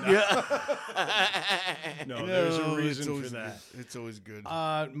chiming in? Yeah. No, there's a No, reason it's for always that. Good. It's always good.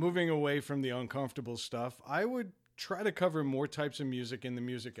 Moving away from the uncomfortable stuff, I would try to cover more types of music in the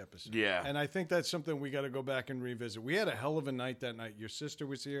music episode. Yeah. And I think that's something we got to go back and revisit. We had a hell of a night that night. Your sister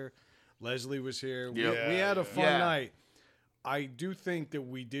was here. Leslie was here. Yep. We had a fun Yeah. night. I do think that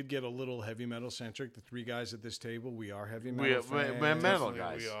we did get a little heavy metal centric. The three guys at this table, we are heavy metal We're fans. metal Definitely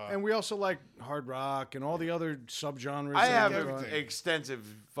guys. we are. And we also like hard rock and all the other subgenres. I that have we an got. extensive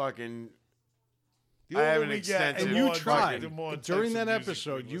fucking. The I older have an we get, extensive- And the you more tried the more during types that of music we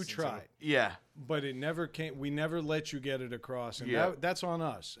episode. You listen to. tried, Yeah. but it never came. We never let you get it across, and Yep. that's on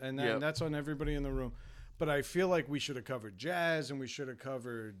us, and Yep. that's on everybody in the room. But I feel like we should have covered jazz and we should have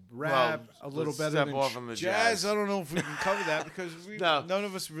covered rap a little let's better step than off on the Jazz, I don't know if we can cover that because No. none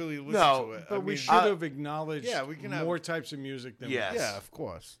of us really listen No, to it. But I we mean, should have acknowledged yeah, we can have- more types of music than Yes. we Yeah, of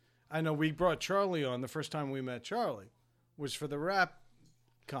course. I know we brought Charlie on the first time we met Charlie was for the rap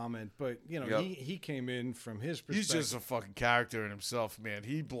comment, but you know Yep. he came in from his perspective. He's just a fucking character in himself, man.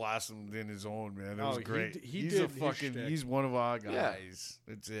 He blossomed in his own, man. It was he great. he he's did a his fucking. shtick. He's one of our Yeah. guys.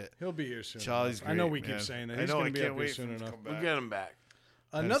 That's it. He'll be here soon. Charlie's enough. I know great, we man. keep saying that. I He's know. going I to be can't up here wait for soon him to enough. come We'll back. get him back.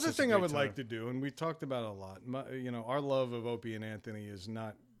 Another such a thing I great would like time. to do, and we talked about it a lot. You know, our love of Opie and Anthony is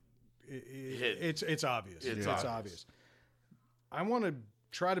not. It's obvious. It's It's obvious. obvious. I want to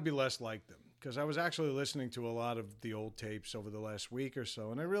try to be less like them because I was actually listening to a lot of the old tapes over the last week or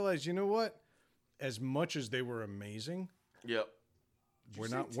so, and I realized, you know what? As much as they were amazing, Yep.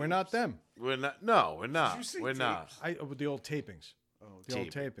 we're not them. We're not. No, we're you not. say We're not. With the old tapings, the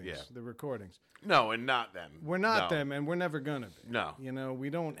old tapings, yeah. the recordings. No, we're not them. We're not No. them, and we're never gonna be. No. You know, we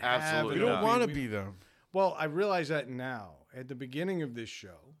don't Absolutely have. We an don't not. want to we- be them. Well, I realize that now. At the beginning of this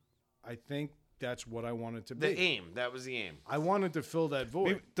show, I think that's what I wanted to be. The aim. That was the aim. I wanted to fill that void.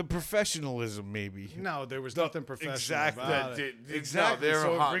 Maybe the professionalism, maybe. No, there was nothing professional exactly. about That it. did- Exactly. No, they're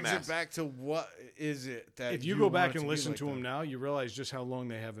so a it hot brings mess. it back to what is it that If you you go want back it and be listen like to that? them now, you realize just how long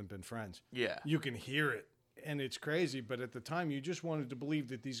they haven't been friends. Yeah. You can hear it, and it's crazy. But at the time, you just wanted to believe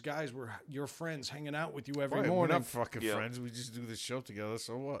that these guys were your friends hanging out with you every Right, we're morning. not fucking Yeah. friends. We just do this show together.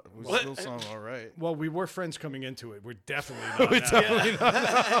 So what? We What? still sound all right. Well, we were friends coming into it. We're definitely not.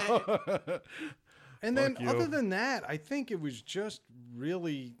 now. And then, Fuck you. other than that, I think it was just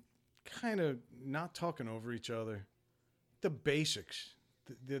really kind of not talking over each other. The basics,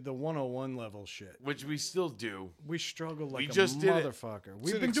 the 101 level shit. Which we still do. We struggled like We a just did it. motherfucker. It's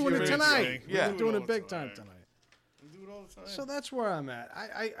We've an been doing it experience tonight. thing. We've Yeah. been We doing do it all big the time time. tonight. We do it all the time. So that's where I'm at.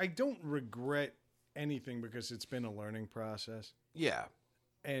 I don't regret anything because it's been a learning process. Yeah.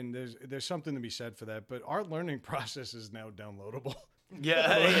 And there's something to be said for that. But our learning process is now downloadable.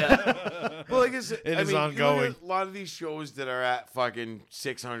 Yeah. Yeah. Well, like I said, It I is mean, you look ongoing. at a lot of these shows that are at fucking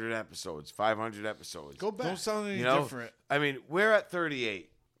 600 episodes, 500 episodes. Go back. Don't sound any you know? different. I mean, we're at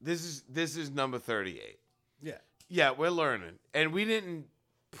 38. This is number 38. Yeah. Yeah, we're learning. And we didn't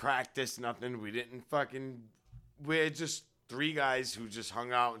practice nothing. We didn't fucking. We're just three guys who just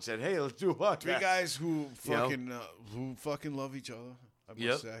hung out and said, hey, let's do a podcast. Three guys who You know? fucking love each other. I Yep.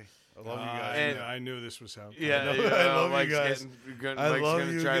 must say. I love you I guys. knew- I knew this was how. Yeah, I love you Mike's guys. Mike's I love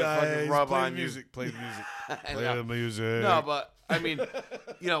gonna you try to fucking guys. rub Play on the you. music. Play the music. I Play know. the music. No, but I mean,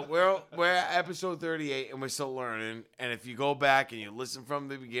 we're at episode 38 and we're still learning. And if you go back and you listen from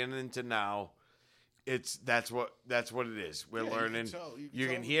the beginning to now, that's what it is. We're Yeah, you can learning. tell- you can You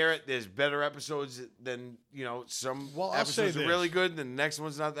can tell. hear it. There's better episodes than some Well, I'll say episodes are this. really good. And the next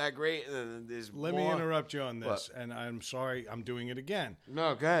one's not that great. And then there's Let more. me interrupt you on this, and I'm sorry I'm doing it again.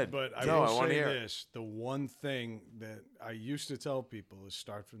 No, go ahead. But I no, will I want to say hear. it. this: the one thing that I used to tell people is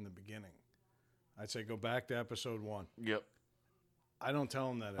start from the beginning. I'd say go back to episode 1. Yep. I don't tell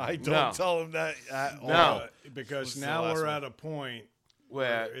them that I anymore. don't No. tell them that at all. No. Because What's the now last we're one? at a point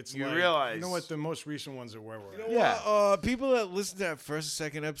Where it's you like, realize, you know what, the most recent ones are where we're at. Yeah. People that listen to that first and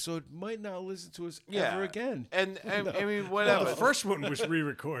second episode might not listen to us Yeah. ever again. and I mean, Well, whatever. the first one was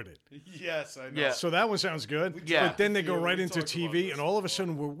re-recorded, Yes, I know. Yeah. so that one sounds good. Yeah. But then they go Yeah, right we into talked about TV, this and all of a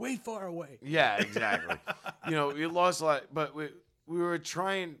sudden we're way far away. Yeah, exactly. We lost a lot, but we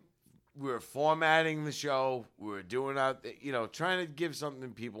were formatting the show. We were doing trying to give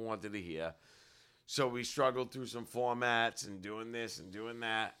something people wanted to hear. So we struggled through some formats and doing this and doing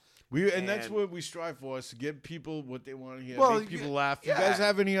that. And that's And- what we strive for, is to give people what they want to hear, Well, make people yeah, laugh. If yeah. you guys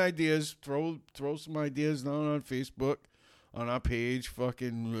have any ideas, throw some ideas down on Facebook, on our page.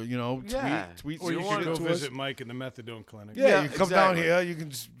 Fucking, Yeah. tweet Or you some can shit go to visit us. Mike in the methadone clinic. Yeah, Yeah, you come down exactly. here. You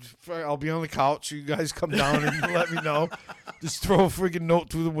can. I'll be on the couch. You guys come down and let me know. Just throw a freaking note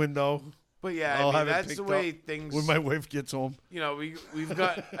through the window But yeah, I'll I mean, have it that's the picked way up things. when my wife gets home. We've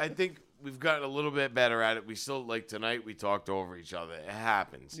got. I think we've gotten a little bit better at it. We still tonight. We talked over each other. It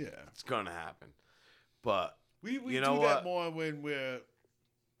happens. Yeah. it's gonna happen. But We You do know that what? more when we're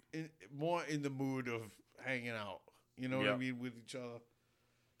more in the mood of hanging out. You know what I Yep. mean, with each other.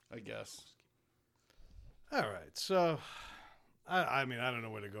 I guess. All right, so I mean, I don't know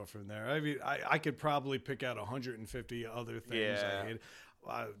where to go from there. I mean, I could probably pick out 150 other things Yeah. I hate.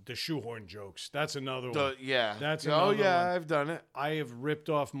 The shoehorn jokes. That's another so, one. yeah, That's oh another yeah, one. I've done it. I have ripped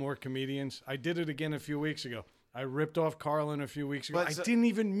off more comedians. I did it again a few weeks ago. I ripped off Carlin a few weeks ago. But I so- didn't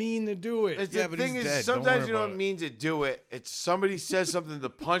even mean to do it. It's Yeah, the but thing he's is, dead. Don't sometimes worry you about don't it. mean to do it. It's somebody says something. The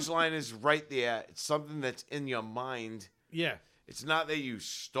punchline is right there. It's something that's in your mind. Yeah. It's not that you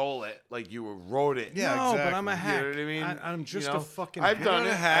stole it, like you wrote it. Yeah, no, but I'm a exactly. hack. You know what I mean? I'm just You know, a fucking I've hack. done Not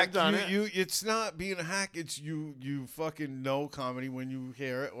it. a hack. I've done it. You, it's not being a hack. It's you fucking know comedy when you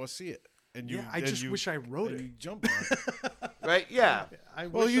hear it or see it, and you. Yeah, I and just you- wish I wrote and it. You jump on it. Right? Yeah. I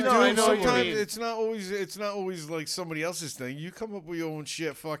Well, wish you I- do. I know what you Sometimes mean. it's not always like somebody else's thing. You come up with your own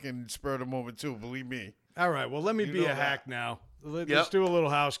shit, fucking spur of the moment too. Believe me. All right, well, let me You be know a that. hack now. Let's Yep. do a little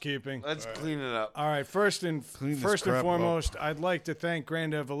housekeeping. Let's clean it up. All right, first and Clean this crap up. foremost, I'd like to thank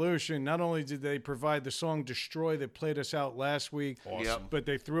Grand Evolution. Not only did they provide the song "Destroy" that played us out last week, Yep. but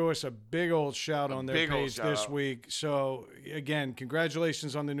they threw us a big old shout on their big old page shout this out. week. So again,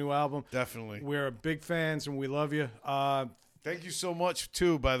 congratulations on the new album. Definitely. We're big fans and we love you. Thank you so much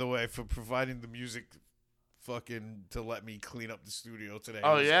too, by the way, for providing the music, fucking to let me clean up the studio today.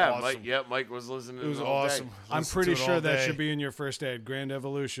 Oh It was yeah, awesome. Mike. Yep, Mike was listening. It was all day. awesome. I'm Listened pretty to it sure all that day. should be in your first ad. Grand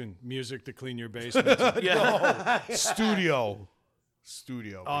Evolution, music to clean your basement. Yeah. Studio.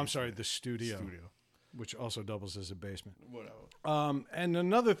 Oh, I'm sorry, the studio, Studio. which also doubles as a basement. Whatever. And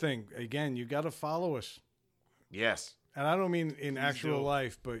another thing, again, you got to follow us. Yes. And I don't mean in actual do.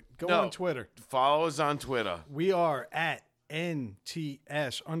 life, but go No. on Twitter. Follow us on Twitter. We are at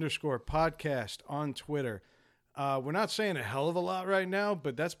NTS_podcast on Twitter. We're not saying a hell of a lot right now,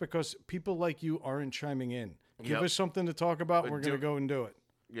 but that's because people like you aren't chiming in. Give Yep. us something to talk about, and we're going to do- go and do it.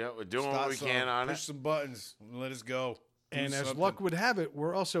 Yeah, we're doing Start what we some, can on push it. some buttons and let us go. Do And as something. luck would have it,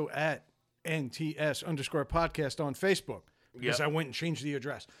 we're also at NTS_podcast on Facebook. Because Yep. I went and changed the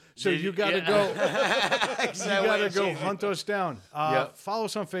address. So Did you got to yeah. go. Exactly. You got to go hunt us down. Yep. Follow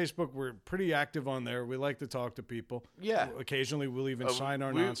us on Facebook. We're pretty active on there. We like to talk to people. Yeah. Occasionally, we'll even sign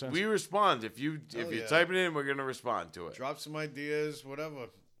our we, nonsense. We respond. If you yeah. type it in, we're gonna respond to it. Drop some ideas, whatever.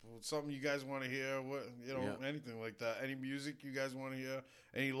 Something you guys want to hear, Yeah. anything like that. Any music you guys want to hear,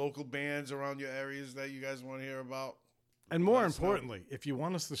 any local bands around your areas that you guys want to hear about. and more let us know. importantly, if you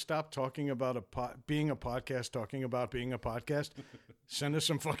want us to stop talking about being a podcast, talking about being a podcast, send us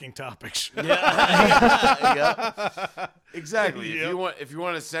some fucking topics. Yeah. Exactly. Yep. If you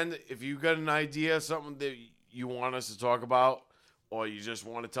want to send, if you got an idea, something that you want us to talk about, or you just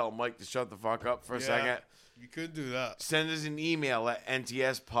want to tell Mike to shut the fuck up for a second, You could do that. send us an email at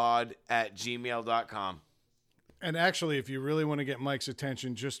ntspod@gmail.com. And actually, if you really want to get Mike's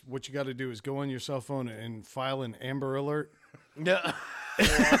attention, just what you got to do is go on your cell phone and file an Amber Alert. Yeah.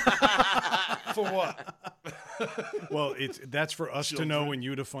 For what? Well, that's for us to know and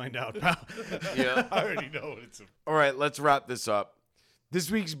you to find out, pal. Yeah. I already know what it's. All right, let's wrap this up. This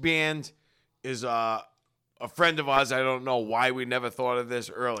week's band is a friend of ours. I don't know why we never thought of this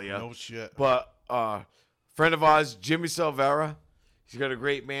earlier. No shit. But friend of ours, Jimmy Silvera. He's got a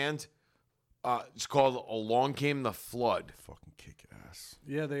great band. It's called Along Came the Flood. Fucking kick ass.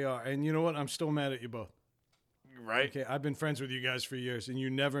 Yeah, they are. And you know what? I'm still mad at you both. Right? Okay, I've been friends with you guys for years, and you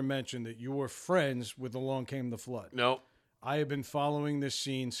never mentioned that you were friends with Along Came the Flood. No. I have been following this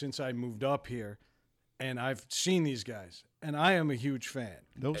scene since I moved up here, and I've seen these guys, and I am a huge fan.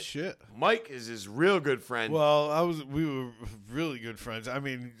 No shit. Mike is his real good friend. Well, we were really good friends. I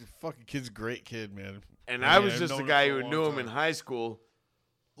mean, fucking kid's a great kid, man. And I I mean, was I've just the known guy him for who a knew long him in time. high school,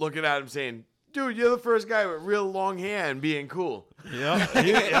 looking at him saying, dude, you're the first guy with real long hair and being cool. Yeah.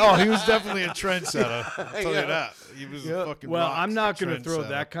 He was definitely a trendsetter. I'll tell Yeah. you that. He was a fucking Well, rock I'm not going to throw trendsetter.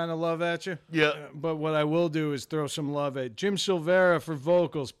 that kind of love at you. Yeah. But what I will do is throw some love at Jim Silvera for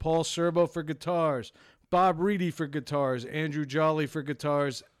vocals, Paul Serbo for guitars, Bob Reedy for guitars, Andrew Jolly for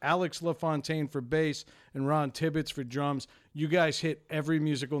guitars, Alex LaFontaine for bass, and Ron Tibbetts for drums. You guys hit every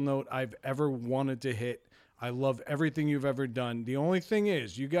musical note I've ever wanted to hit. I love everything you've ever done. The only thing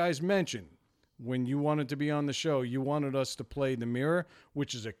is, you guys mentioned when you wanted to be on the show, you wanted us to play The Mirror,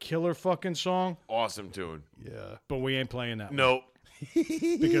 which is a killer fucking song, Awesome tune. Yeah. but we ain't playing that one Nope.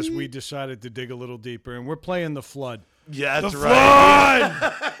 because we decided to dig a little deeper, and we're playing The Flood. Yeah, that's The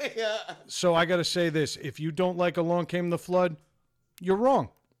right. flood! So I got to say this. If you don't like Along Came the Flood, you're wrong.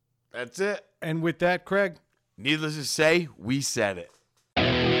 That's it. And with that, Craig, Needless to say, we said it.